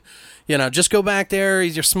steal and, just go back there.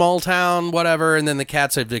 He's your small town, whatever. And then the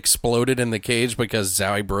cats have exploded in the cage because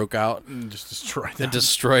Zowie broke out And just destroyed and them.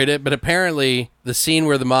 destroyed it. But apparently the scene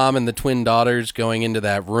where the mom and the twin daughters going into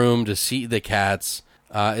that room to see the cats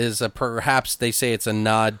is perhaps they say it's a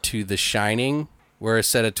nod to The Shining, where a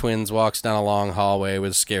set of twins walks down a long hallway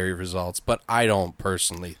with scary results. But I don't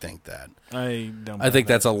personally think that. I don't. I think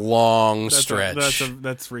that's a long That's stretch.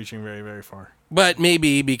 That's reaching very, very far. But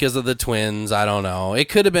maybe because of the twins, I don't know. It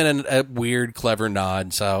could have been a weird, clever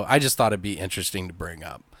nod, so I just thought it'd be interesting to bring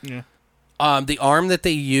up. Yeah. The arm that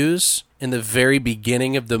they use in the very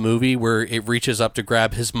beginning of the movie where it reaches up to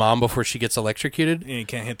grab his mom before she gets electrocuted. You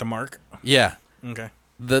can't hit the mark. Yeah. Okay.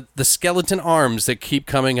 The skeleton arms that keep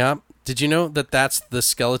coming up. Did you know that that's the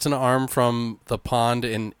skeleton arm from the pond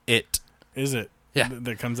in It? Is it? Yeah.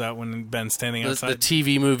 That comes out when Ben's standing The outside.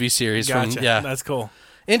 TV movie series. Gotcha. From, yeah. That's cool.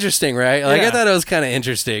 Interesting, right? I Yeah. thought it was kind of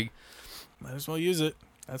interesting. Might as well use it.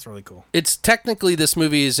 That's really cool. It's technically, this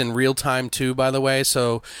movie is in real time too, by the way,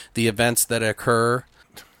 so the events that occur.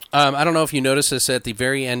 I don't know if you noticed this at the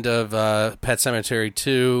very end of Pet Sematary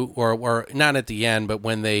 2, or not at the end, but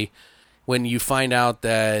when you find out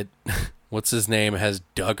that what's his name has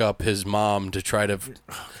dug up his mom to try to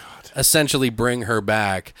essentially bring her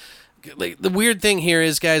back. The weird thing here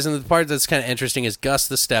is, guys, and the part that's kind of interesting is Gus,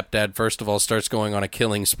 the stepdad, first of all, starts going on a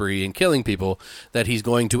killing spree and killing people that he's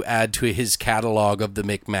going to add to his catalog of the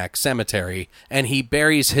Micmac Cemetery, and he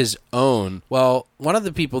buries his own. Well, one of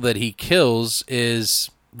the people that he kills is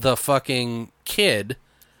the fucking kid.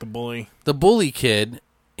 The bully. The bully kid.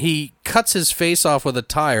 He cuts his face off with a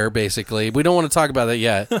tire, basically. We don't want to talk about that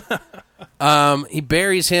yet. He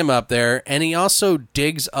buries him up there, and he also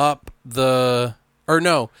digs up the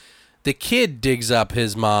kid digs up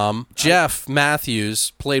his mom. Jeff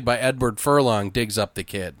Matthews, played by Edward Furlong, digs up the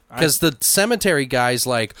kid. Because the cemetery guy's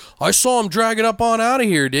like, I saw him drag it up on out of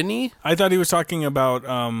here, didn't he? I thought he was talking about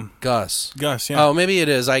Gus. Gus, yeah. Oh, maybe it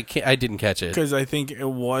is. I didn't catch it. Because I think it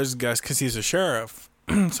was Gus, because he's a sheriff.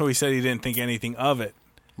 So he said he didn't think anything of it.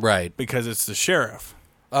 Right. Because it's the sheriff.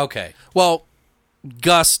 Okay. Well,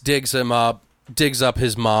 Gus digs up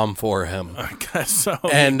his mom for him. I guess so.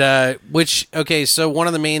 And, so one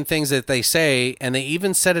of the main things that they say, and they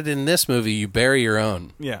even said it in this movie, you bury your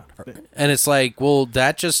own. Yeah. And it's like, well,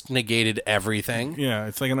 that just negated everything. Yeah,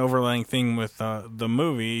 it's like an overlaying thing with the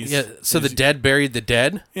movies. Yeah, so the dead buried the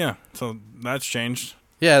dead? Yeah, so that's changed.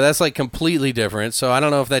 Yeah, that's like completely different. So I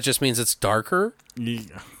don't know if that just means it's darker.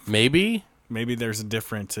 Yeah. Maybe. Maybe there's a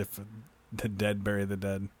difference if the dead bury the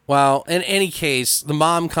dead. Well, in any case, the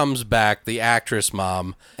mom comes back, the actress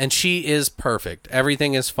mom, and she is perfect.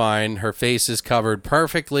 Everything is fine. Her face is covered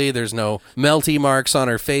perfectly. There's no melty marks on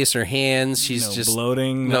her face or hands. She's No just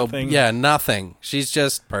bloating, nothing? Yeah, nothing. She's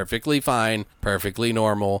just perfectly fine, perfectly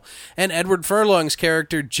normal. And Edward Furlong's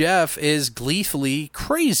character, Jeff, is gleefully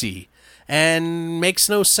crazy and makes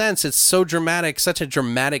no sense. It's so dramatic, such a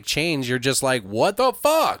dramatic change. You're just like, what the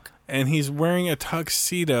fuck? And he's wearing a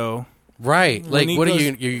tuxedo. Right. When Like, he what are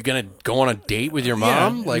goes- you going to go on a date with your Yeah,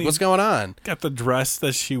 mom? and Like, what's going on? Got the dress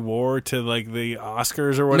that she wore to like the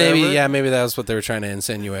Oscars or whatever. Maybe that was what they were trying to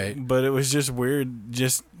insinuate. But it was just weird.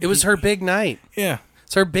 It was her big night. Yeah.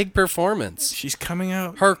 It's her big performance. She's coming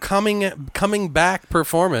out. Her coming back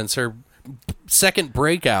performance, her second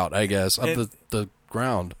breakout, I guess, of the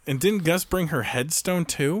ground. And didn't Gus bring her headstone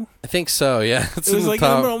too? I think so, yeah. It's It was in the like,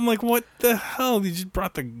 top. I'm like, what the hell? He just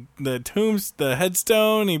brought the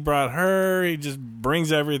headstone. He brought her. He just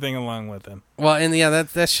brings everything along with him. Well, and yeah,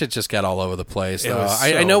 that shit just got all over the place. It Though. was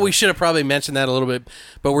I so- know we should have probably mentioned that a little bit,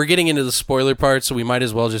 but we're getting into the spoiler part, so we might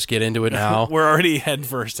as well just get into it now. We're already head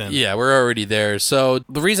first in. Yeah, we're already there. So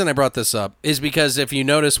the reason I brought this up is because if you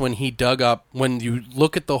notice when you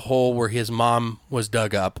look at the hole where his mom was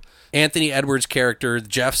dug up, Anthony Edwards' character,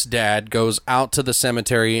 Jeff's dad, goes out to the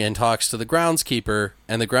cemetery and talks to the groundskeeper,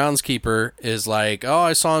 and the groundskeeper is like, oh,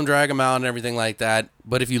 I saw him drag him out and everything like that.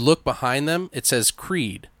 But if you look behind them, it says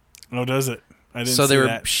Creed. Oh, does it? I didn't So see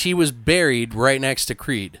that. she was buried right next to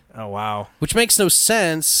Creed, Oh, wow. which makes no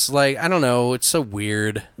sense. Like, I don't know. It's so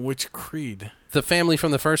weird. Which Creed? The family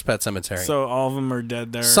from the first Pet Cemetery. So all of them are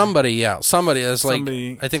dead there? Somebody is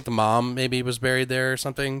Somebody- like, I think the mom maybe was buried there or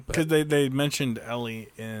something. But Because they mentioned Ellie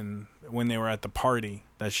when they were at the party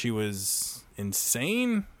that she was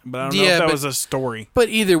insane, but I don't know Yeah, if that but- was a story. But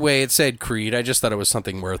either way, it said Creed. I just thought it was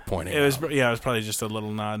something worth pointing It was out. it was probably just a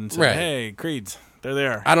little nod and said, Right. "Hey, Creeds, they're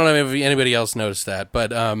there." I don't know if anybody else noticed that,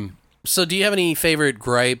 but so do you have any favorite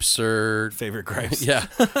gripes or Favorite gripes. yeah?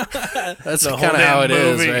 That's The whole kind of how it damn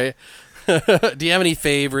is, movie. right? Do you have any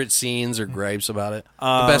favorite scenes or gripes about it?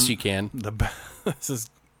 The best you can.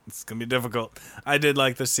 It's gonna be difficult. I did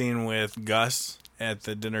like the scene with Gus at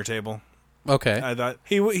the dinner table. Okay. I thought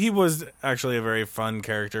he was actually a very fun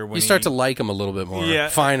character. When You start to like him a little bit more. Yeah.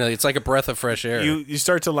 Finally, it's like a breath of fresh air. you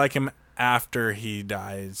start to like him after he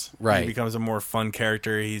dies. Right. He becomes a more fun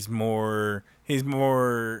character. He's got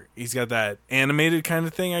that animated kind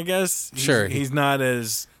of thing, I guess. Sure. He's not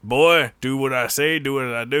as, boy, do what I say, do what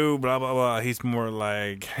I do, blah, blah, blah. He's more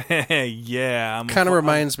like, yeah. I'm Kind of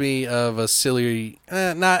reminds me of a silly,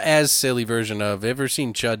 not as silly version of. Ever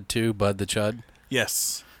seen Chud 2, Bud the Chud?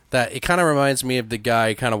 Yes. That it kind of reminds me of the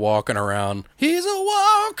guy kind of walking around. He's a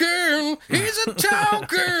walking, he's a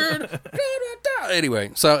talking.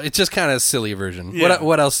 Anyway, so it's just kind of a silly version. Yeah.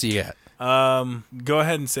 What else do you get? Go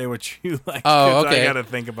ahead and say what you like. Oh, 'cause okay. I got to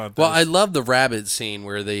think about this. Well, I love the rabbit scene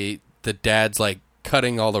where the dad's like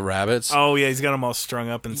cutting all the rabbits. Oh, yeah, he's got them all strung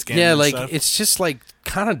up and scanned. yeah, and like stuff. it's just like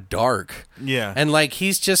kind of dark. Yeah. And like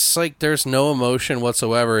he's just like there's no emotion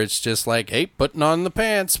whatsoever. It's just like, hey, putting on the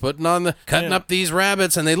pants, cutting Yeah. up these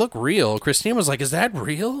rabbits, and they look real. Christine was like, "Is that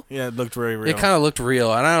real?" Yeah, it looked very real. It kind of looked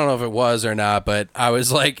real, and I don't know if it was or not, but I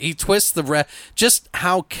was like, he twists just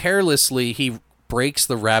how carelessly he breaks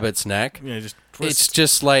the rabbit's neck. Yeah, just It's twist.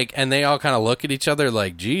 just like, and they all kind of look at each other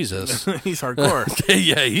like, Jesus. He's hardcore.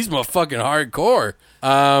 Yeah, he's my fucking hardcore.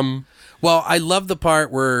 Well, I love the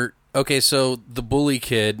part where, okay, so the bully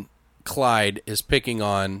kid, Clyde, is picking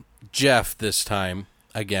on Jeff this time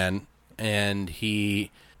again, and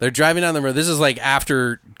they're driving down the road. This is like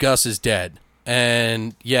after Gus is dead.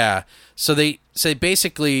 And yeah, so they say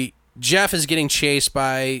basically Jeff is getting chased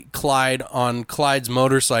by Clyde on Clyde's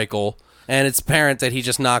motorcycle, and it's apparent that he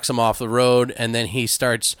just knocks him off the road, and then he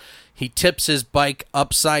tips his bike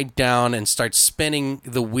upside down and starts spinning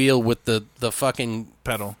the wheel with the fucking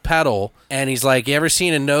pedal. And he's like, you ever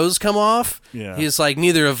seen a nose come off? Yeah. He's like,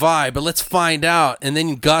 neither have I, but let's find out. And then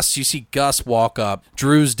you see Gus walk up,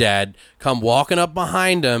 Drew's dad, come walking up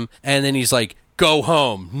behind him, and then he's like, go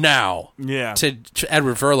home now. Yeah. To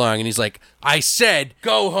Edward Furlong, and he's like, I said,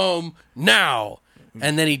 go home now.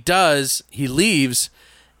 And then he leaves,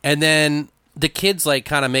 and then the kid's like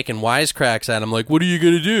kind of making wisecracks at him, like, what are you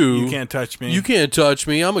going to do? You can't touch me. You can't touch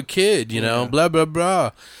me. I'm a kid, you know, blah, blah,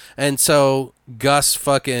 blah. And so Gus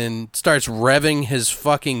fucking starts revving his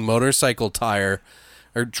fucking motorcycle tire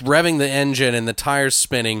or revving the engine and the tire's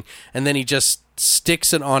spinning, and then he just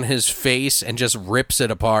sticks it on his face and just rips it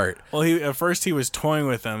apart. Well, at first he was toying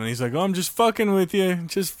with them, and he's like, "Oh, I'm just fucking with you,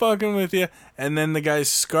 And then the guy's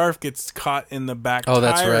scarf gets caught in the back tire. Oh,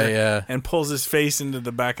 that's right, yeah. And pulls his face into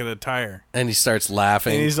the back of the tire. And he starts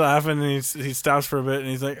laughing. And he's laughing, and he stops for a bit, and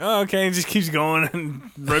he's like, "Oh, okay." He just keeps going and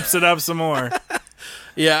rips it up some more.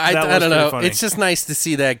 Yeah, I don't know. Funny. It's just nice to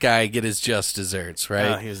see that guy get his just desserts,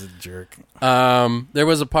 right? He was a jerk. There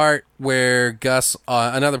was a part where Gus,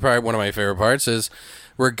 another part, one of my favorite parts, is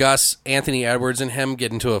where Gus, Anthony Edwards, and him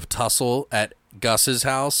get into a tussle at Gus's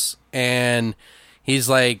house, and he's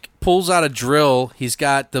like, pulls out a drill. He's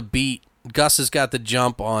got the beat. Gus has got the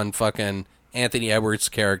jump on fucking Anthony Edwards'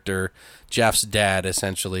 character, Jeff's dad,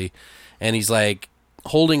 essentially, and he's like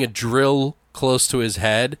holding a drill close to his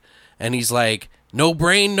head, and he's like, "No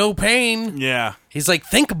brain, no pain." Yeah. He's like,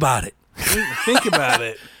 "Think about it." Think about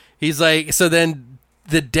it. He's like, so then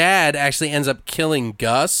the dad actually ends up killing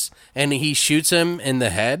Gus, and he shoots him in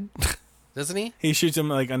the head, doesn't he? He shoots him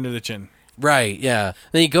like under the chin. Right, yeah.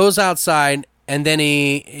 Then he goes outside, and then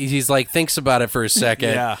he's like, thinks about it for a second,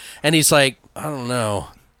 Yeah. and he's like, "I don't know.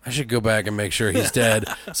 I should go back and make sure he's dead."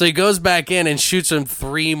 So he goes back in and shoots him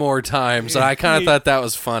 3 more times, and I kind of thought that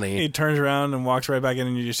was funny. He turns around and walks right back in,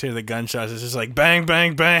 and you just hear the gunshots. It's just like bang,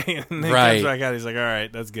 bang, bang. And he Right. comes back out. He's like, "All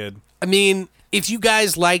right, that's good." I mean, if you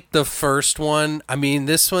guys liked the first one, I mean,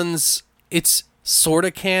 this one's, it's sort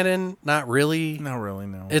of canon, not really. Not really,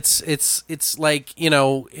 no. It's like, you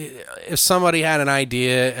know, if somebody had an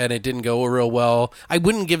idea and it didn't go real well, I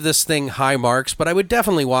wouldn't give this thing high marks, but I would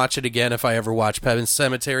definitely watch it again if I ever watch Pet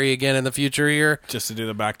Cemetery again in the future here. Just to do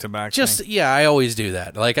the back-to-back Just, thing. yeah, I always do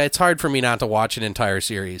that. Like, it's hard for me not to watch an entire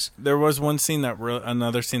series. There was one scene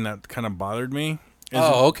another scene that kind of bothered me.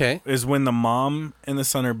 Oh, okay. Is when the mom and the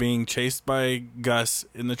son are being chased by Gus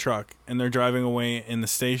in the truck, and they're driving away in the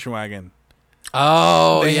station wagon.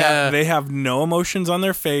 Oh, They have no emotions on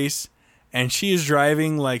their face, and she is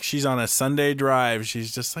driving like she's on a Sunday drive.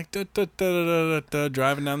 She's just like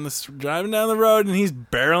driving down the road, and he's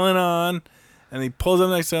barreling on, and he pulls up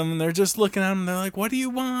next to him, and they're just looking at him. And they're like, "What do you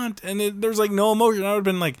want?" And there's like no emotion. I would have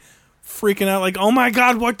been like freaking out, like, "Oh my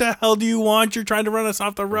God, what the hell do you want? You're trying to run us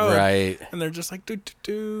off the road." Right. And they're just like,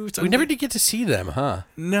 do. We never did get to see them, huh?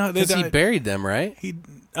 No, they Because he died. buried them, right?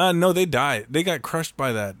 No, they died. They got crushed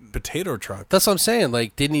by that potato truck. That's what I'm saying.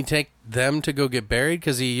 Like, didn't he take them to go get buried?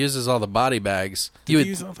 Because he uses all the body bags. Did he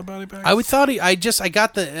use all the body bags? I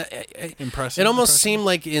got the Impressive. It almost seemed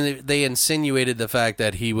like they insinuated the fact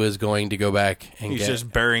that he was going to go back and He's get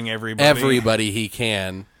just burying everybody. everybody he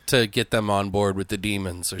can to get them on board with the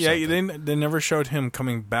demons or something. They never showed him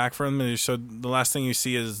coming back from them. They showed the last thing you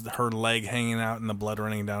see is her leg hanging out and the blood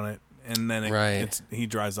running down it, and then he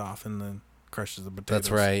dries off and then crushes the potatoes.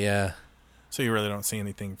 That's right, yeah. So you really don't see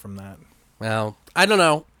anything from that. Well, I don't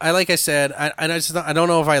know. Like I said, I don't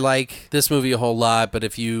know if I like this movie a whole lot, but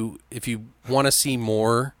if you want to see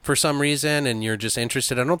more for some reason and you're just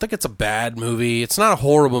interested, I don't think it's a bad movie. It's not a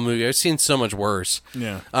horrible movie. I've seen so much worse.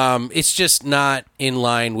 Yeah. It's just not in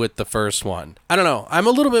line with the first one. I don't know. I'm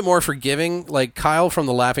a little bit more forgiving. Like Kyle from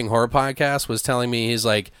the Laughing Horror Podcast was telling me, he's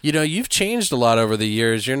like, you know, you've changed a lot over the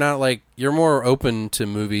years. You're more open to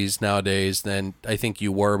movies nowadays than I think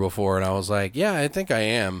you were before. And I was like, yeah, I think I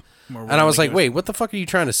am. And I was like, wait, what the fuck are you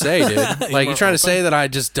trying to say, dude? Like, you're trying to say that I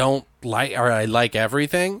just don't like, or I like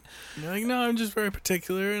everything? You're like, no, I'm just very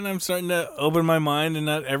particular, and I'm starting to open my mind, and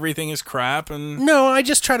not everything is crap. And no, I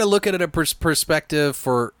just try to look at it a perspective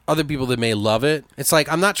for other people that may love it. It's like,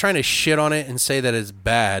 I'm not trying to shit on it and say that it's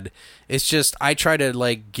bad. It's just, I try to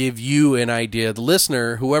like give you an idea, the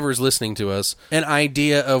listener, whoever's listening to us, an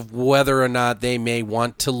idea of whether or not they may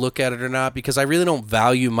want to look at it or not, because I really don't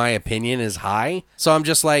value my opinion as high. So I'm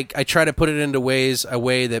just like, I try to put it into a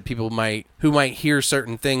way that people who might hear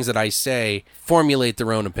certain things that I say, formulate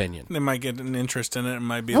their own opinion. they might get an interest in it, and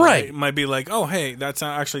might be Right. like, oh, hey, that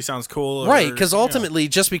actually sounds cool. Right, because ultimately,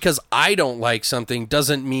 just because I don't like something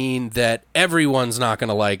doesn't mean that everyone's not going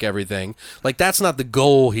to like everything. Like, that's not the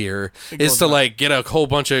goal here, is to, like, get a whole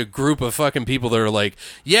bunch of group of fucking people that are like,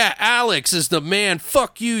 yeah, Alex is the man,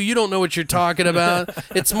 fuck you don't know what you're talking about.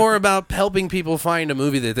 It's more about helping people find a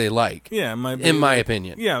movie that they like. Yeah, it might be, in my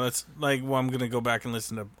opinion. Yeah, that's like, well, I'm going to go back and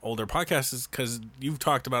listen to older podcasts because you've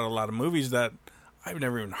talked about a lot of movies that I've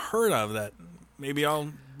never even heard of that maybe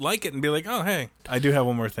I'll like it and be like, oh, hey. I do have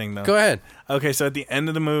one more thing, though. Go ahead. Okay, so at the end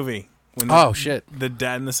of the movie, when the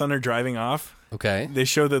dad and the son are driving off, Okay. they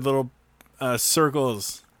show the little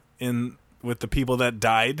circles with the people that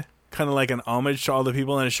died, kind of like an homage to all the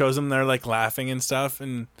people, and it shows them they're like laughing and stuff,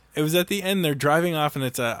 and It was at the end. They're driving off, and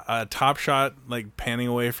it's a top shot, like panning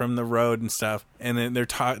away from the road and stuff. And then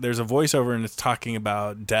there's a voiceover, and it's talking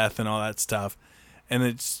about death and all that stuff. And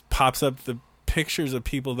it pops up the pictures of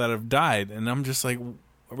people that have died, and I'm just like,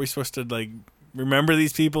 are we supposed to like remember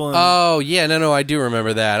these people? And Oh yeah, no, I do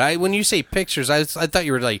remember that. When you say pictures, I thought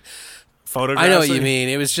you were like, photographs. I know what you mean.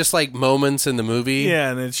 It was just like moments in the movie.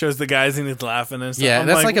 Yeah, and it shows the guys and he's laughing and stuff. Yeah, I'm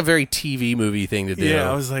that's like a very TV movie thing to do. Yeah,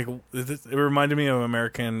 I was like, it reminded me of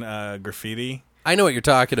American Graffiti. I know what you're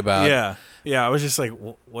talking about. Yeah. I was just like,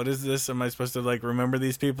 what is this? Am I supposed to like remember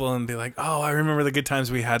these people and be like, oh, I remember the good times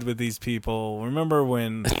we had with these people. Remember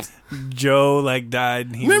when Joe like died?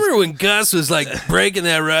 And Remember when Gus was like breaking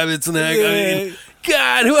that rabbit's neck? I mean,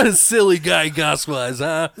 God, what a silly guy Gus was,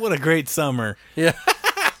 huh? What a great summer. Yeah.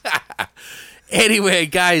 Anyway,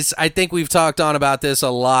 guys, I think we've talked on about this a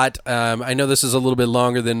lot. I know this is a little bit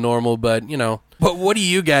longer than normal, but, you know. But what do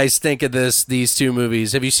you guys think of these two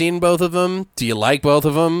movies? Have you seen both of them? Do you like both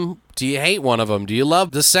of them? Do you hate one of them? Do you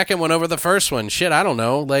love the second one over the first one? Shit, I don't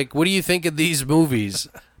know. Like, what do you think of these movies?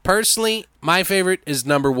 Personally, my favorite is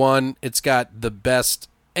number one. It's got the best.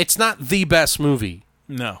 It's not the best movie.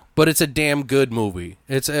 No. But it's a damn good movie.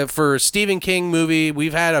 It's for a Stephen King movie.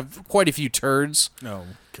 We've had quite a few turds. Oh,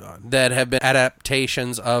 God. That have been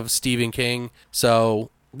adaptations of Stephen King. So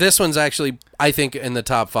this one's actually, I think, in the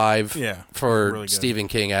top 5 for really Stephen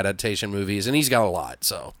King adaptation movies. And he's got a lot,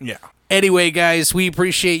 so. Yeah. Anyway, guys, we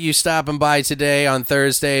appreciate you stopping by today on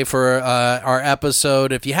Thursday for our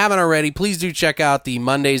episode. If you haven't already, please do check out the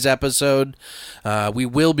Monday's episode. We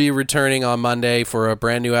will be returning on Monday for a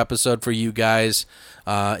brand new episode for you guys.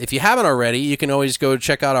 If you haven't already, you can always go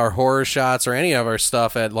check out our horror shots or any of our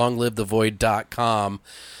stuff at longlivethevoid.com.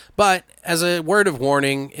 But as a word of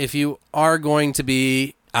warning, if you are going to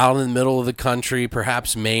be out in the middle of the country,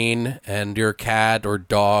 perhaps Maine, and your cat or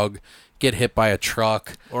dog get hit by a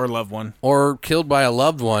truck or a loved one or killed by a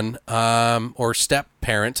loved one or step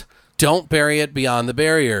parent, don't bury it beyond the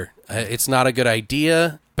barrier. It's not a good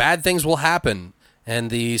idea. Bad things will happen,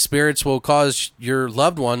 and the spirits will cause your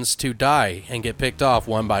loved ones to die and get picked off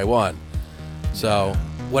one by one. So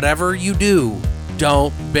whatever you do,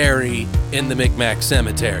 don't bury in the Micmac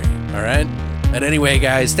Cemetery, all right? But anyway,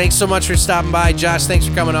 guys, thanks so much for stopping by. Josh, thanks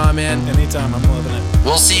for coming on, man. Anytime. I'm loving it.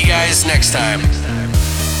 We'll see you guys next time.